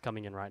 So she's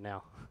coming in right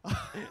now.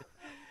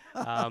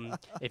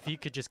 If you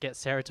could just get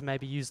Sarah to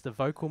maybe use the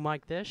vocal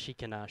mic there, she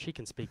can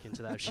speak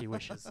into that if she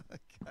wishes.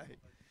 Okay.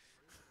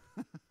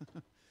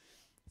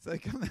 So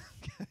come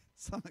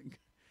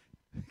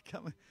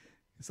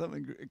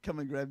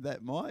and grab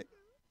that mic.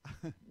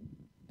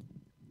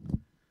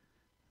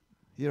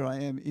 Here I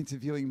am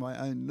interviewing my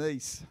own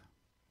niece.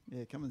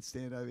 Yeah, come and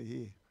stand over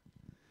here.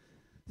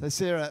 So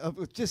Sarah,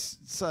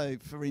 just so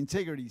for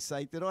integrity's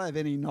sake, did I have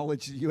any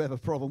knowledge that you have a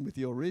problem with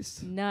your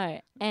wrist? No,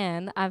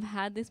 and I've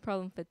had this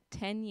problem for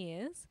 10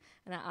 years,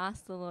 and I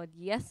asked the Lord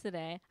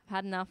yesterday, I've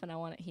had enough and I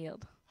want it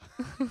healed.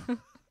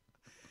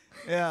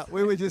 Yeah,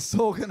 we were just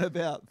talking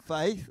about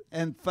faith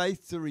and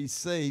faith to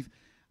receive.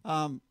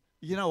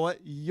 You know what?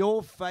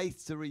 Your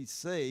faith to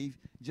receive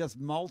just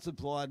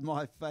multiplied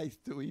my faith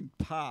to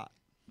impart.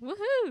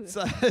 Woohoo!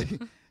 So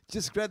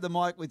just grab the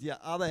mic with your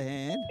other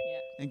hand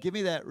and give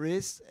me that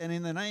wrist. And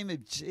in the name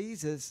of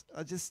Jesus,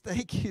 I just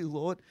thank you,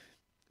 Lord,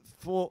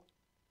 for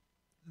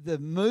the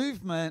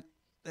movement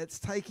that's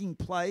taking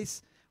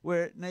place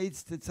where it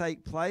needs to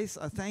take place.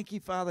 I thank you,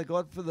 Father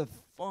God, for the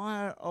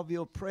fire of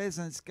your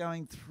presence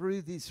going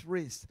through this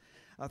wrist.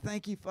 I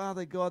thank you,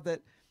 Father God,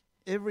 that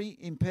every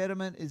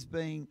impediment is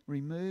being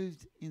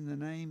removed in the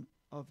name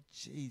of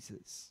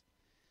Jesus.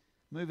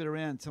 Move it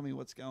around. Tell me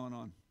what's going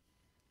on.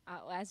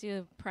 As you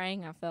were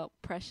praying, I felt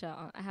pressure.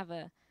 I have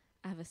a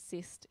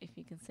cyst, if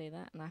you can see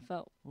that, and I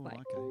felt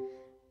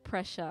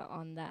pressure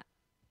on that.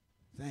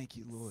 Thank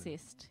you, Lord.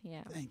 Cyst,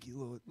 yeah. Thank you,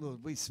 Lord.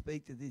 Lord, we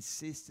speak to this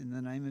cyst in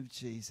the name of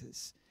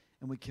Jesus,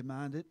 and we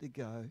command it to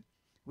go.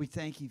 We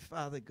thank you,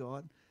 Father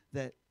God,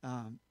 that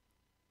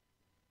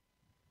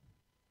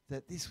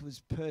that this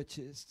was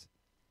purchased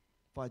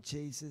by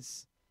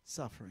Jesus'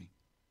 suffering,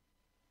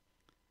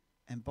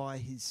 and by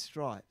his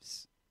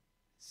stripes,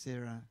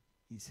 Sarah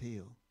is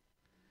healed.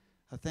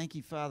 I thank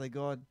you, Father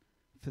God,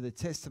 for the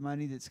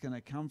testimony that's going to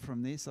come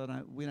from this.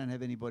 We don't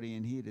have anybody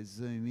in here to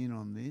zoom in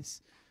on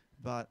this,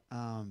 but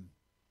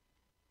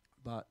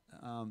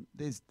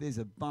there's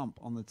a bump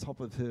on the top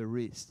of her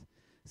wrist.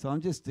 So I'm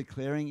just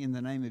declaring in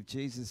the name of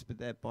Jesus, but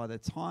that by the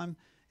time,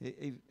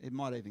 it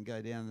might even go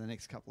down in the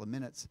next couple of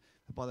minutes,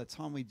 but by the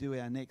time we do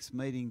our next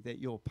meeting that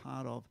you're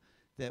part of,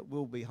 that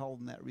we'll be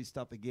holding that wrist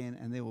up again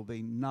and there will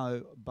be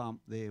no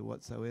bump there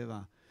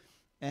whatsoever.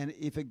 And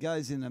if it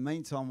goes in the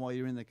meantime while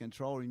you're in the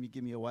control room, you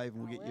give me a wave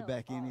and we'll get you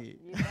back in here.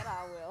 You bet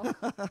I will.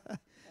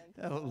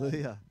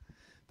 Hallelujah.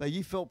 But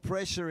you felt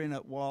pressure in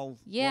it while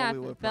we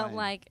were felt praying.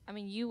 like, I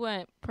mean, you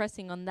weren't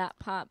pressing on that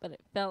part, but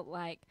it felt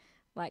like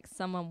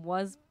someone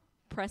was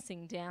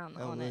pressing down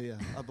on it. Hallelujah.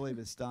 I believe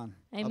it's done.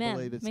 Amen. I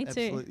believe it's Me too.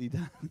 absolutely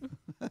done.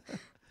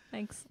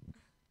 Thanks.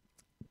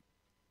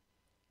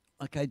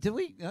 Okay, I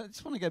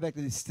just want to go back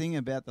to this thing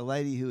about the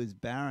lady who is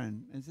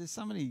barren. Is there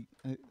somebody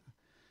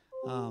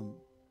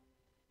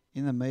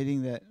in the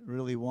meeting that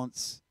really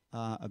wants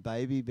a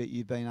baby, but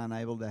you've been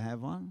unable to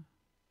have one?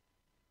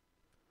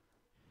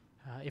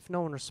 If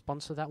no one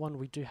responds to that one,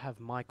 we do have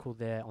Michael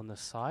there on the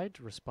side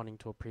responding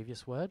to a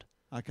previous word.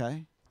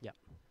 Okay. Yep.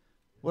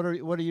 What are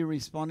you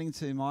responding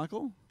to,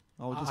 Michael?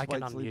 I'll just I wait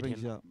can till he unmute brings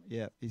him. you up.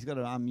 Yeah, he's got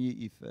to unmute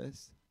you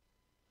first.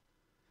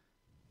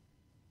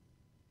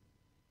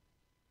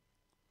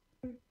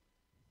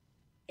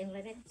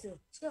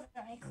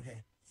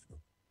 Okay.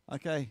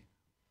 Okay.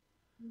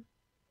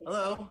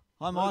 Hello. Hi,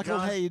 Hello, Michael.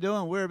 John. How you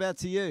doing?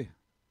 Whereabouts are you?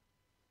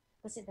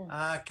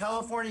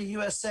 California,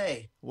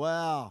 USA.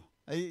 Wow.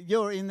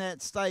 You're in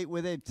that state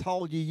where they've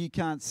told you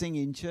can't sing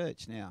in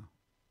church now.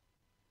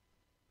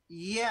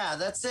 Yeah,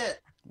 that's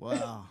it.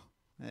 Wow.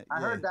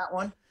 I heard that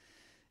one.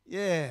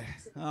 Yeah.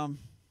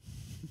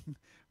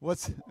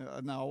 What's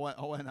no?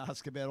 I won't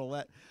ask about all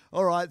that.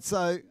 All right.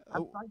 So,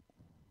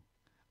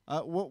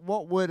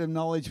 what word of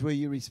knowledge were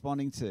you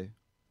responding to?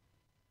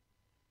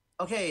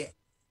 Okay,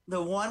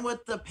 the one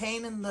with the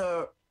pain in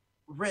the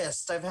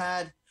wrist. I've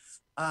had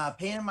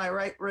pain in my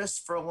right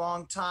wrist for a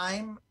long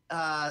time.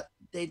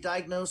 They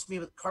diagnosed me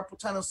with carpal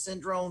tunnel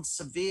syndrome,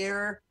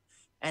 severe,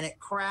 and it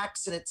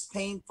cracks and it's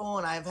painful.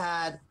 And I've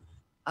had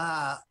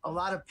a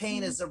lot of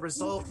pain as a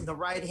result in the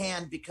right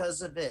hand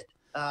because of it.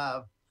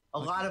 A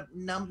lot of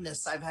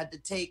numbness. I've had to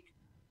take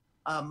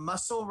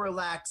muscle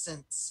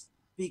relaxants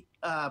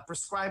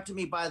prescribed to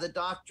me by the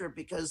doctor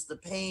because the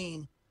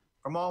pain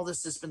from all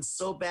this has been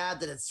so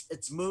bad that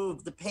it's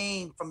moved the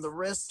pain from the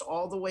wrist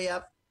all the way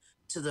up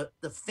to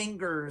the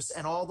fingers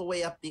and all the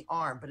way up the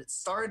arm. But it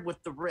started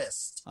with the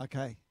wrist.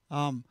 Okay.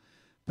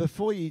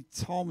 Before you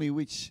told me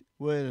which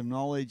word of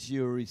knowledge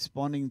you were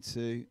responding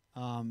to,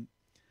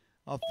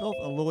 I felt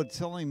the Lord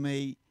telling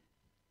me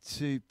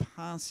to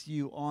pass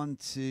you on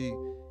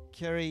to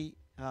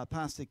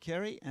Pastor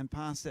Kerry and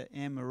Pastor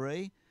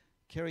Anne-Marie.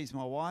 Kerry's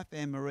my wife.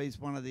 Anne-Marie's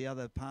one of the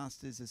other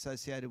pastors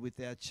associated with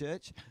our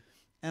church.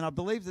 And I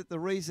believe that the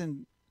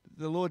reason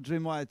the Lord drew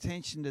my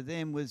attention to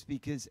them was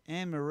because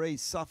Anne-Marie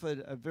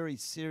suffered a very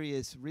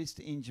serious wrist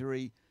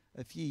injury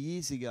a few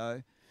years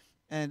ago.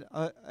 And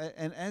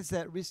as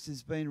that wrist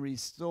has been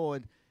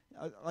restored,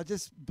 I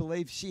just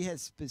believe she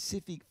has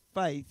specific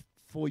faith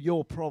for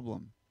your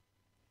problem.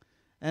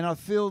 And I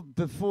feel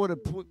before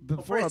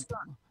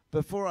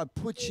I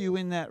put you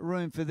in that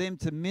room for them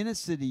to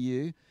minister to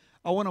you,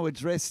 I want to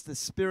address the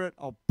spirit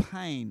of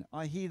pain.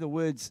 I hear the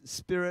words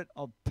spirit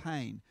of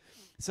pain.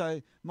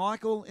 So,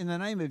 Michael, in the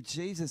name of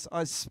Jesus,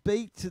 I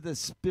speak to the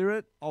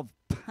spirit of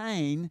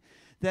pain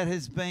that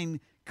has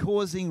been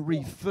causing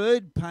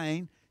referred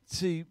pain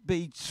to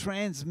be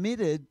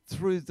transmitted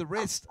through the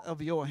rest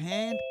of your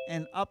hand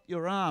and up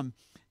your arm.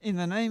 In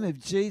the name of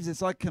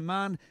Jesus, I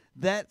command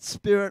that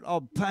spirit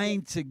of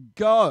pain to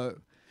go.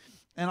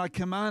 And I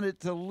command it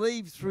to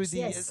leave through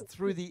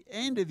the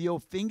end of your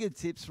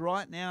fingertips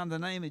right now in the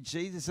name of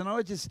Jesus. And I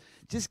would just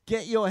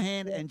get your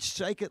hand and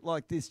shake it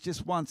like this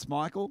just once,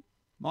 Michael.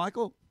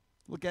 Michael,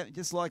 look at it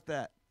just like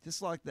that.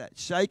 Just like that.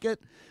 Shake it.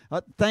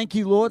 Thank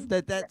you, Lord,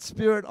 that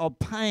spirit of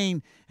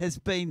pain has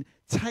been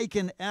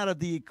taken out of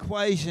the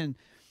equation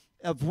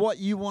of what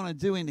you want to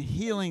do in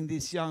healing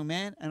this young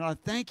man. And I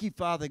thank you,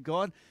 Father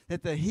God,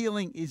 that the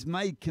healing is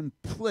made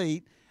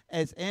complete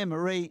as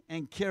Anne-Marie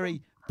and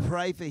Kerry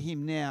pray for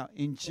him now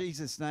in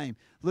Jesus' name.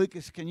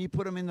 Lucas, can you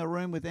put him in the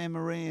room with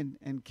Anne-Marie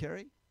and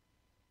Kerry?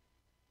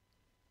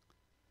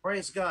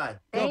 Praise God.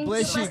 God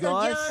bless you,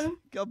 guys.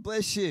 God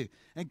bless you.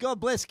 And God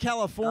bless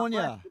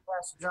California. God bless you,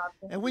 Pastor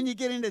Jonathan. And when you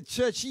get into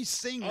church, you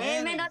sing,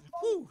 man. Amen.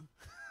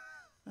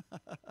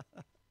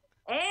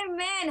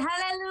 Amen.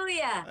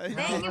 Hallelujah. Amen.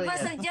 Thank you,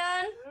 Pastor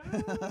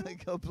John.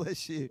 God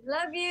bless you.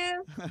 Love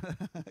you.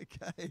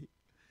 Okay.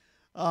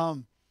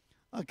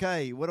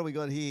 Okay, what do we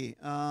got here?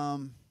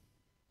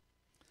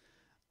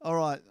 All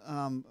right,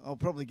 I'll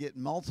probably get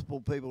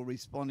multiple people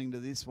responding to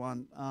this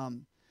one.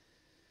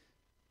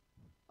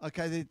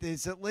 Okay,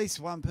 there's at least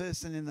one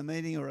person in the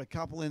meeting or a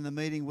couple in the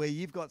meeting where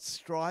you've got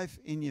strife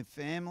in your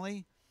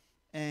family,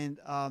 and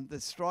the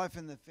strife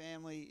in the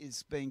family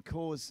is being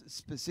caused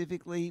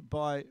specifically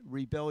by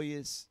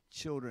rebellious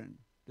children.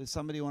 Does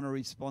somebody want to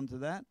respond to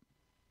that?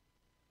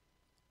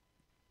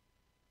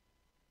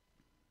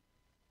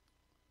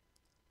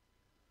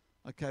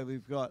 Okay,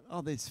 we've got,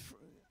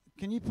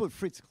 can you put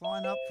Fritz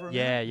Klein up for a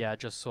minute? Yeah, I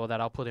just saw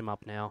that. I'll put him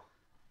up now.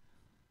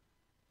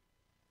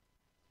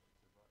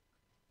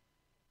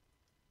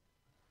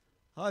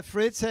 Hi,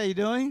 Fritz. How you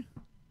doing?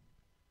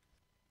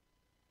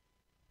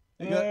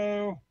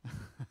 Hello.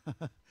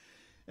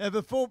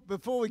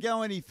 Before we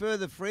go any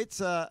further,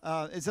 Fritz,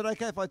 is it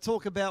okay if I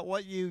talk about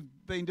what you've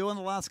been doing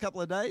the last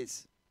couple of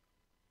days?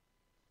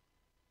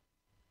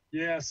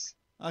 Yes.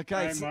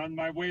 Okay. I'm on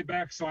my way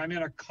back, so I'm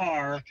in a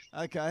car.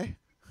 Okay.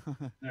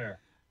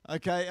 There.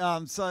 Okay.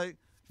 So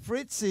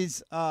Fritz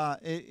is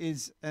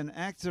an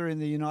actor in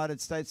the United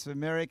States of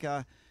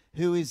America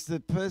who is the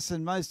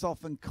person most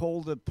often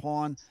called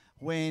upon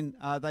when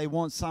they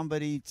want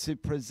somebody to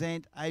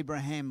present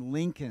Abraham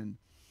Lincoln.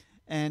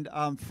 And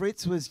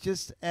Fritz was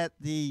just at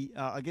the,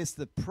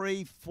 the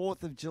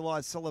pre-4th of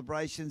July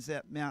celebrations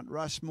at Mount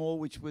Rushmore,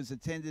 which was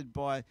attended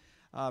by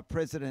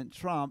President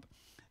Trump.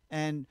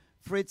 And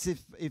Fritz,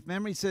 if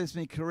memory serves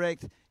me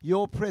correct,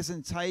 your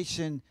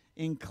presentation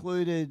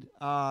included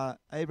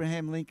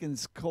Abraham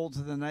Lincoln's call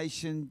to the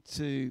nation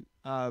to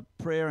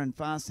prayer and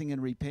fasting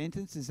and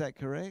repentance. Is that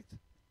correct?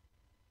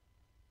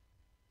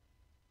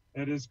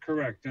 That is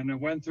correct. And it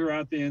went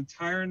throughout the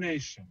entire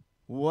nation.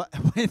 What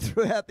went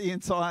throughout the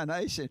entire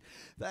nation?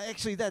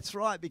 Actually, that's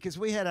right, because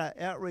we had an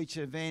outreach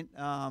event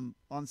on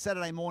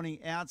Saturday morning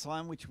our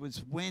time, which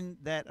was when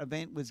that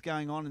event was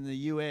going on in the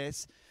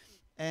US.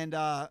 And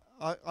I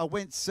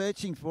went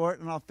searching for it,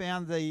 and I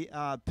found the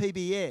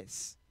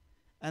PBS,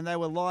 and they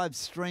were live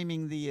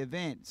streaming the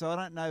event. So I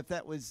don't know if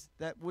that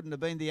wouldn't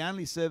have been the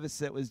only service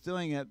that was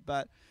doing it,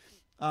 but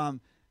I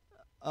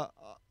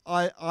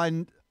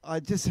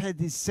just had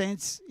this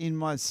sense in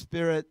my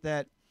spirit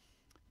that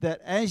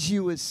as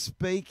you were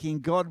speaking,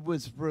 God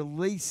was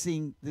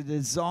releasing the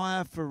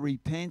desire for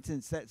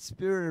repentance, that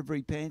spirit of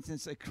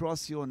repentance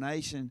across your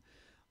nation.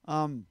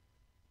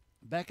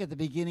 Back at the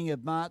beginning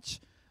of March,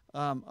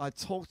 I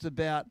talked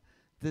about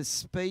the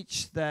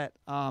speech that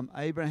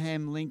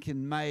Abraham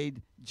Lincoln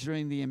made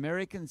during the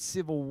American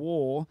Civil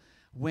War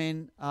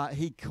when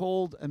he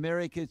called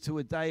America to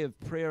a day of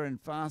prayer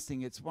and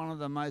fasting. It's one of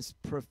the most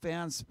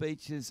profound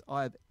speeches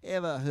I've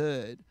ever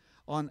heard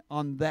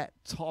on that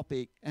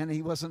topic, and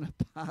he wasn't a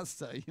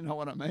pastor, you know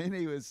what I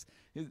mean?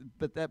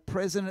 But that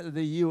president of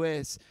the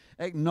US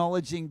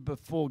acknowledging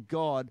before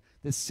God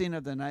the sin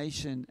of the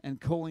nation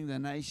and calling the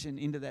nation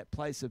into that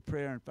place of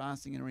prayer and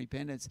fasting and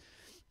repentance.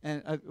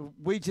 And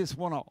we just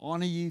want to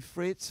honor you,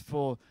 Fritz,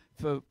 for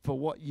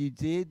what you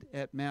did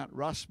at Mount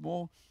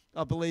Rushmore.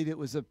 I believe it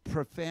was a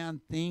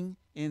profound thing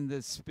in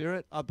the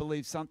spirit. I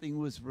believe something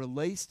was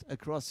released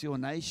across your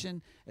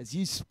nation as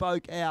you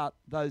spoke out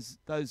those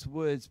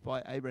words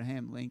by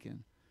Abraham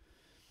Lincoln.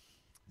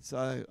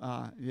 So,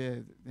 yeah,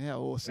 how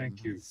awesome.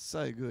 Thank you.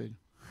 So good.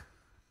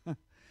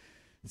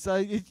 So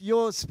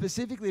you're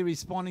specifically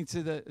responding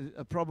to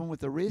a problem with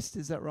the wrist,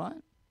 is that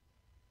right?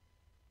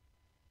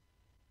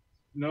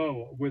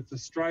 No, with the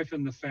strife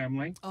in the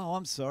family. Oh,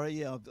 I'm sorry.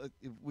 Yeah,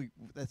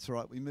 that's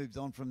right. We moved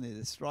on from there.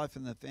 The strife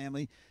in the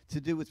family to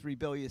do with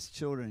rebellious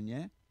children,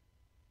 yeah?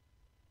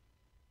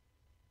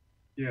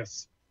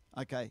 Yes.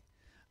 Okay.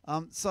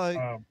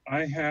 So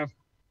I have.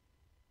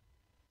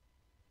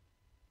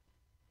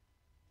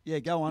 Yeah,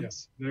 go on.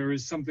 Yes, there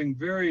is something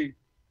very,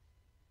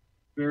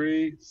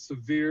 very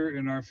severe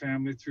in our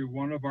family through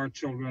one of our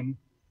children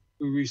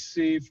who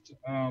received,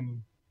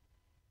 I'm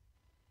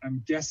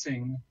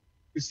guessing,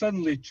 who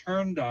suddenly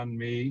turned on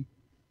me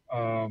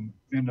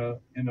in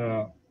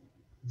a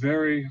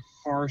very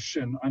harsh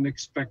and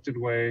unexpected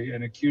way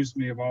and accused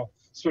me of all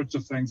sorts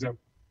of things that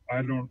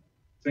I don't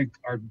think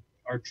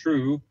are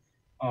true,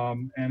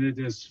 and it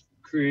has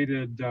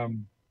created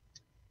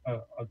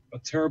a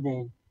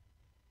terrible.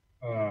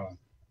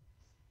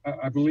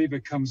 I believe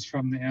it comes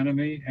from the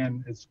enemy,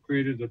 and it's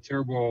created a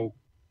terrible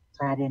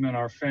problem in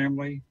our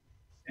family,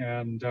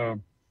 and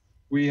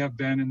we have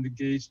been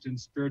engaged in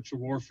spiritual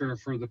warfare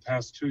for the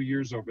past 2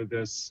 years over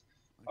this,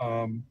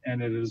 and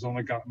it has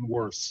only gotten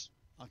worse.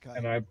 Okay.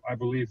 And I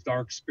believe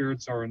dark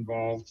spirits are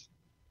involved,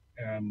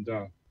 and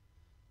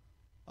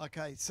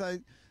okay. So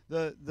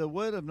the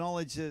word of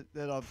knowledge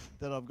that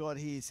I've got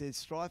here says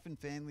strife in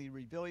family,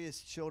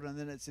 rebellious children.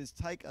 Then it says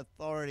take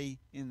authority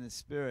in the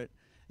spirit.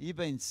 You've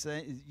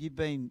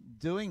been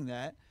doing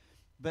that,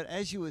 but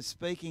as you were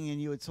speaking and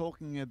you were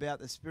talking about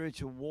the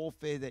spiritual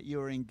warfare that you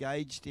were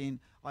engaged in,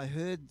 I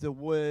heard the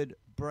word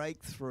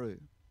breakthrough.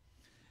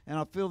 And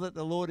I feel that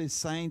the Lord is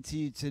saying to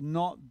you to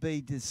not be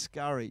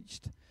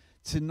discouraged,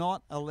 to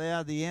not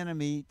allow the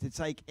enemy to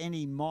take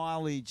any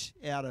mileage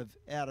out of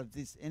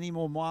this, any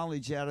more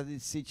mileage out of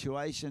this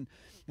situation.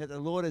 That the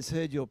Lord has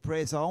heard your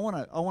prayer. So I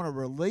want to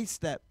release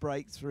that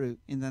breakthrough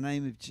in the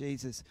name of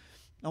Jesus.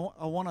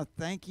 I want to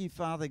thank you,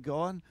 Father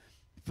God,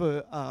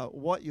 for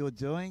what you're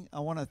doing.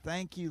 I want to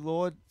thank you,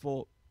 Lord,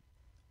 for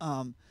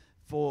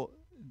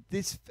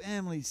this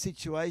family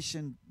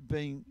situation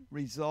being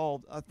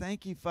resolved. I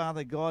thank you,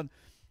 Father God,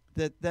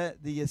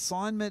 that the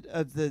assignment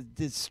of the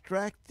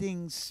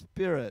distracting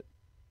spirit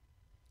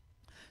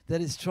that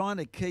is trying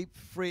to keep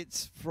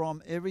Fritz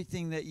from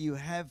everything that you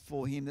have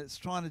for him, that's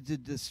trying to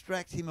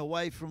distract him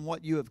away from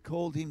what you have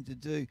called him to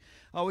do,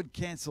 I would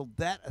cancel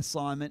that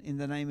assignment in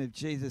the name of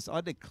Jesus.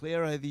 I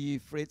declare over you,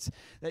 Fritz,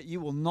 that you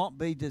will not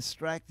be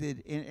distracted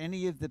in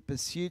any of the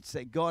pursuits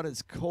that God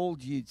has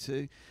called you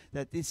to,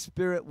 that this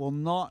spirit will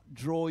not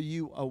draw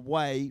you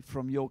away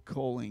from your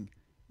calling,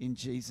 in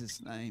Jesus'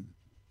 name.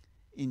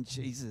 In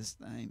Jesus'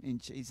 name, in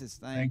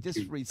Jesus' name. Thank Just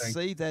you.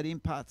 receive that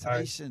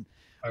impartation.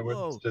 I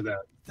witness to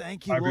that.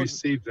 Thank you, I Lord.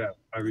 received that.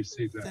 I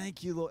received that.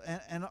 Thank you, Lord.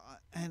 And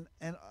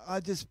I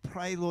just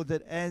pray, Lord,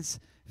 that as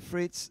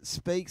Fritz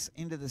speaks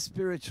into the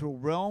spiritual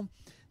realm,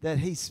 that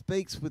he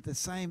speaks with the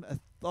same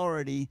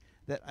authority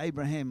that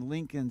Abraham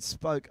Lincoln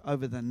spoke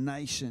over the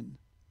nation,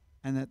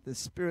 and that the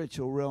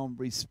spiritual realm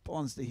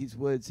responds to his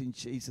words in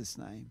Jesus'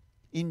 name.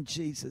 In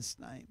Jesus'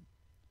 name.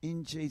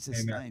 In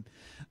Jesus' Amen.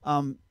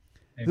 name.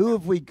 Who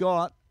have we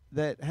got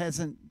that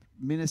hasn't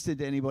ministered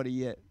to anybody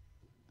yet?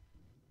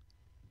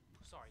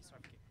 Sorry.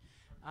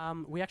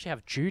 We actually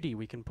have Judy.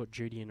 We can put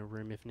Judy in a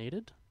room if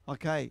needed.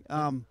 Okay.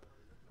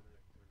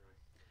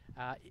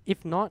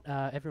 If not,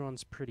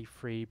 everyone's pretty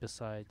free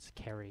besides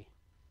Kerry.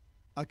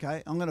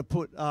 Okay, I'm going to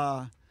put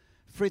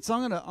Fritz.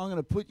 I'm going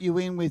to put you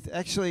in with.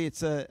 Actually,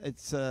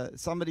 it's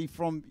somebody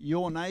from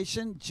your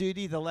nation,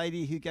 Judy, the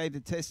lady who gave the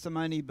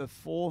testimony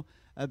before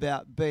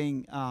about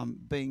being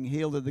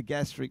healed of the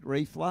gastric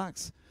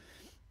reflux,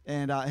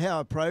 and how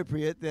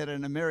appropriate that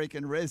an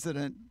American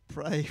resident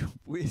pray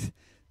with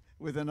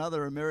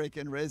another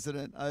American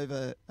resident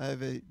over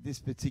this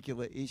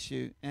particular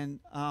issue, and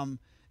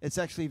it's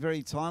actually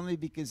very timely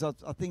because I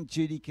think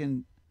Judy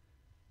can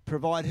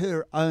provide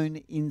her own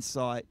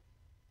insight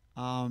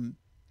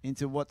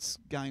into what's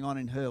going on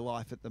in her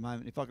life at the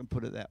moment, if I can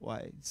put it that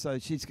way. So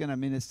she's going to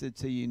minister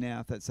to you now,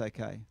 if that's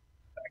okay.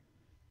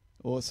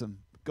 Awesome.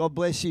 God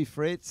bless you,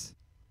 Fritz.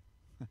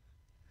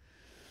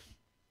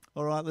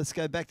 All right, let's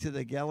go back to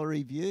the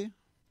gallery view.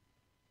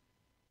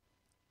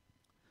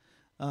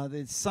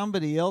 There's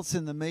somebody else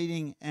in the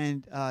meeting,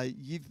 and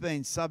you've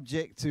been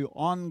subject to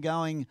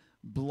ongoing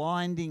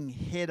blinding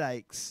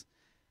headaches.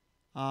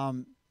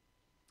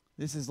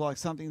 This is like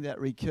something that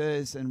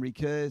recurs and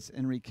recurs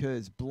and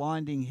recurs,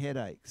 blinding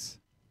headaches.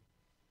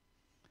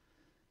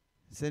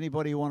 Does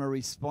anybody want to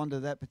respond to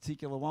that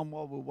particular one?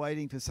 While we're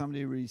waiting for somebody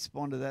to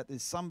respond to that,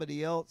 there's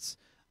somebody else,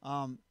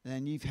 and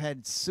you've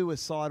had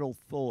suicidal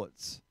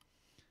thoughts.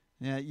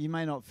 Now, you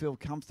may not feel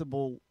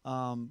comfortable,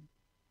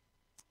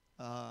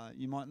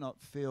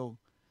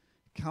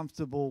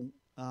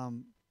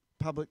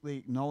 publicly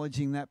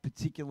acknowledging that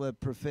particular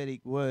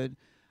prophetic word.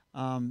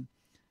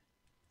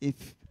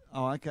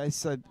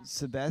 So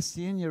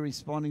Sebastian, you're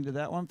responding to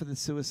that one for the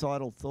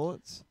suicidal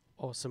thoughts?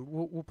 Awesome.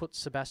 We'll put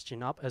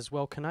Sebastian up as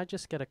well. Can I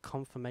just get a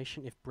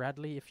confirmation if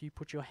Bradley, if you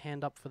put your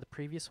hand up for the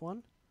previous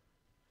one?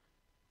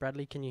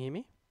 Bradley, can you hear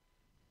me?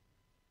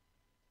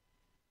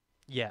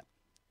 Yeah.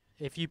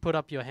 If you put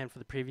up your hand for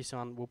the previous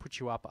one, we'll put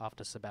you up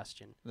after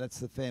Sebastian. That's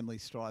the family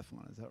strife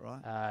one, is that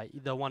right?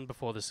 The one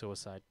before the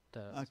suicide.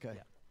 Okay.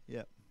 Yeah.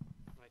 Yep.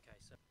 Okay.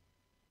 So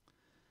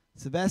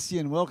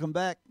Sebastian, welcome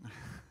back.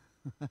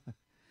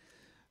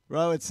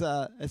 Bro, it's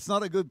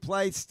not a good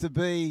place to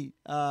be.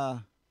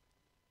 Have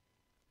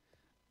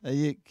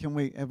we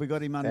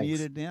got him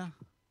unmuted now?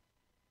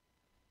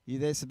 You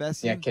there,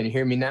 Sebastian? Yeah, can you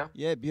hear me now?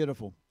 Yeah,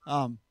 beautiful.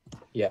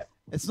 Yeah.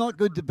 It's not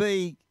good to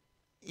be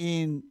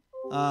in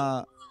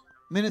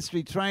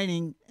ministry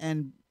training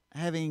and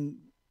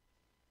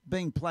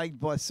being plagued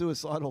by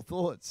suicidal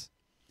thoughts.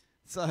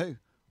 So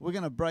we're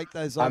going to break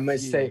those off. I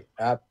must say,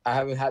 I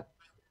haven't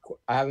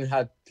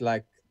had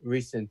like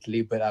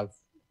recently, but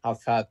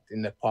I've had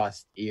in the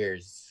past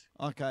years.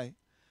 Okay.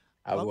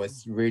 I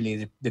was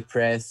really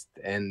depressed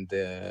and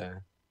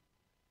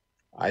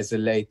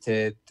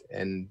isolated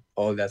and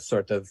all that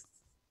sort of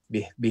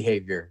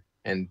behavior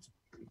and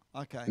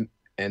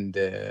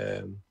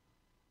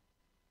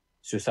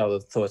suicidal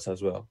thoughts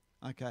as well.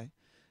 Okay.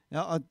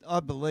 Now,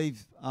 I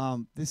believe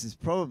this is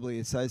probably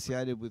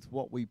associated with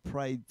what we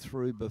prayed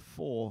through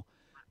before,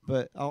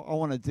 but I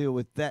want to deal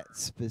with that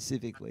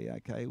specifically,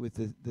 okay, with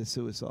the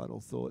suicidal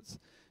thoughts.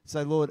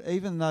 So, Lord,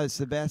 even though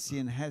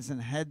Sebastian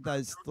hasn't had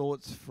those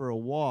thoughts for a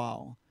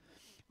while,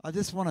 I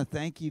just want to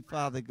thank you,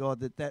 Father God,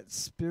 that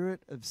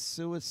spirit of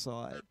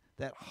suicide,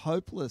 that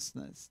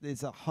hopelessness,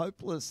 there's a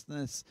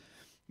hopelessness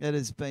that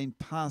has been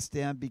passed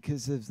down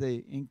because of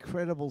the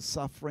incredible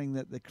suffering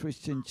that the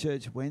Christian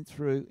church went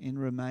through in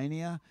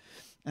Romania.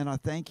 And I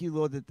thank you,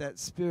 Lord, that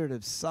spirit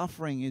of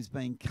suffering is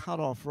being cut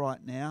off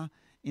right now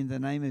in the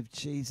name of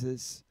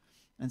Jesus.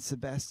 And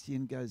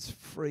Sebastian goes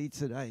free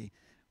today.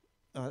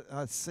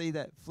 I see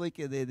that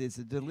flicker there. There's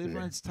a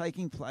deliverance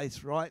taking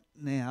place right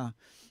now,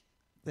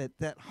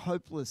 that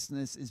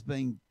hopelessness is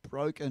being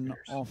broken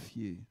off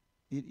you.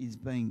 It is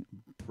being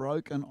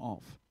broken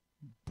off.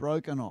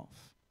 Broken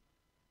off.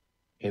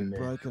 Amen.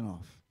 Broken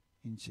off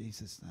in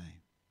Jesus'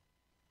 name.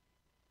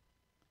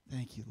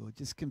 Thank you, Lord.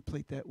 Just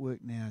complete that work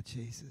now,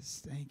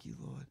 Jesus. Thank you,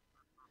 Lord.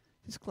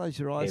 Just close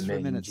your eyes for a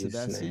minute,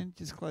 Sebastian.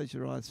 Just close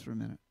your eyes for a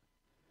minute.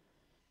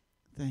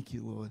 Thank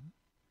you, Lord.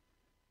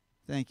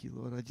 Thank you,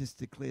 Lord. I just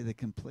declare the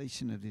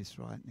completion of this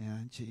right now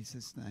in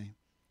Jesus' name,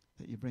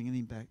 that you're bringing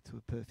him back to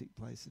a perfect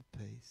place of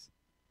peace.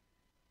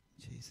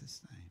 In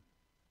Jesus' name.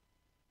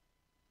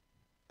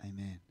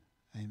 Amen.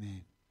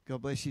 Amen.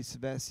 God bless you,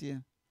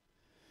 Sebastian.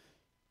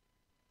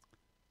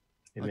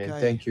 Amen.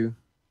 Okay. Thank you.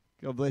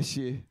 God bless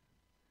you.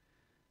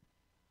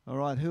 All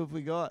right, who have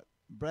we got?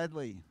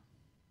 Bradley.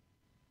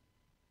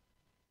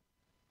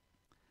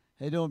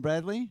 How you doing,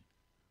 Bradley?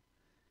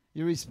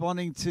 You're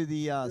responding to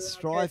the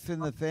strife in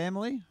the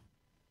family?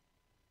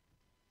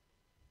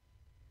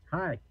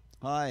 Hi.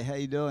 Hi, how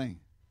you doing?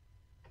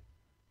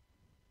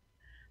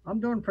 I'm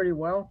doing pretty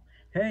well.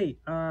 Hey,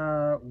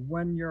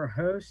 when your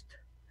host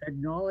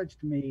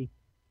acknowledged me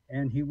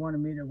and he wanted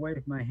me to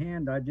wave my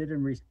hand, I did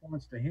in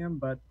response to him,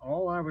 but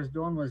all I was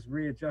doing was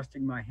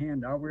readjusting my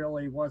hand. I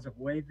really wasn't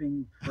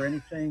waving for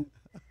anything.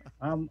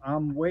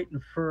 I'm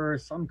waiting for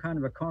some kind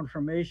of a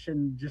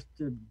confirmation just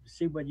to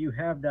see what you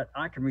have that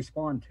I can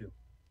respond to.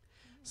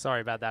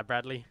 Sorry about that,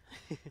 Bradley.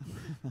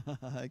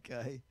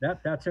 Okay.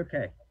 That's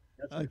okay.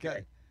 That's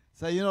Okay.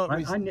 So you're not.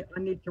 I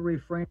need to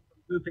refrain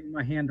from moving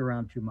my hand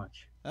around too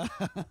much.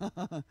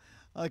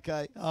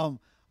 Okay.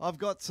 I've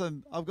got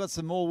some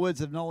more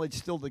words of knowledge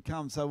still to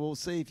come, so we'll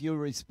see if you're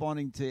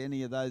responding to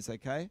any of those.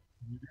 Okay.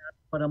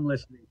 That's what I'm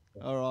listening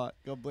for. All right.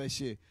 God bless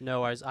you.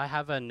 No worries. I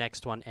have a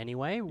next one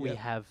anyway. We Yep.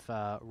 have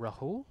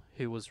Rahul,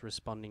 who was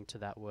responding to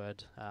that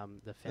word,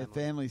 the family. The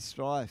family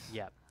strife.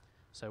 Yeah.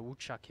 So we'll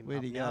chuck him Where'd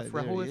up he now. go? If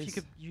There Rahul, he if you is.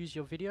 could use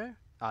your video.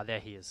 Ah, there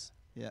he is.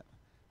 Yeah.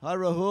 Hi,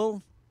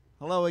 Rahul.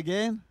 Hello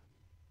again.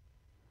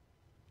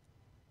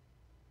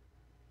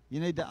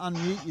 You need to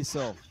unmute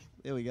yourself.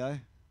 There we go.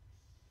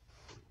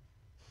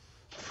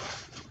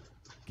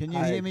 Can you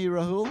Hi. hear me,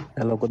 Rahul?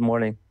 Hello, good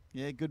morning.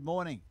 Yeah, good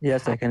morning.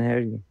 Yes, I can hear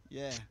you.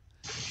 Yeah.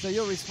 So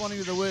you're responding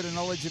to the word of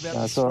knowledge about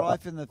the so,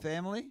 strife in the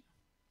family?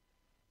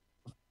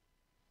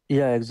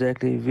 Yeah,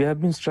 exactly. We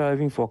have been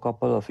striving for a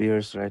couple of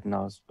years right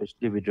now,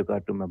 especially with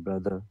regard to my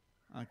brother.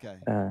 Okay.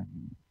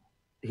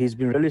 He's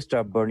been really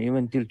stubborn.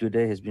 Even till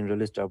today, he's been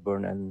really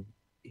stubborn, and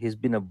he's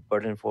been a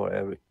burden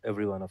for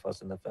every one of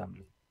us in the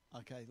family.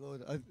 Okay,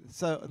 Lord.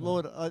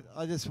 Lord,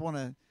 I just want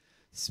to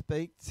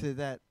speak to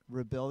that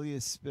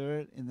rebellious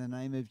spirit in the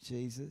name of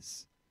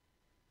Jesus.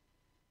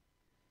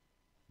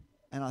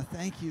 And I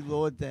thank you,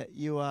 Lord, that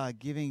you are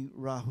giving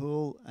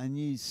Rahul a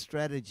new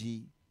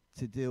strategy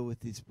to deal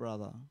with this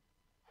brother.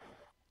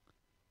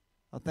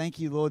 I thank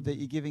you, Lord, that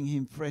you're giving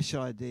him fresh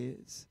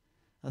ideas.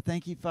 I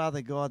thank you,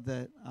 Father God,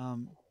 that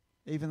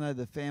even though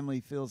the family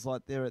feels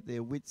like they're at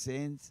their wits'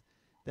 ends,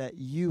 that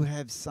you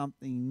have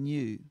something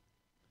new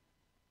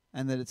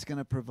and that it's going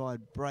to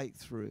provide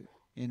breakthrough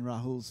in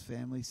Rahul's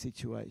family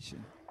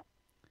situation.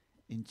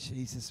 In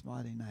Jesus'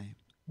 mighty name.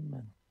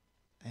 Amen.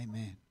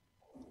 Amen.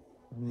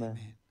 Amen.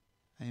 Amen.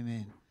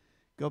 Amen.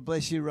 God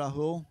bless you,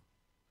 Rahul.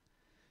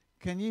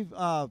 Can you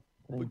go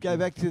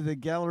back to the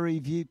gallery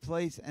view,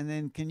 please? And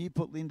then can you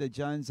put Linda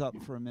Jones up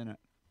for a minute?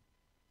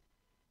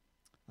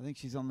 I think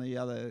she's on the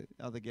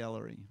other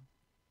gallery.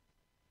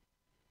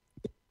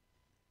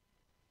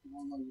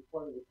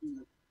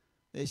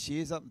 There she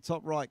is, up the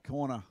top right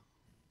corner.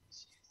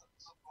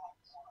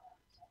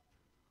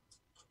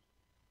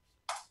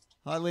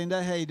 Hi,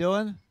 Linda. How you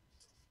doing?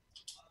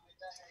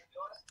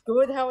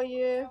 Good. How are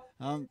you?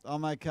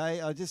 I'm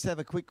okay. I just have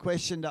a quick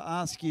question to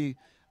ask you.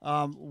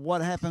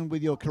 What happened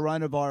with your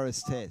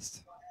coronavirus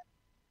test?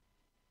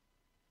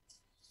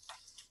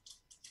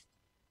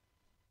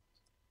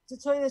 To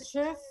tell you the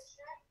truth,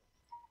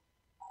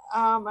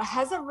 it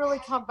hasn't really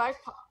come back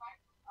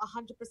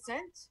 100%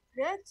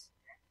 yet,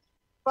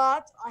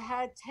 but I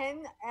had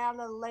 10 out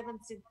of 11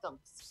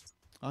 symptoms.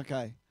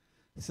 Okay.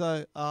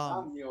 So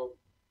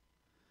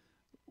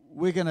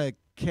we're going to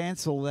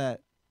cancel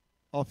that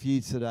off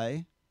you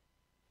today.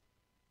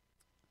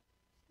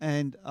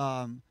 And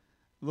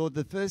Lord,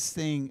 the first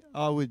thing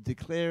I would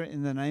declare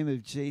in the name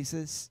of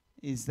Jesus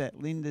is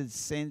that Linda's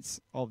sense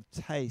of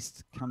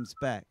taste comes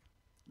back.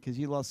 Because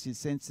you lost your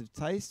sense of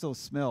taste or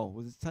smell.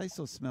 Was it taste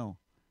or smell?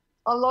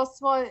 I lost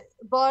my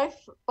both.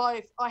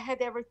 I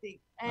had everything,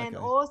 and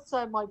Okay.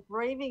 also my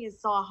breathing is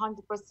not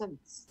 100%.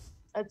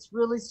 It's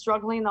really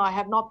struggling. I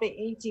have not been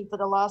eating for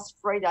the last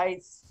 3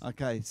 days.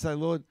 Okay, so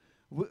Lord,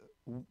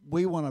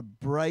 we want to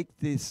break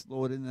this,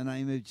 Lord, in the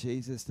name of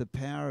Jesus, the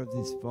power of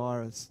this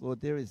virus.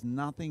 Lord, there is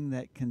nothing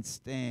that can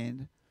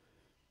stand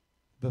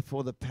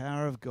before the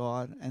power of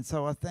God. And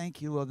so I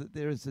thank you, Lord, that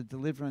there is a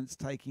deliverance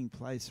taking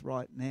place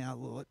right now,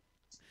 Lord.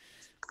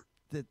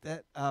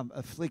 That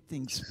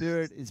afflicting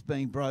spirit is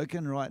being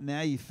broken right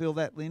now. You feel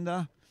that,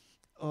 Linda?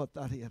 Oh,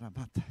 I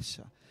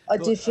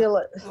do feel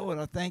it. Lord,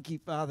 I thank you,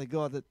 Father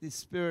God, that this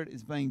spirit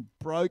is being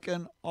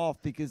broken off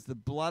because the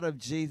blood of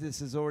Jesus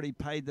has already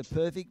paid the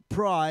perfect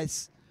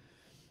price.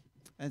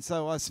 And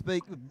so I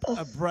speak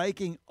a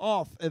breaking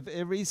off of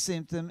every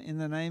symptom in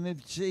the name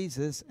of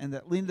Jesus, and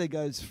that Linda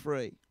goes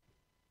free.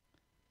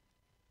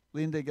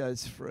 Linda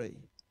goes free.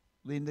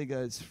 Linda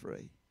goes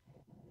free.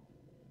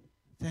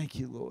 Thank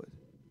you, Lord.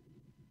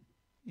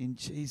 In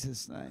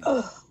Jesus' name.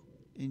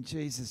 In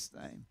Jesus'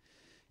 name.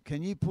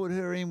 Can you put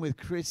her in with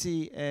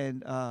Chrissy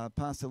and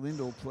Pastor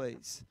Lyndall,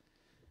 please?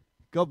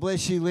 God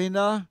bless you,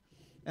 Linda.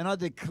 And I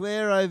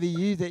declare over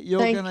you that you're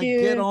going to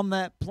get on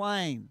that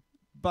plane.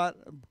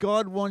 But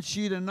God wants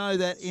you to know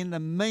that in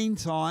the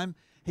meantime,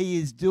 He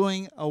is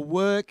doing a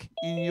work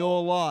in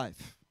your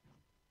life.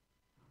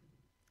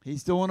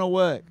 He's doing a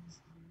work.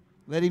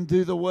 Let Him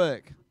do the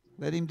work.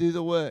 Let Him do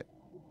the work.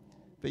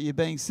 But you're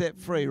being set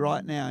free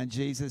right now in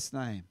Jesus'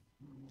 name.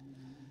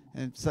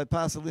 And so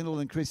Pastor Lyndall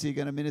and Chrissy are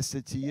going to minister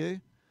to you.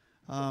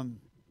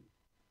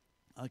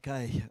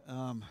 Okay.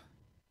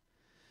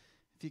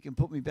 If you can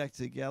put me back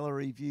to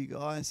gallery view,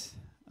 guys.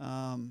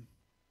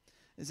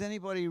 Is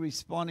anybody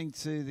responding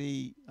to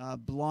the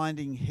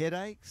blinding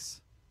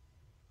headaches?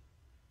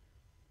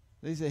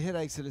 These are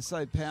headaches that are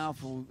so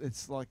powerful,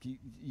 it's like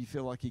you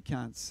feel like you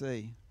can't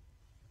see.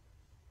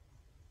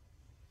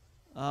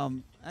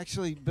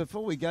 Actually,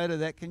 before we go to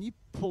that, can you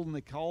pull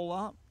Nicole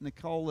up?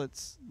 Nicole,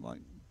 it's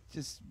like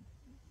just...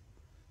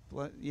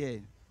 Yeah,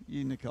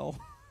 you, Nicole.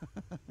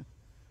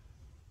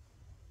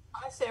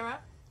 Sarah.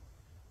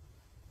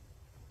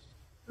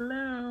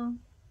 Hello.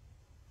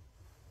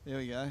 There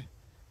we go.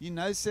 You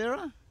know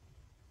Sarah?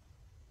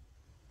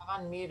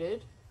 I'm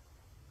unmuted.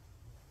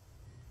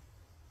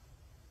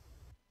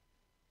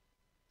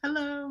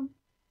 Hello.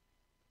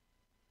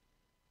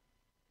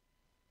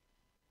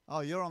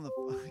 Oh, you're on the...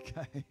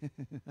 Okay.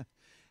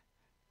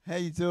 How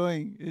you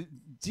doing?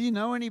 Do you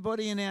know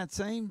anybody in our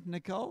team,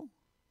 Nicole?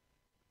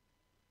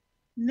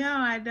 No,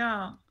 I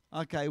don't.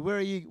 Okay, where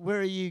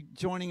are you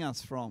joining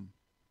us from?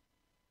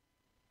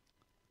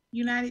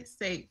 United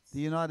States.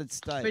 The United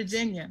States.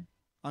 Virginia.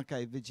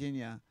 Okay,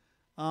 Virginia.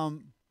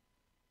 Can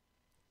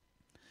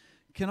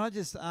I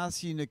just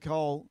ask you,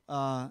 Nicole,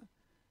 have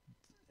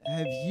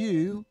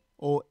you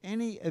or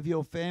any of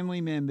your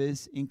family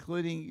members,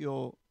 including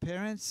your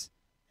parents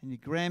and your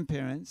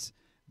grandparents,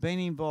 been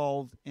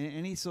involved in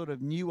any sort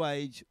of New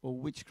Age or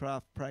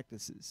witchcraft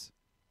practices?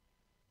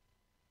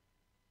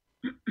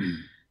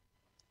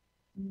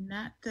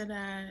 Not that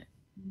I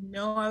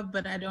know of,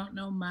 but I don't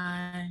know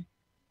my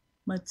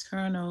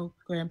maternal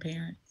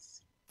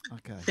grandparents.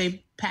 Okay.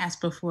 They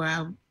passed before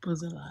I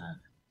was alive.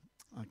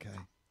 Okay.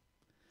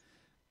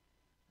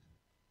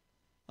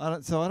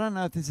 So I don't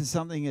know if this is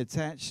something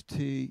attached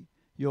to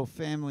your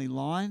family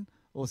line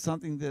or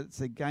something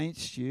that's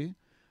against you,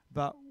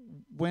 but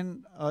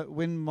when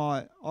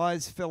my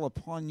eyes fell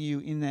upon you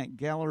in that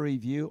gallery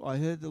view, I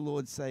heard the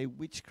Lord say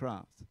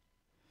witchcraft.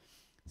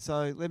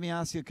 So let me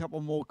ask you a couple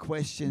more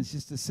questions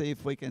just to see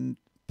if we can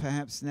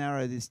perhaps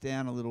narrow this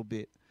down a little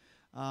bit.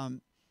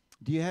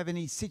 Do you have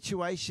any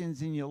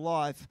situations in your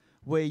life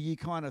where you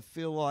kind of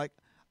feel like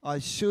I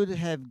should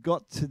have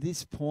got to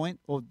this point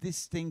or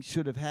this thing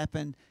should have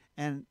happened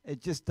and it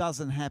just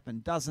doesn't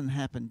happen?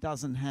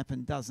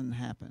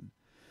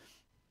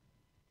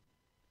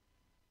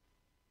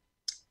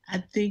 I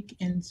think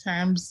in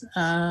terms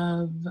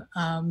of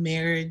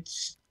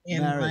marriage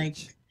and like,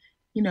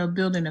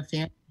 building a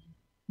family.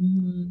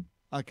 Mm-hmm.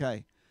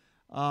 Okay.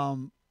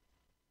 All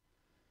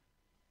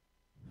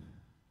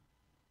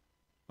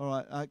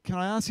right. Can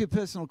I ask you a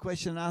personal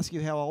question and ask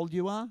you how old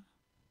you are?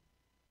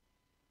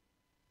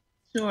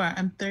 Sure.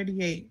 I'm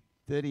 38.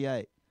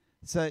 38.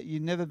 So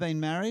you've never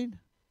been married?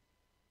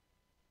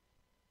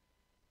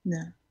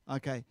 No.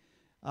 Okay.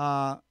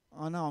 I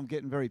know I'm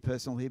getting very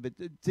personal here, but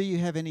do you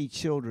have any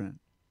children?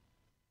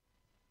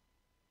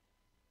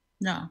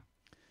 No.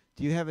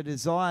 Do you have a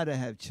desire to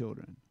have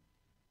children?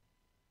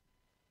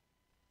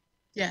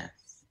 Yes.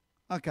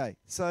 Okay.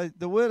 So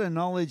the word of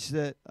knowledge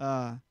that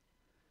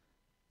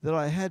that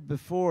I had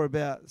before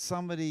about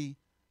somebody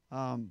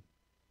who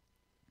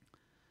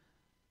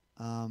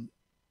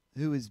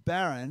is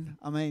barren.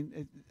 I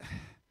mean,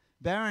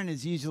 barren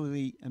is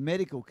usually a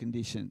medical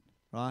condition,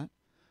 right?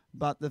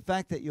 But the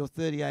fact that you're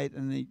 38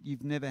 and that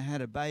you've never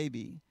had a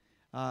baby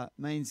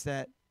means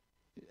that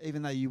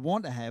even though you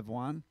want to have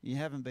one, you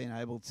haven't been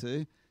able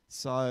to.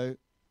 So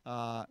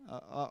I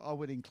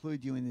would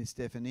include you in this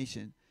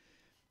definition.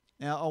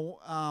 Now,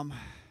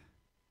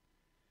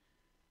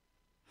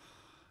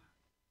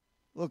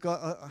 look,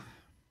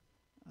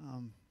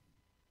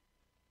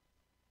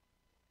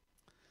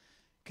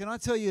 can I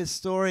tell you a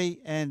story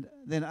and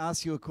then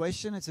ask you a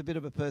question? It's a bit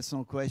of a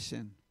personal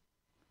question.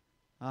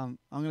 I'm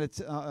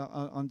just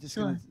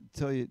going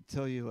to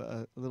tell you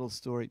a little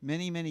story.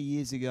 Many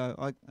years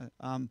ago,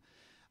 I'm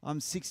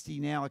 60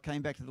 now. I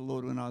came back to the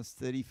Lord when I was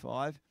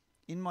 35.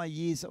 In my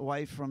years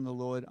away from the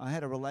Lord, I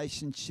had a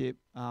relationship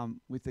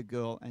with a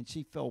girl, and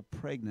she fell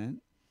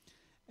pregnant,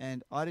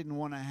 and I didn't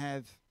want to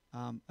have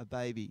a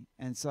baby,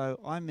 and so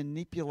I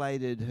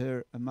manipulated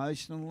her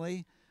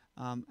emotionally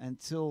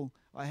until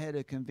I had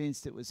her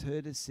convinced it was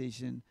her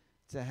decision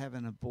to have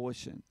an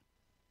abortion.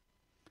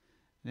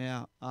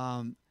 Now,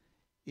 I know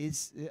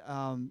this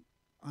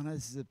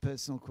is a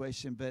personal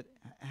question, but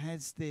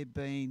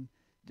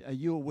are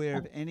you aware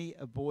of any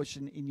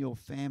abortion in your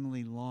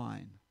family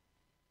line?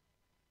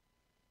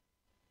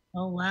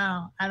 Oh,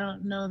 wow. I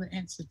don't know the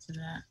answer to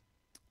that.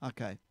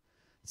 Okay.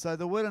 So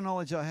the word of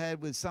knowledge I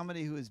had was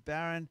somebody who is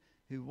barren,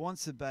 who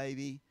wants a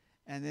baby,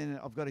 and then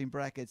I've got in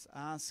brackets,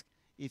 ask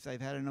if they've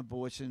had an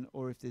abortion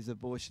or if there's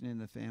abortion in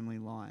the family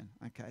line.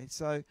 Okay.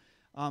 So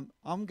what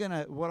I'm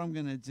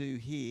gonna do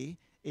here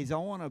is I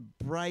want to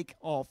break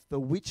off the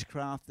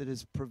witchcraft that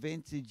has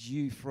prevented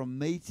you from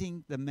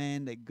meeting the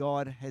man that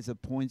God has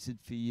appointed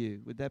for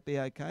you. Would that be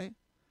okay?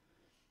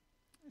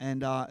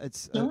 And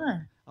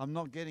sure. I'm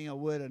not getting a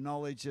word of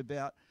knowledge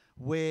about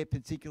where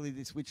particularly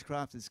this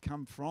witchcraft has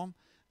come from,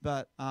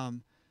 but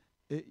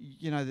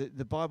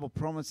the Bible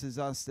promises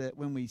us that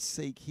when we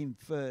seek Him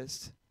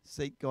first,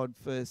 seek God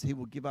first, He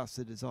will give us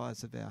the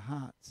desires of our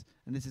hearts.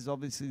 And this is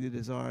obviously the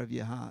desire of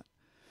your heart.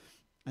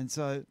 And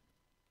so,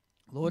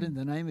 Lord, in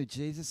the name of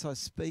Jesus, I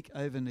speak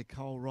over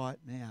Nicole right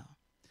now.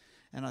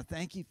 And I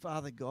thank you,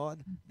 Father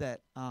God,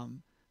 that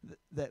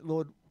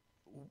Lord,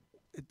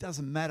 it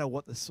doesn't matter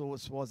what the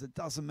source was. It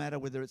doesn't matter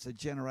whether it's a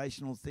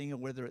generational thing or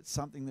whether it's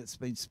something that's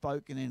been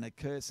spoken in a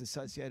curse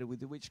associated with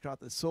the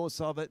witchcraft. The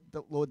source of it,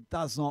 Lord,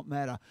 does not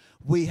matter.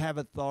 We have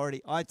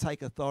authority. I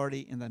take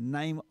authority in the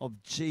name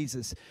of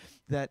Jesus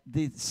that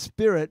the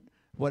spirit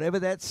whatever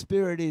that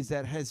spirit is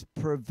that has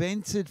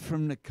prevented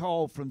from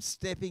Nicole from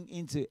stepping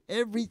into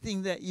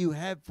everything that you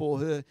have for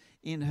her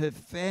in her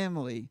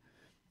family,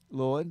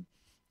 Lord,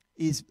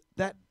 is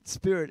that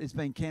spirit is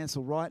being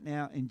cancelled right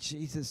now in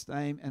Jesus'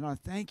 name. And I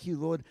thank you,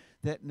 Lord,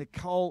 that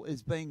Nicole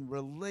is being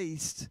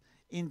released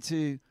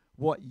into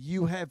what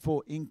you have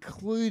for,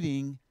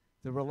 including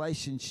the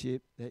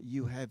relationship that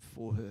you have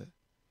for her.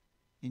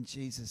 In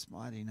Jesus'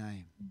 mighty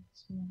name.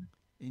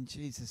 In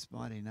Jesus'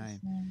 mighty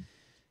name.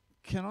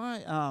 Can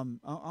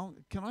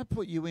I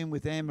put you in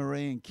with Anne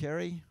Marie and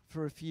Kerry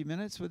for a few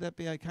minutes? Would that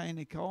be okay,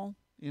 Nicole?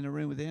 In a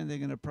room with Anne, they're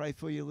going to pray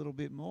for you a little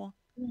bit more.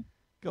 Yeah.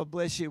 God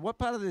bless you. What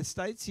part of the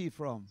States are you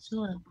from?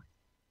 Sure.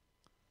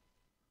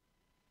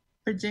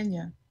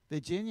 Virginia.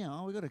 Virginia.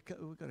 Oh, we've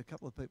got a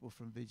couple of people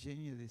from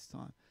Virginia this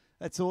time.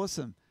 That's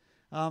awesome.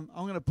 I'm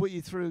going to put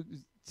you through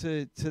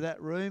to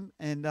that room,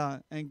 and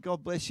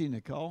God bless you,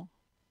 Nicole.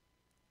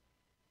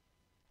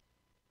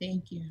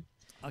 Thank you.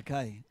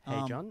 Okay.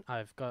 Hey John,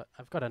 I've got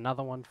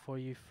another one for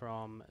you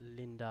from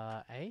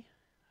Linda A.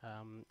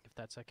 If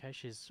that's okay,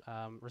 she's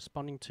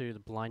responding to the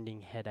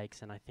blinding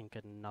headaches, and I think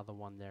another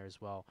one there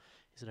as well.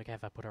 Is it okay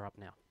if I put her up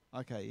now?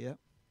 Okay. Yeah.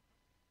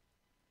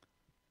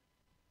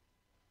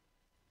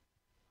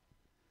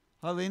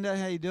 Hi, Linda.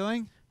 How you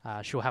doing?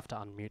 She'll have to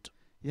unmute.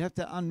 You have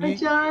to unmute.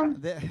 Hi,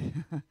 John.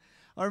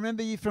 I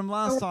remember you from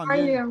last time. How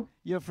are you?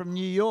 You're from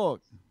New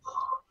York.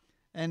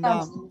 And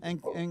Yes.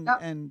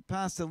 and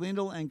Pastor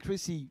Lyndall and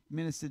Chrissy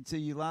ministered to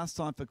you last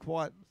time for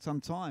quite some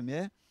time,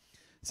 yeah?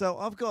 So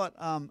I've got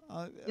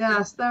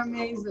Yes, they're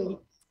amazing.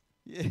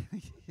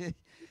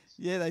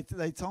 Yeah,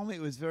 they told me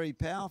it was very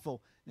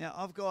powerful. Now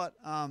I've got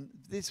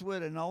this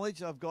word of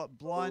knowledge, I've got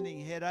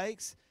blinding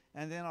headaches,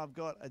 and then I've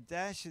got a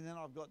dash, and then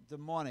I've got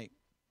demonic.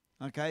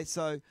 Okay,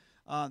 so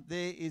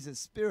there is a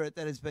spirit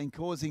that has been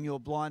causing your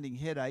blinding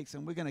headaches,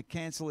 and we're going to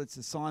cancel its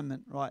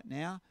assignment right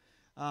now.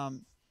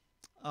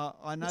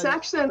 I know It's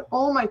actually on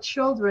all my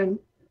children.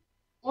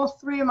 All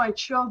three of my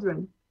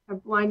children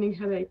have blinding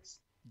headaches.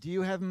 Do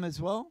you have them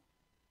as well?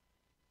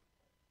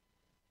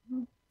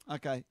 Mhm.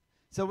 Okay,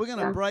 so we're going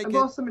to break I've it.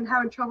 also been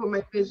having trouble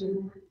with my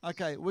vision.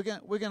 Okay, we're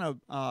gonna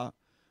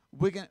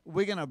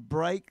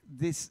break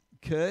this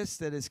curse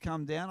that has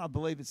come down. I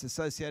believe it's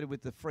associated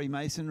with the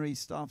Freemasonry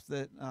stuff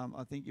that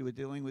I think you were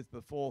dealing with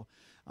before.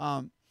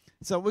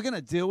 So we're going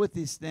to deal with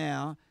this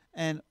now,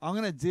 and I'm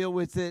going to deal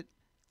with it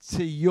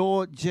to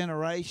your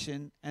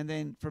generation, and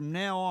then from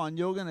now on,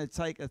 you're going to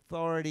take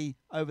authority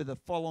over the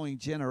following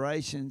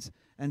generations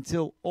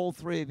until all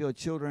three of your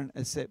children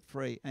are set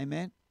free.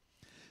 Amen?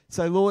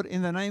 So, Lord,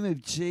 in the name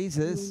of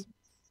Jesus,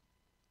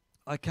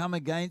 I come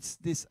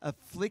against this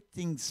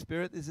afflicting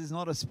spirit. This is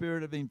not a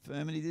spirit of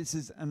infirmity. This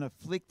is an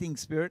afflicting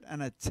spirit,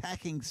 an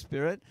attacking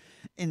spirit.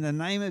 In the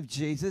name of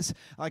Jesus,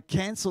 I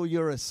cancel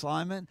your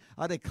assignment.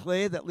 I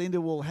declare that Linda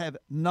will have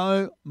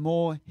no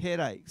more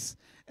headaches.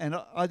 And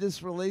I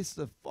just release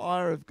the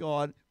fire of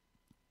God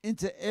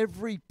into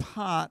every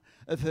part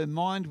of her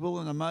mind, will,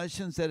 and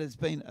emotions that has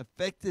been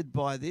affected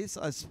by this.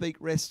 I speak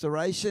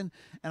restoration,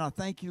 and I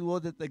thank you,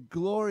 Lord, that the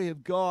glory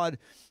of God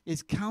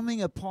is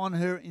coming upon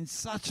her in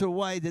such a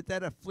way that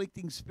that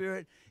afflicting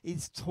spirit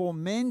is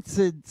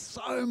tormented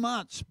so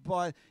much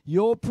by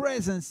your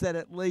presence that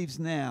it leaves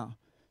now.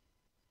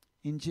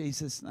 In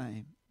Jesus'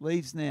 name.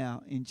 Leaves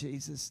now in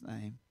Jesus'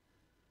 name.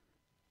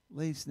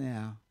 Leaves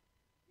now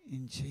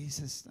in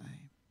Jesus'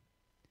 name.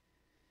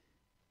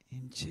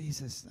 In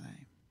Jesus'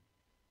 name.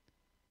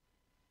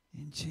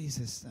 In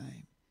Jesus'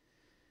 name.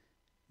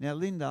 Now,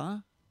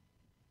 Linda,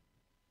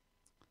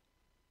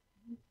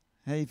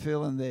 how you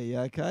feeling there? You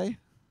okay?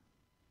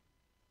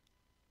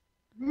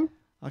 Mm-hmm.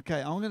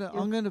 Okay,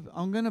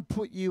 I'm gonna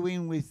put you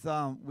in with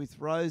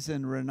Rose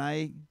and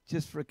Renee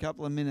just for a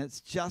couple of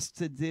minutes, just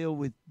to deal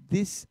with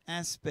this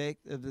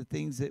aspect of the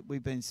things that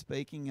we've been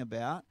speaking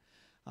about.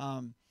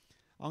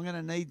 I'm going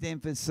to need them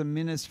for some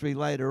ministry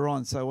later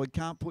on, so we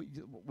can't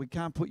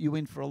put you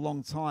in for a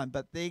long time.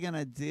 But they're going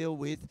to deal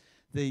with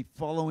the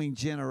following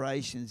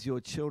generations, your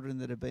children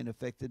that have been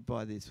affected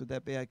by this. Would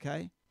that be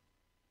okay?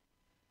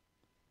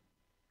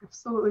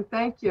 Absolutely.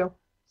 Thank you.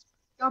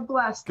 God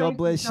bless. God Thank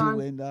bless you, John.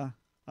 Linda.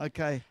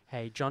 Okay.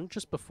 Hey, John,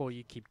 just before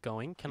you keep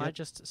going, can I Yep.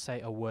 just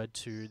say a word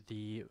to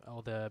the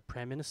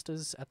prayer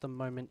ministers at the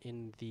moment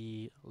in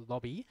the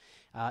lobby?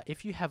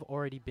 If you have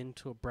already been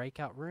to a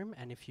breakout room,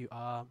 and if you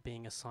are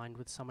being assigned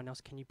with someone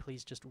else, can you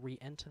please just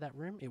re-enter that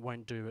room? It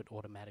won't do it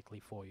automatically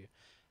for you,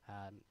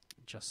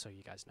 just so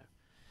you guys know.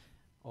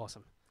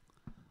 Awesome.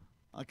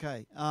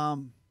 Okay. I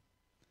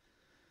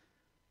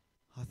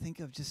think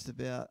I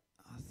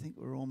think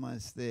we're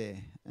almost there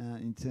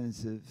in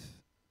terms of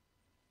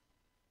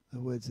the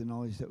words of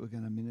knowledge that we're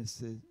going to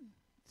minister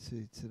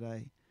to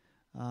today.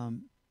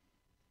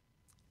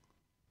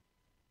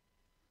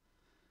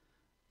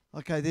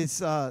 Okay,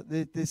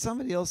 there's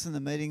somebody else in the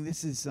meeting.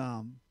 This is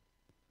a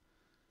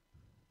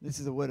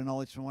word of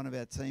knowledge from one of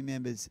our team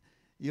members.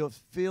 You're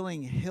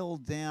feeling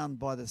held down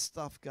by the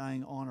stuff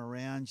going on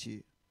around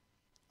you.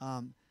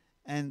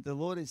 And the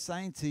Lord is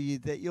saying to you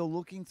that you're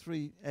looking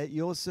through at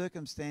your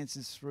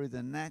circumstances through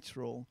the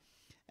natural,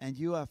 and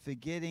you are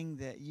forgetting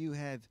that you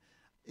have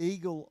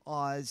eagle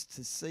eyes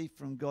to see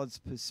from God's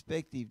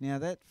perspective. Now,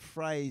 that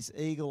phrase,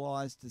 eagle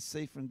eyes to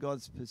see from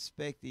God's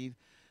perspective,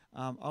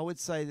 I would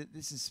say that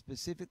this is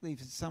specifically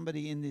for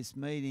somebody in this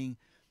meeting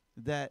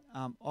that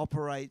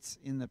operates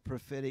in the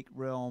prophetic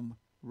realm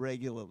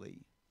regularly.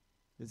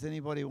 Does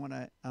anybody want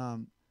to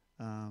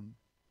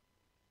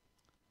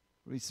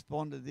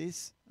respond to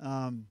this?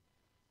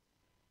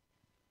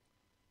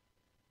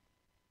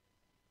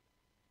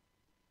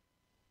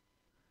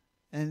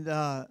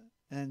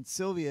 And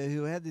Sylvia,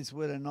 who had this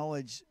word of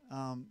knowledge,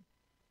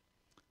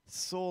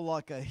 saw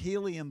like a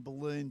helium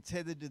balloon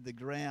tethered to the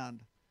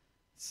ground.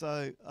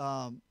 So,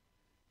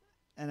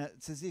 and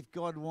it's as if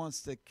God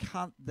wants to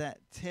cut that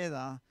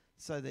tether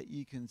so that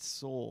you can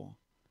soar.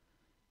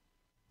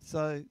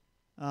 So,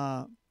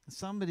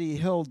 somebody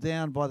held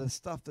down by the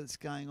stuff that's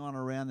going on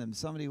around them.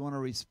 Somebody want to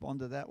respond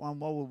to that one?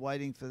 While we're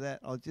waiting for that,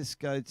 I'll just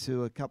go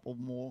to a couple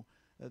more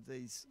of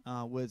these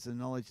words of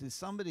knowledge. There's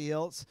somebody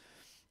else,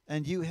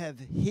 and you have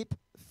hip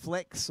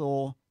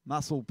flexor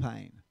muscle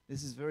pain.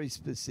 This is very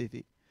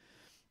specific.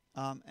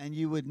 And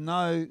you would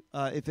know,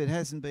 if it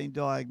hasn't been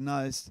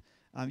diagnosed,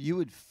 you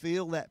would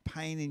feel that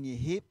pain in your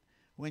hip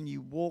when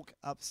you walk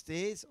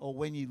upstairs or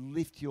when you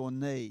lift your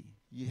knee.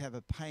 You have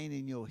a pain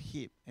in your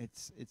hip.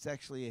 It's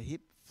actually a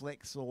hip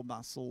flexor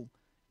muscle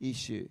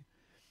issue.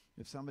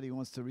 If somebody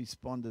wants to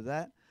respond to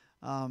that.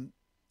 And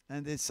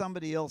there's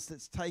somebody else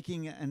that's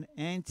taking an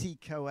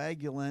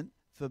anticoagulant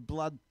for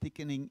blood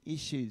thickening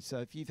issues. So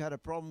if you've had a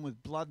problem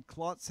with blood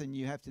clots and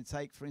you have to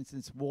take, for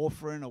instance,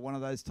 warfarin or one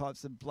of those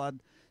types of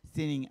blood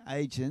thinning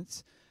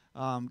agents,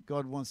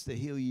 God wants to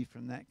heal you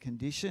from that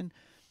condition.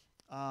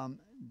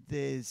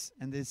 There's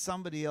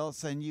somebody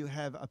else, and you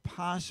have a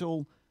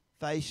partial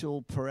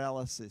facial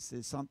paralysis.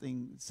 There's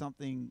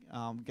something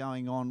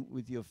going on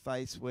with your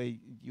face where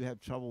you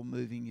have trouble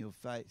moving your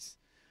face.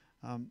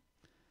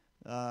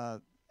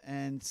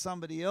 And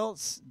somebody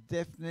else,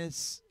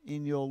 deafness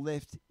in your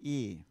left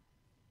ear.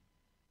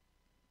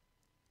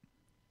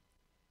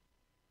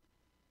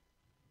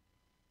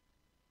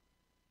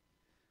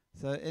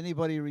 So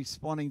anybody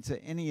responding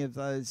to any of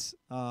those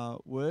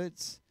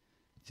words,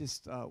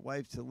 just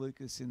wave to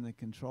Lucas in the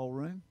control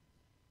room.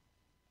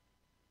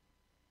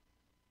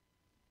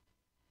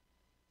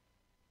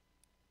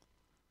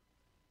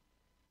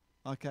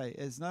 Okay,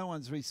 as no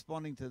one's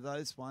responding to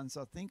those ones,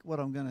 I think what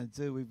I'm going to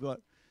do, we've got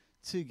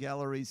 2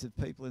 galleries of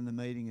people in the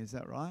meeting, is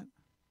that right?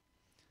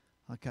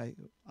 Okay,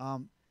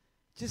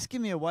 just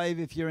give me a wave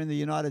if you're in the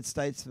United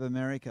States of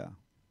America.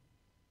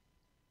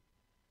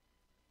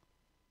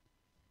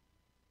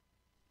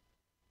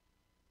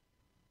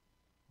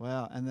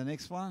 Wow, and the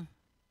next one?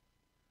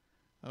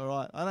 All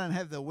right, I don't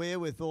have the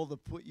wherewithal to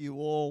put you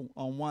all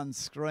on one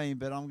screen,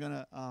 but I'm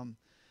gonna,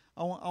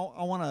 I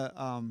want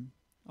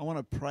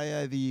to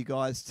pray over you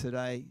guys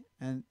today,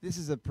 and this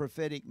is a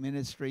prophetic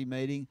ministry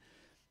meeting,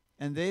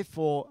 and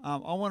therefore I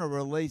want to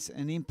release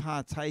an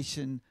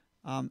impartation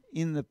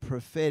in the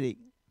prophetic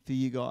for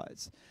you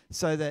guys,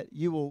 so that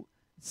you will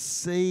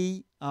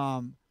see,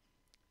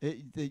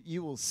 that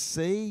you will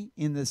see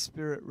in the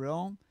spirit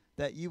realm,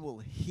 that you will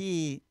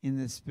hear in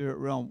the spirit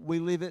realm. We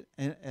live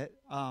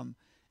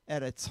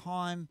at a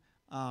time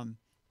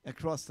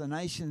across the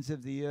nations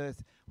of the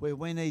earth where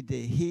we need to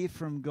hear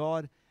from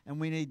God, and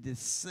we need to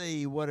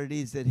see what it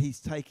is that He's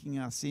taking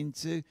us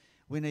into.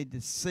 We need to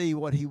see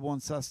what He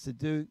wants us to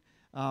do.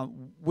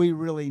 We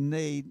really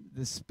need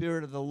the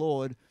Spirit of the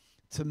Lord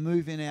to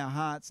move in our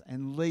hearts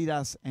and lead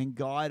us and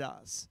guide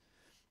us.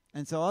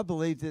 And so I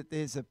believe that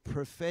there's a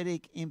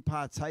prophetic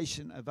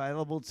impartation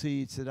available to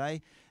you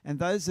today. And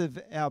those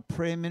of our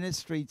prayer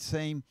ministry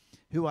team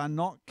who are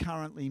not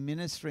currently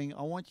ministering,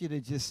 I want you to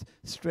just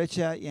stretch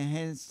out your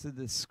hands to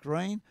the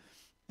screen,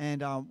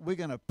 and we're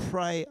going to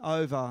pray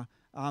over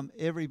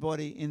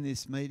everybody in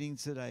this meeting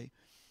today.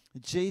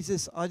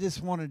 Jesus, I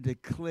just want to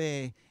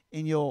declare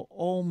in your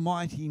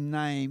almighty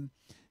name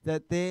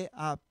that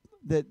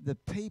that the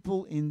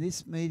people in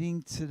this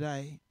meeting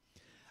today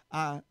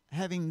are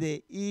having their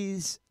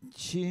ears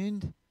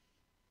tuned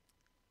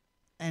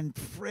and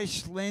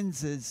fresh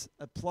lenses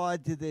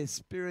applied to their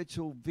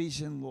spiritual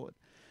vision, Lord,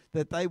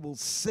 that they will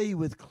see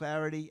with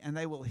clarity and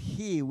they will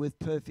hear with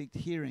perfect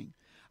hearing.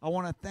 I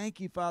want to thank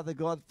you, Father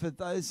God, for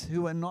those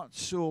who are not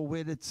sure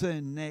where to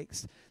turn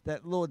next,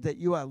 that, Lord, that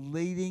you are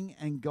leading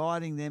and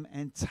guiding them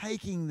and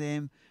taking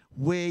them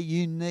where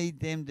you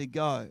need them to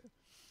go.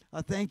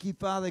 I thank you,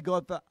 Father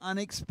God, for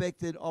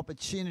unexpected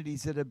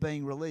opportunities that are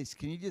being released.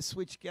 Can you just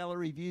switch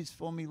gallery views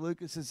for me,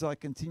 Lucas, as I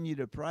continue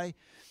to pray?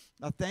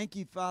 I thank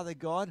you, Father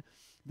God,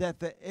 that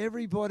for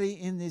everybody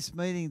in this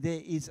meeting, there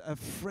is a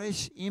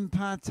fresh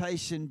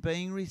impartation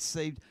being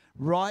received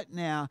right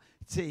now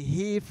to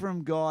hear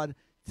from God,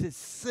 to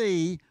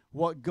see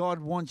what God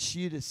wants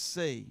you to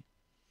see.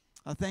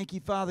 I thank you,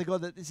 Father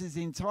God, that this is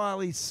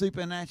entirely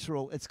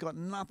supernatural. It's got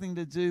nothing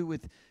to do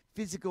with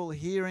physical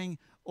hearing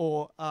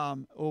or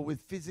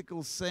with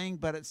physical seeing,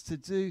 but it's to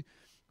do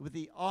with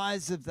the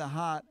eyes of the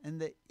heart and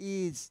the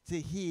ears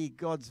to hear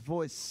God's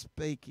voice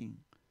speaking.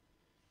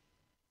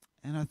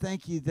 And I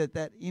thank you that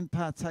that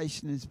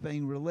impartation is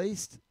being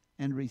released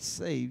and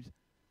received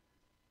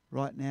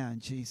right now in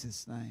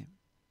Jesus' name.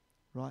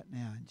 Right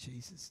now in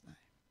Jesus' name.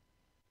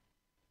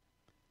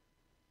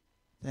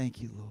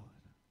 Thank you, Lord.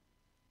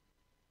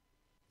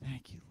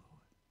 Thank you,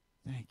 Lord.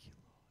 Thank you,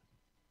 Lord.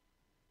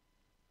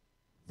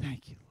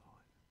 Thank you,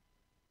 Lord.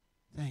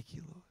 Thank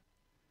you, Lord.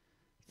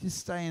 Just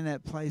stay in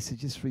that place of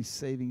just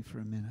receiving for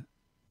a minute.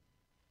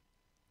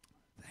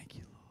 Thank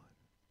you, Lord.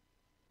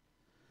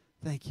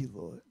 Thank you,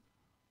 Lord.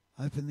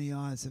 Open the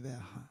eyes of our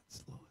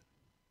hearts, Lord.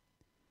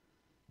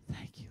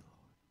 Thank you,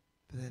 Lord,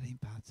 for that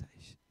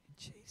impartation in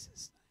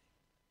Jesus' name.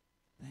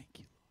 Thank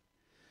you,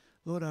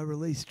 Lord. Lord, I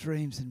release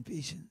dreams and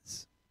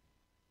visions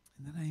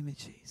in the name of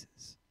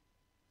Jesus.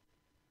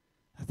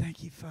 I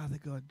thank you, Father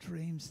God,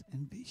 dreams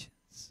and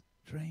visions,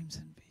 dreams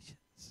and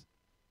visions,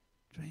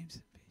 dreams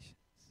and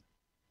visions,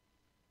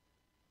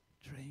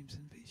 dreams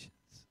and visions.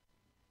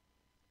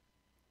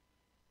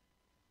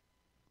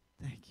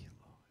 Thank you,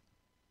 Lord.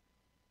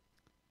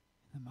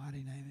 In the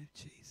mighty name of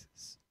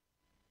Jesus.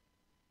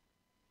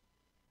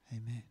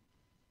 Amen.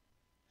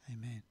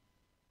 Amen.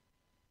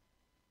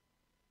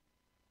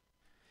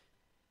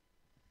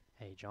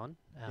 Hey, John.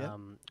 Yep.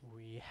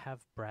 We have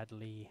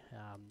Bradley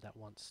that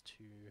wants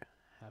to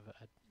have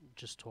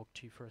just talk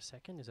to you for a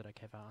second. Is it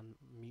okay if I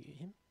unmute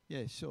him?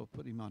 Yeah, sure.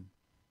 Put him on.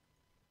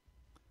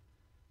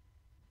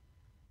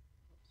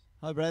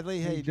 Hi,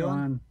 Bradley. How Hey, you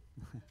doing?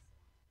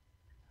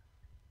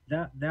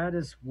 John. That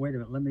is, wait a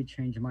minute, let me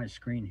change my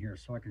screen here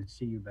so I can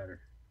see you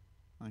better.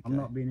 Okay. I'm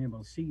not being able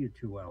to see you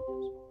too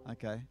well.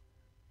 Okay.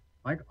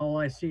 All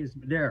I see is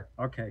there.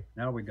 Okay,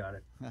 now we got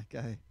it.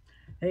 Okay.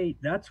 Hey,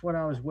 that's what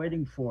I was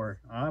waiting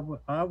for.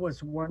 I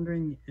was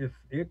wondering if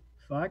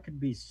I could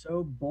be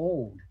so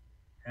bold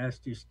as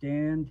to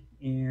stand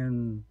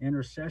in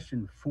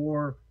intercession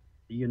for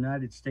the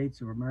United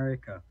States of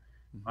America.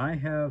 Mm-hmm. I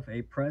have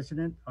a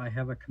president, I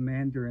have a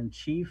commander in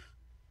chief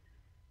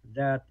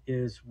that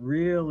is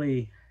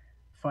really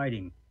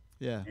fighting.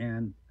 Yeah.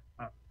 And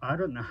I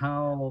don't know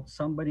how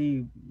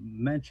somebody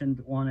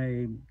mentioned on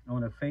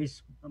a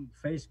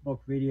Facebook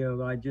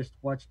video I just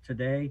watched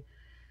today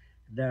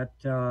that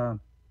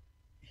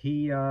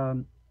he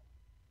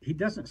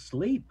doesn't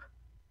sleep.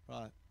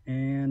 Right.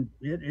 And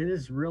it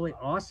is really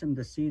awesome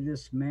to see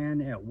this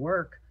man at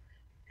work.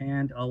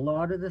 And a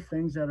lot of the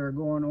things that are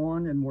going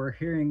on and we're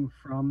hearing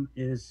from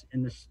is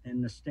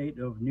in the state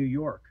of New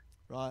York.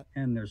 Right.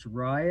 And there's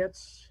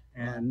riots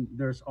and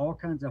there's all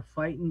kinds of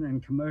fighting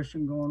and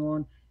commotion going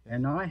on. Yeah.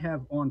 And I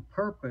have on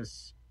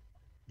purpose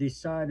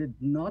decided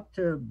not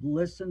to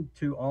listen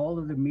to all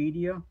of the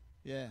media.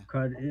 Yeah.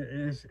 Because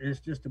it's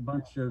just a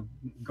bunch of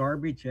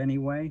garbage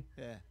anyway.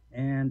 Yeah.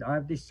 And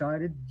I've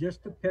decided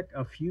just to pick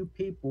a few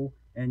people,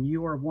 and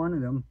you are one of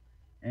them.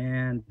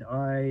 And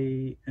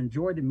I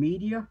enjoy the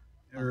media,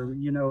 or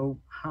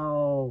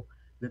how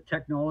the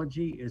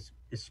technology is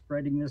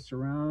spreading this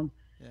around.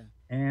 Yeah.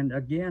 And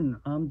again,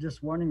 I'm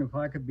just wondering if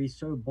I could be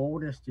so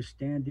bold as to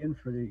stand in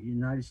for the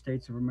United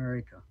States of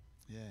America.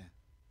 Yeah.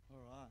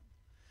 All right.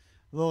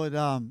 Lord,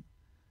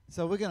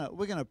 so we're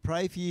gonna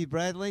pray for you,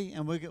 Bradley,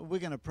 and we're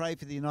gonna pray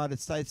for the United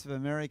States of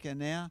America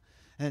now.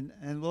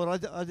 And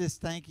Lord, I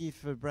just thank you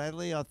for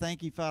Bradley. I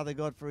thank you, Father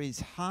God, for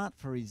his heart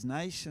for his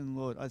nation,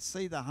 Lord. I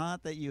see the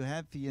heart that you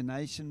have for your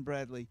nation,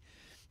 Bradley.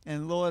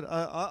 And Lord,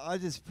 I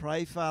just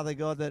pray, Father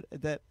God,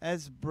 that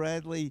as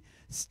Bradley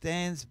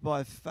stands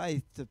by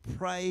faith to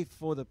pray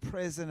for the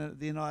President of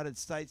the United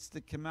States,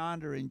 the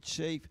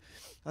Commander-in-Chief,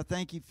 I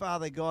thank you,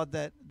 Father God,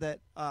 that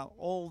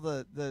all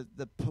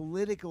the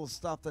political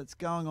stuff that's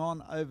going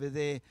on over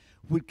there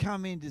would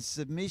come into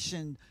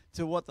submission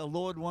to what the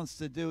Lord wants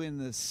to do in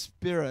the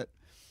Spirit.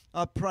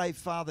 I pray,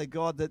 Father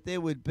God, that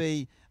there would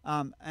be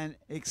an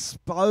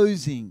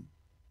exposing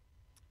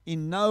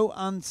in no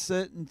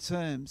uncertain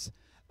terms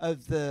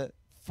of the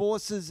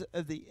forces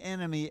of the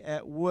enemy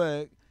at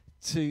work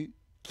to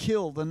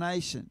kill the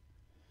nation.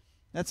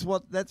 That's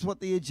what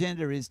the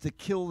agenda is, to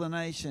kill the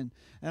nation.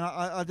 And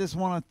I just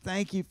want to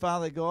thank you,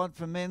 Father God,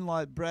 for men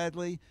like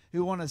Bradley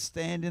who want to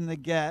stand in the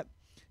gap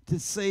to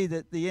see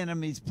that the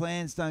enemy's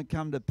plans don't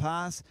come to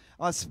pass.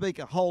 I speak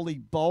a holy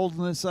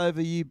boldness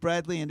over you,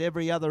 Bradley, and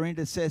every other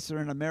intercessor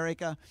in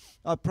America.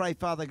 I pray,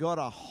 Father God,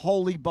 a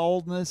holy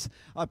boldness.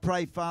 I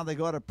pray, Father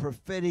God, a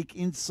prophetic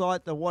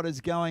insight to what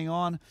is going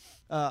on,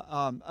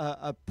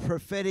 a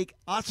prophetic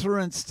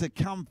utterance to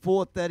come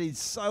forth that is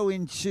so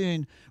in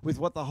tune with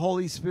what the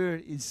Holy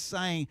Spirit is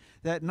saying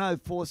that no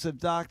force of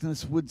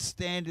darkness would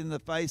stand in the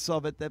face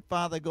of it. That,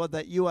 Father God,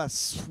 that you are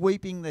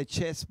sweeping the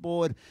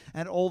chessboard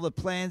and all the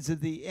plans of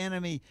the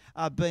enemy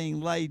are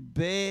being laid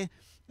bare.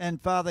 And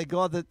Father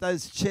God, that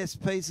those chess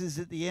pieces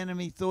that the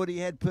enemy thought he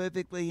had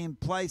perfectly in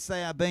place,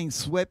 they are being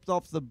swept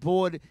off the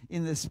board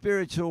in the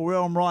spiritual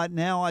realm right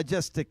now. I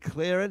just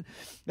declare it,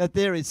 that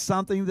there is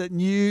something that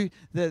new,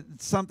 that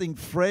something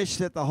fresh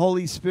that the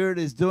Holy Spirit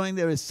is doing.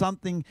 There is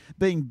something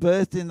being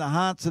birthed in the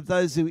hearts of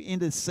those who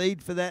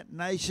intercede for that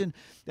nation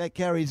that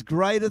carries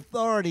great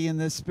authority in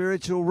the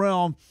spiritual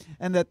realm,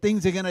 and that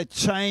things are going to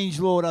change,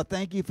 Lord. I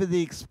thank you for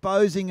the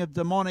exposing of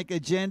demonic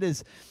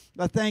agendas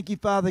I thank you,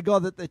 Father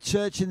God, that the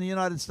church in the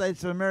United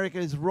States of America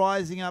is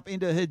rising up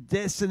into her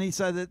destiny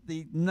so that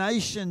the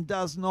nation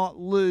does not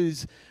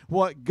lose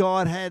what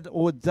God had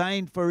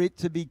ordained for it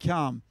to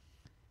become.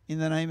 In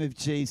the name of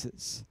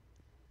Jesus.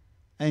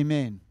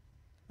 Amen.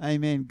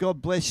 Amen.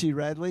 God bless you,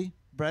 Bradley.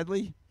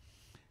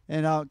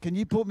 And can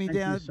you put me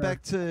down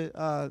back to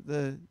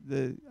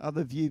the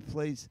other view,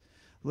 please,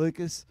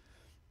 Lucas?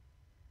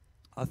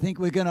 I think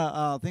we're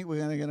gonna.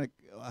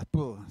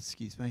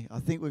 Excuse me. I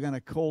think we're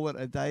gonna call it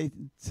a day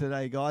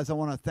today, guys. I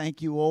want to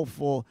thank you all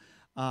for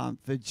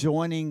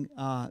joining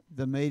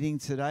the meeting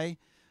today.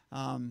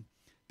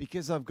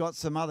 Because I've got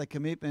some other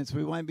commitments,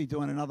 we won't be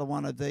doing another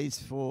one of these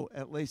for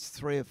at least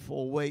 3 or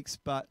 4 weeks.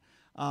 But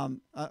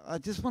I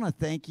just want to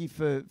thank you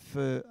for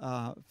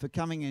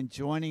coming and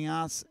joining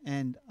us,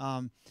 and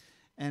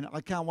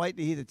I can't wait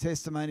to hear the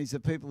testimonies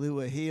of people who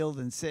were healed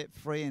and set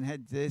free and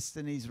had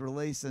destinies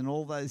released and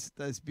all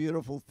those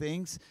beautiful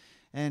things.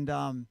 And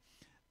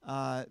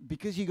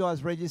because you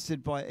guys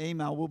registered by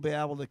email, we'll be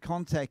able to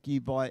contact you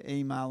by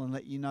email and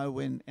let you know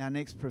when our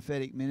next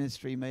prophetic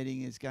ministry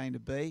meeting is going to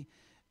be.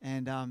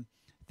 And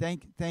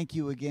thank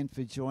you again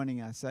for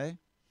joining us.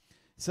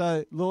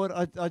 So, Lord,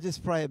 I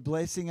just pray a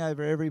blessing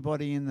over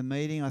everybody in the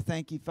meeting. I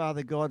thank you,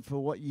 Father God, for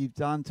what you've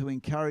done to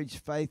encourage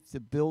faith, to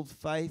build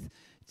faith,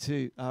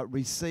 to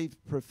receive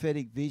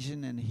prophetic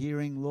vision and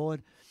hearing,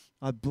 Lord.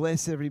 I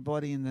bless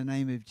everybody in the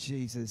name of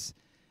Jesus.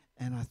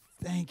 And I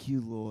thank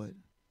you, Lord,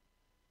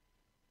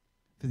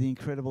 for the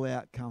incredible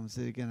outcomes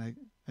that are going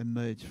to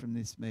emerge from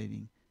this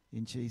meeting.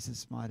 In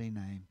Jesus' mighty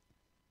name,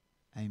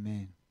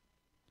 amen.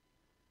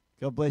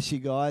 God bless you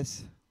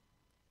guys.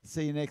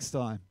 See you next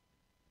time.